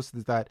is close,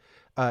 is that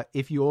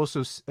if you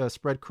also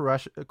spread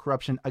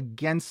corruption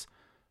against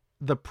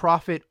the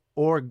prophet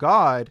or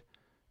God,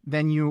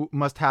 then you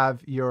must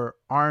have your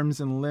arms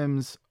and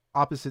limbs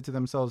opposite to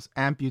themselves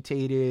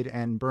amputated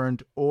and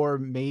burned, or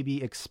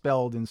maybe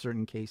expelled in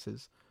certain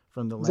cases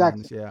from the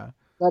lands. Yeah,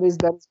 that is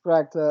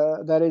correct.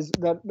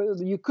 That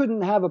you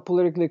couldn't have a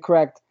politically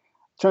correct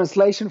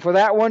translation for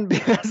that one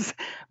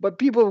but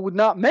people would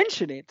not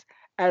mention it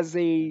as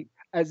a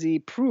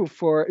proof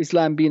for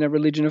Islam being a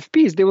religion of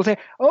peace. They will say,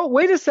 oh,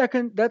 wait a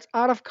second, that's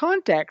out of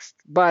context.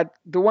 But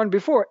the one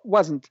before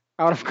wasn't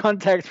out of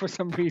context for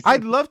some reason.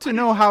 I'd love to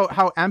know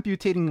how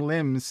amputating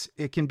limbs,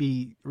 it can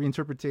be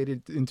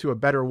reinterpreted into a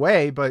better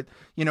way. But,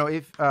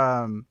 if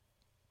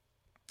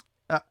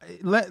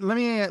let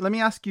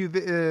me ask you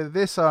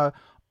this.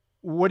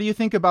 What do you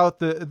think about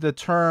the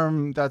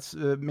term that's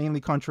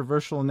mainly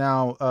controversial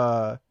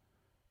now,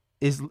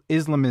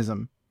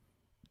 Islamism?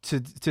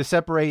 To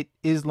separate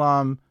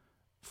Islam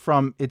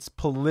from its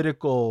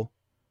political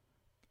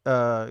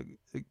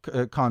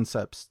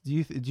concepts.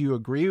 Do you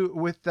agree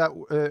with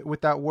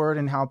that word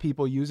and how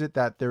people use it,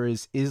 that there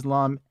is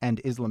Islam and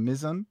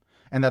Islamism,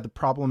 and that the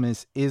problem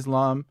is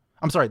Islam?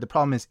 I'm sorry, the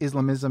problem is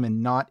Islamism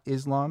and not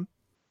Islam.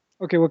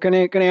 Okay, well, can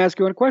I ask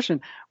you one question?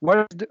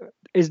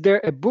 Is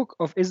there a book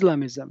of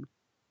Islamism?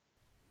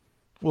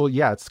 Well,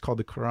 yeah, it's called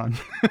the Quran.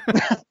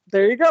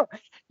 There you go.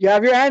 You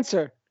have your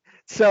answer.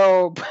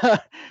 So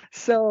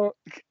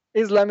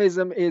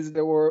Islamism is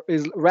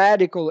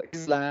radical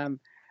Islam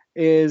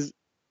is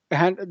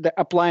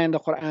applying the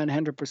Quran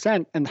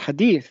 100% and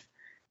Hadith.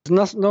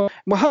 No,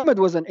 Muhammad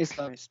was an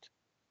Islamist,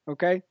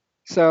 okay?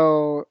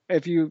 So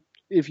if you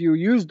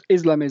used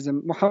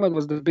Islamism, Muhammad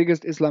was the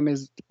biggest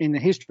Islamist in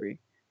history.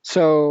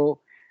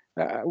 So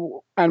uh,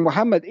 and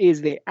Muhammad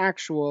is the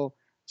actual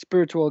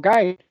spiritual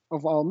guide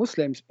of all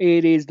Muslims.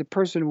 It is the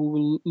person we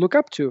will look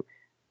up to.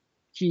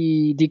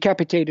 He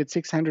decapitated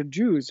 600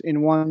 Jews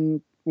in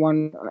one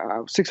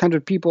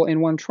 600 people in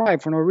one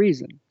tribe for no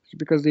reason,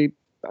 because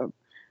uh,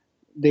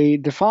 they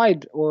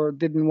defied or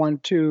didn't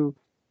want to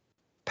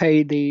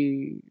pay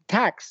the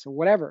tax or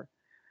whatever.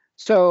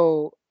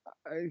 So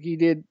he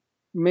did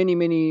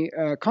many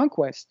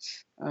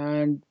conquests,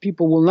 and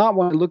people will not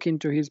want to look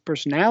into his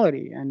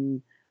personality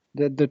and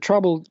the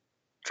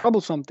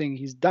troublesome thing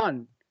he's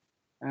done.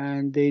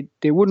 And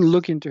they wouldn't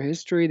look into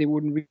history. They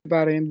wouldn't read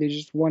about him. They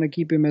just want to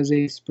keep him as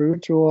a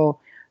spiritual,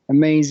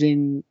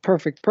 amazing,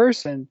 perfect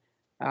person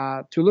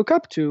to look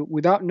up to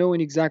without knowing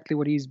exactly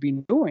what he's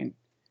been doing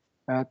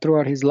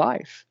throughout his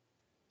life.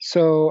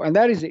 So, and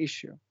that is the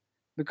issue,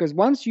 because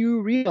once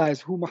you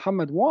realize who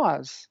Muhammad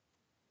was,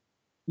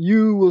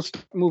 you will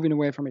start moving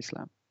away from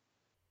Islam.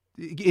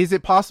 Is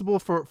it possible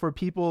for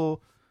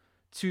people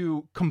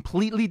to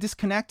completely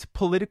disconnect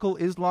political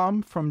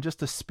Islam from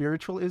just a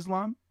spiritual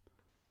Islam?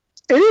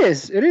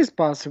 It is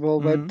possible,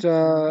 Mm-hmm.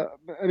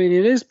 but I mean,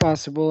 it is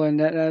possible, and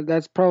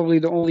that's probably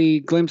the only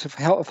glimpse of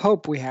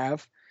hope we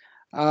have.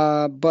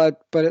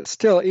 But it's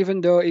still,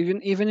 even though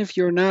even if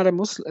you're not a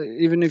Muslim,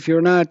 even if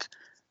you're not,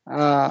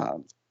 uh,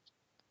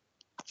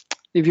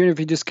 even if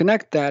you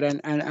disconnect that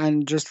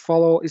and just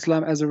follow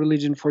Islam as a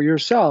religion for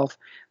yourself,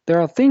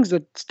 there are things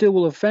that still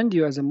will offend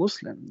you as a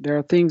Muslim. There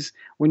are things,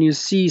 when you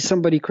see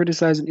somebody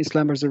criticizing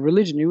Islam as a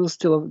religion, you will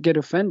still get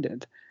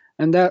offended,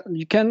 and that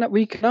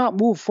we cannot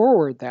move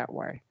forward that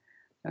way.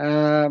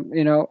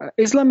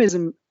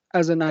 Islamism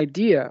as an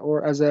idea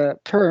or as a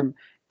term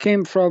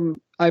came from,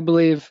 I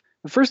believe,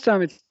 the first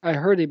time I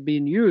heard it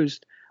being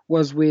used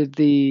was with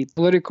the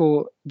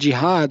political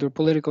jihad or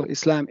political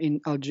Islam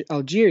in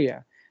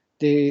Algeria.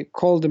 They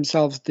called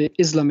themselves the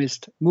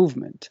Islamist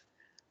movement,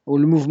 or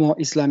le mouvement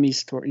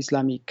islamiste or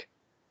islamique.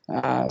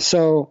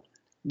 So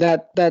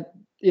that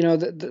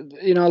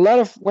a lot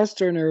of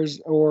Westerners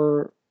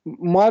or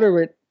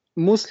moderate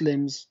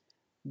Muslims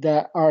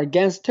that are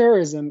against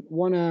terrorism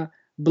want to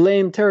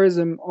blame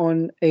terrorism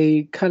on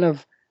a kind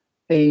of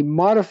a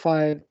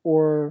modified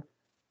or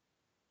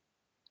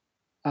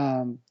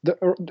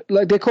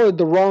like they call it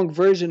the wrong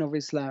version of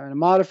Islam, and a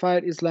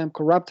modified Islam,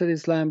 corrupted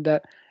Islam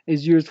that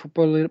is used for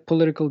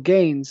political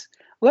gains.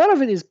 A lot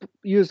of it is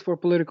used for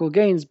political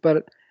gains,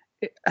 but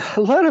a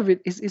lot of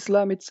it is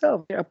Islam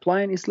itself. They're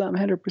applying Islam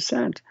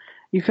 100%.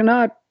 You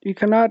cannot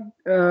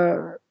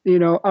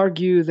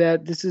argue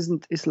that this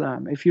isn't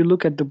Islam. If you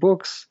look at the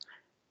books,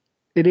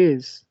 it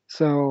is.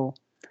 So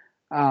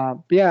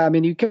yeah, I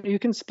mean, you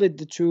can split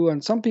the two,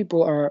 and some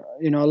people are,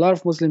 a lot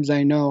of Muslims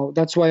I know.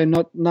 That's why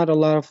not a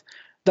lot of,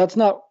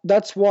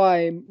 that's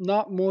why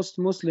not most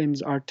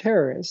Muslims are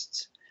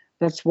terrorists.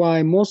 That's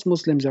why most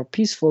Muslims are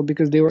peaceful,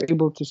 because they were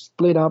able to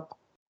split up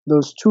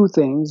those two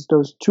things,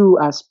 those two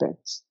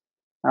aspects,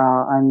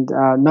 and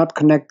not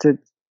connected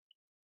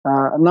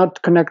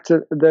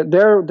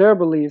their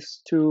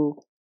beliefs to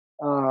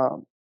uh,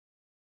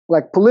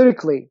 like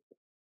politically,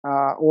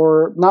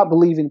 or not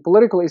believe in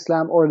political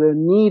Islam, or the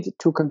need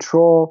to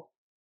control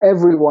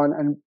everyone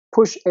and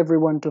push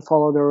everyone to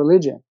follow their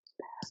religion.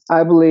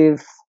 I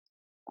believe,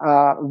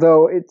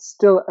 though it's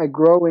still a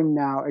growing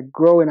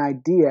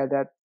idea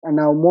that, and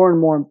now more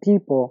and more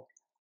people,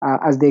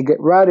 as they get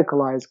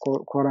radicalized,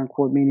 quote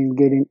unquote, meaning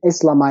getting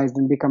Islamized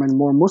and becoming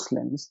more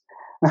Muslims,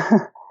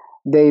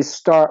 they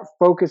start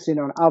focusing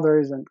on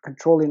others and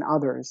controlling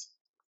others,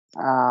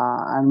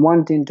 and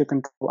wanting to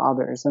control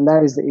others. And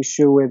that is the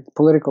issue with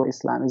political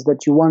Islam, is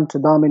that you want to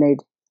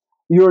dominate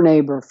your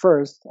neighbor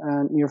first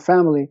and your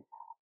family,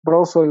 but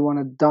also you want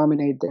to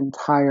dominate the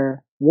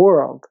entire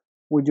world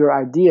with your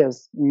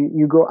ideas.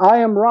 You go, I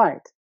am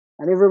right,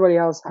 and everybody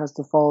else has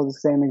to follow the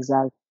same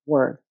exact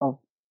word of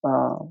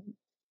uh,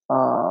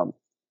 uh,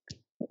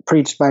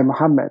 preached by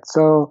Muhammad.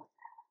 So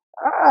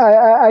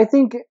I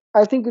think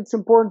it's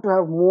important to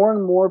have more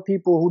and more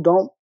people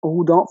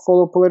who don't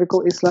follow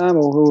political Islam,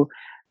 or who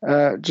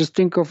just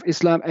think of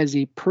Islam as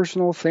a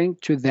personal thing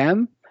to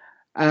them,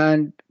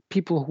 and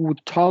people who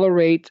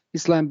tolerate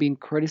Islam being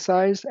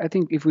criticized. I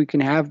think if we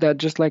can have that,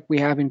 just like we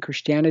have in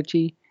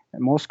Christianity,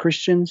 most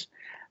Christians,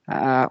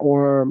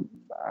 or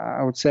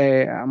I would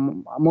say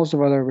most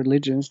of other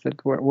religions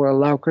that will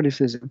allow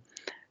criticism,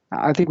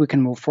 I think we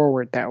can move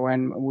forward that way.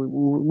 And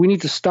we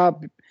need to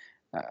stop.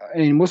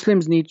 And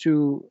Muslims need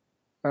to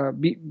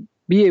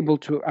be able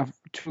to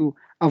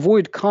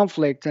avoid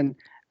conflict and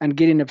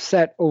getting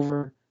upset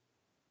over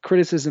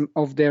criticism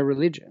of their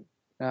religion.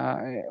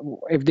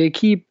 If they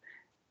keep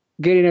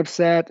getting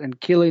upset and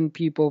killing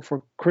people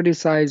for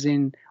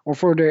criticizing or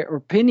for their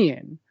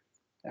opinion,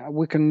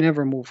 we can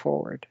never move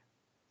forward.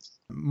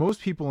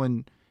 Most people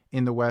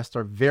in the West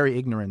are very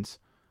ignorant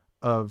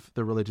of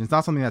the religion. It's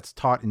not something that's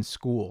taught in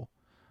school.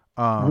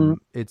 Mm-hmm.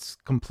 It's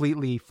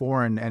completely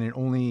foreign, and it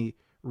only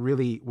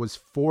really was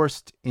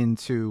forced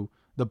into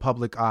the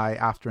public eye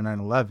after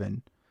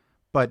 9/11.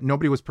 but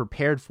nobody was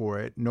prepared for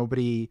it.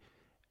 Nobody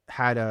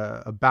had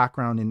a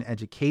background in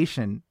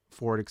education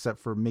for it, except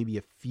for maybe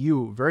a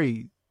few,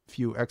 very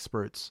few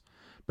experts.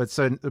 But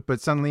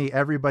suddenly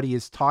everybody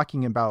is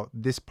talking about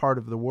this part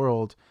of the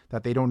world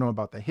that they don't know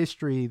about the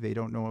history, they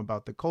don't know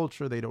about the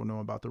culture, they don't know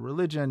about the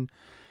religion,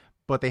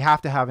 but they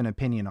have to have an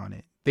opinion on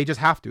it. They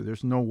just have to.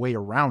 There's no way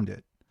around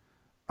it.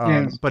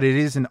 Yes. But it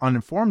is an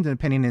uninformed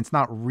opinion. And it's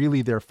not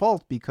really their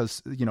fault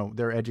because,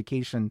 their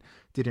education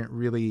didn't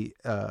really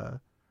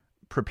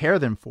prepare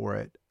them for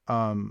it.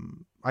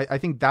 I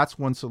think that's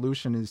one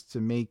solution, is to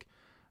make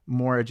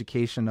more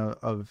education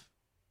of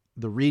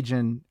the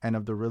region and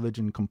of the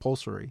religion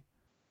compulsory.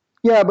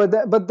 Yeah, but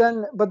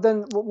then,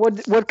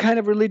 what kind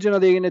of religion are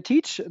they going to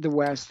teach the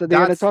West? Are they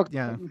going to talk?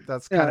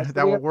 That's kind of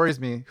what worries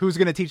me. Who's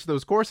going to teach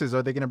those courses?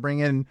 Are they going to bring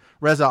in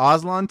Reza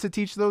Aslan to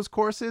teach those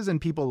courses and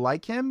people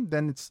like him?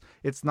 Then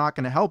it's not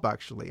going to help,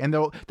 actually. And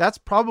that's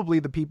probably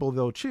the people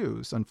they'll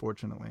choose,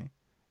 unfortunately.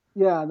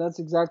 Yeah, that's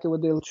exactly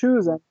what they'll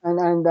choose,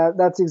 and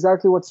that's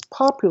exactly what's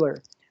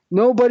popular.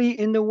 Nobody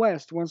in the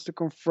West wants to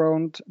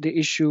confront the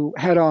issue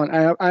head on.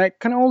 I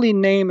can only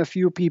name a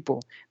few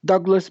people.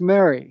 Douglas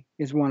Murray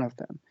is one of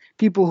them.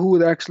 People who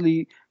would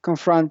actually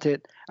confront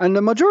it, and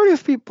the majority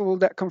of people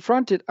that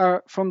confront it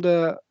are from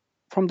the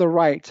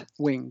right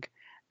wing,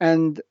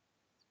 and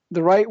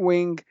the right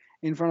wing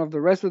in front of the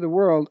rest of the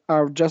world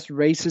are just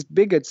racist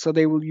bigots. So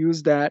they will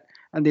use that,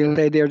 and they'll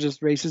say they're just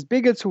racist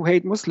bigots who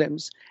hate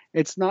Muslims.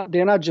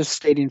 They're not just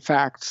stating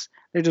facts;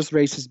 they're just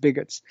racist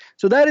bigots.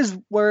 So that is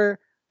where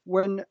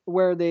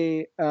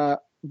the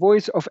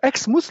voice of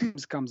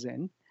ex-Muslims comes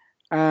in,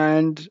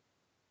 and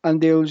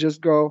they'll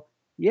just go,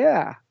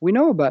 yeah, we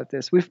know about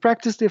this. We've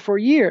practiced it for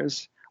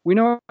years. We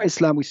know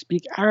Islam. We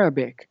speak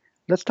Arabic.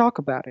 Let's talk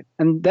about it.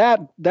 And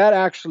that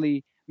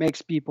actually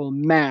makes people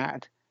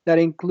mad. That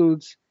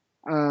includes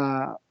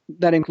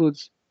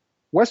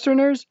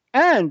Westerners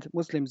and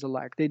Muslims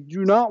alike. They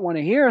do not want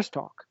to hear us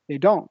talk. They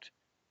don't.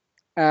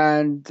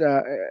 And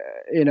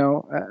they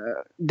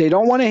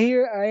don't want to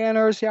hear Ayaan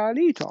Hirsi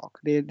Ali talk.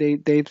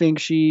 They think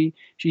she's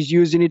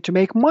using it to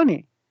make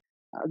money.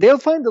 They'll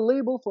find the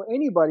label for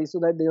anybody so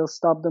that they'll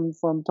stop them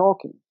from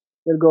talking.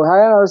 They'll go,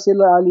 Ayaan Hirsi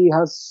Ali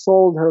has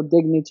sold her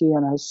dignity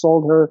and has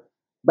sold her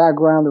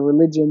background or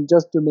religion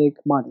just to make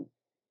money.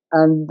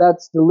 And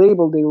that's the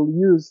label they will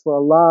use for a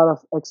lot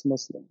of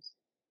ex-Muslims.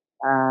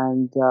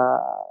 And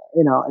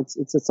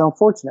it's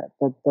unfortunate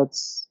that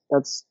that's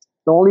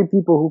the only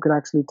people who can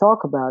actually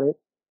talk about it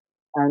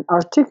and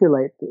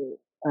articulate it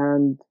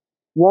and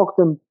walk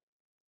them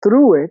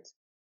through it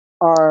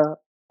are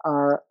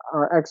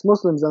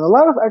ex-Muslims. And a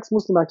lot of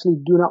ex-Muslims actually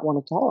do not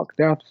want to talk.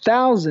 There are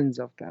thousands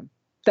of them,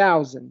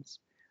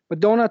 but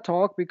do not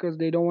talk because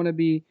they don't want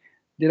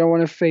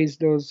to face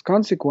those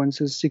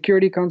consequences,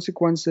 security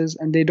consequences,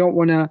 and they don't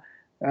want to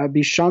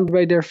be shunned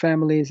by their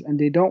families, and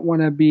they don't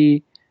want to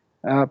be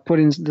put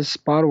in the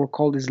spot or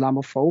called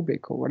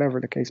Islamophobic or whatever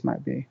the case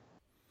might be.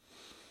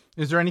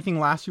 Is there anything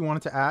last you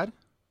wanted to add?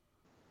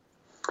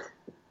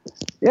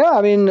 Yeah,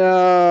 I mean,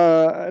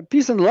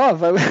 peace and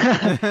love.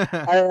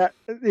 I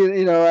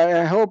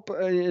hope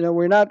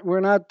we're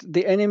not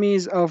the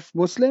enemies of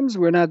Muslims.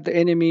 We're not the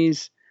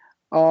enemies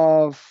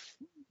of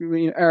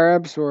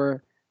Arabs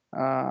or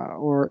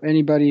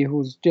anybody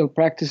who's still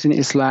practicing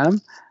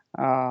Islam.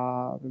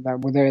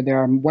 Whether they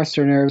are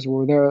Westerners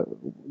or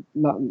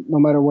no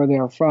matter where they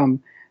are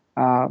from,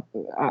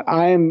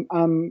 I'm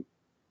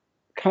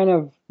kind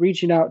of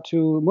reaching out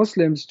to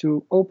Muslims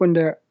to open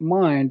their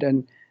mind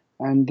and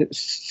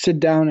sit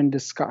down and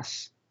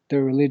discuss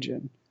their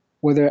religion,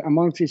 whether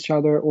amongst each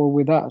other or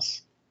with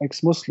us,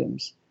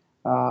 ex-Muslims.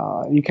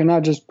 You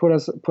cannot just put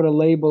a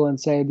label and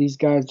say these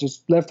guys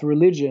just left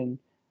religion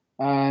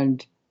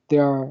and they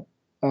are,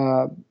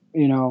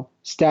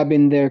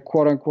 stabbing their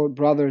quote-unquote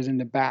brothers in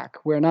the back.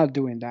 We're not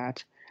doing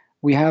that.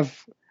 We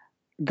have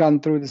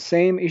gone through the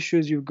same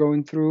issues you're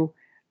going through,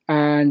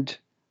 and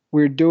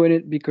we're doing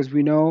it because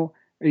we know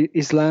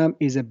Islam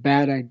is a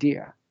bad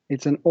idea.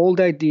 It's an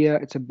old idea.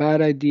 It's a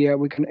bad idea.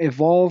 We can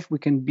evolve. We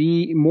can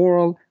be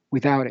moral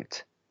without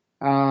it.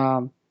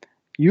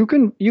 You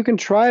can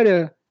try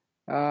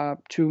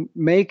to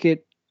make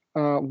it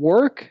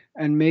work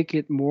and make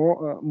it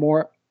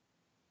more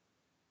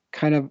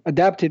kind of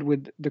adapted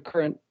with the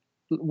current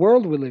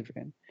world we live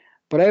in.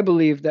 But I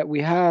believe that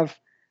we have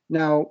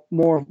now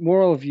more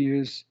moral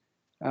views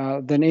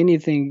than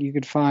anything you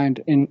could find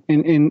in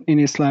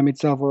Islam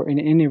itself or in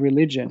any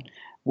religion.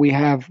 We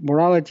have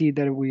morality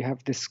that we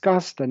have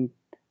discussed and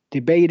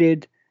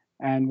debated,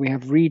 and we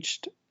have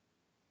reached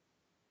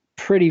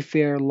pretty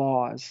fair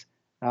laws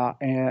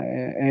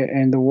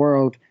in the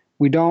world.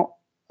 We don't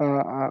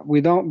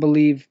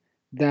believe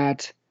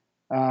that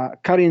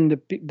cutting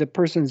the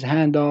person's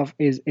hand off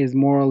is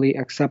morally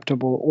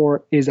acceptable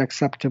or is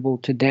acceptable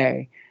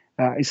today.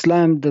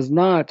 Islam does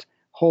not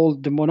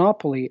hold the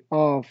monopoly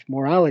of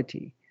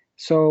morality,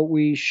 so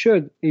we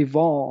should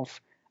evolve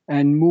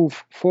and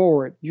move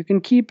forward. You can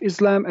keep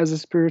Islam as a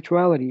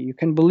spirituality. You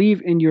can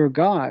believe in your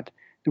God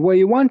the way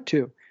you want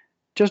to.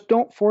 Just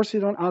don't force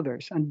it on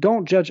others and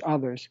don't judge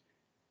others.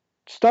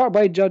 start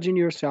by judging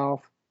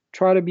yourself,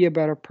 try to be a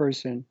better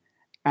person,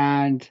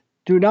 and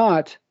do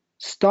not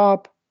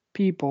stop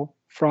people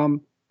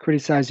from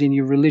criticizing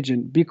your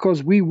religion,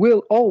 because we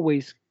will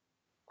always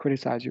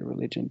criticize your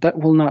religion. That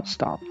will not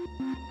stop.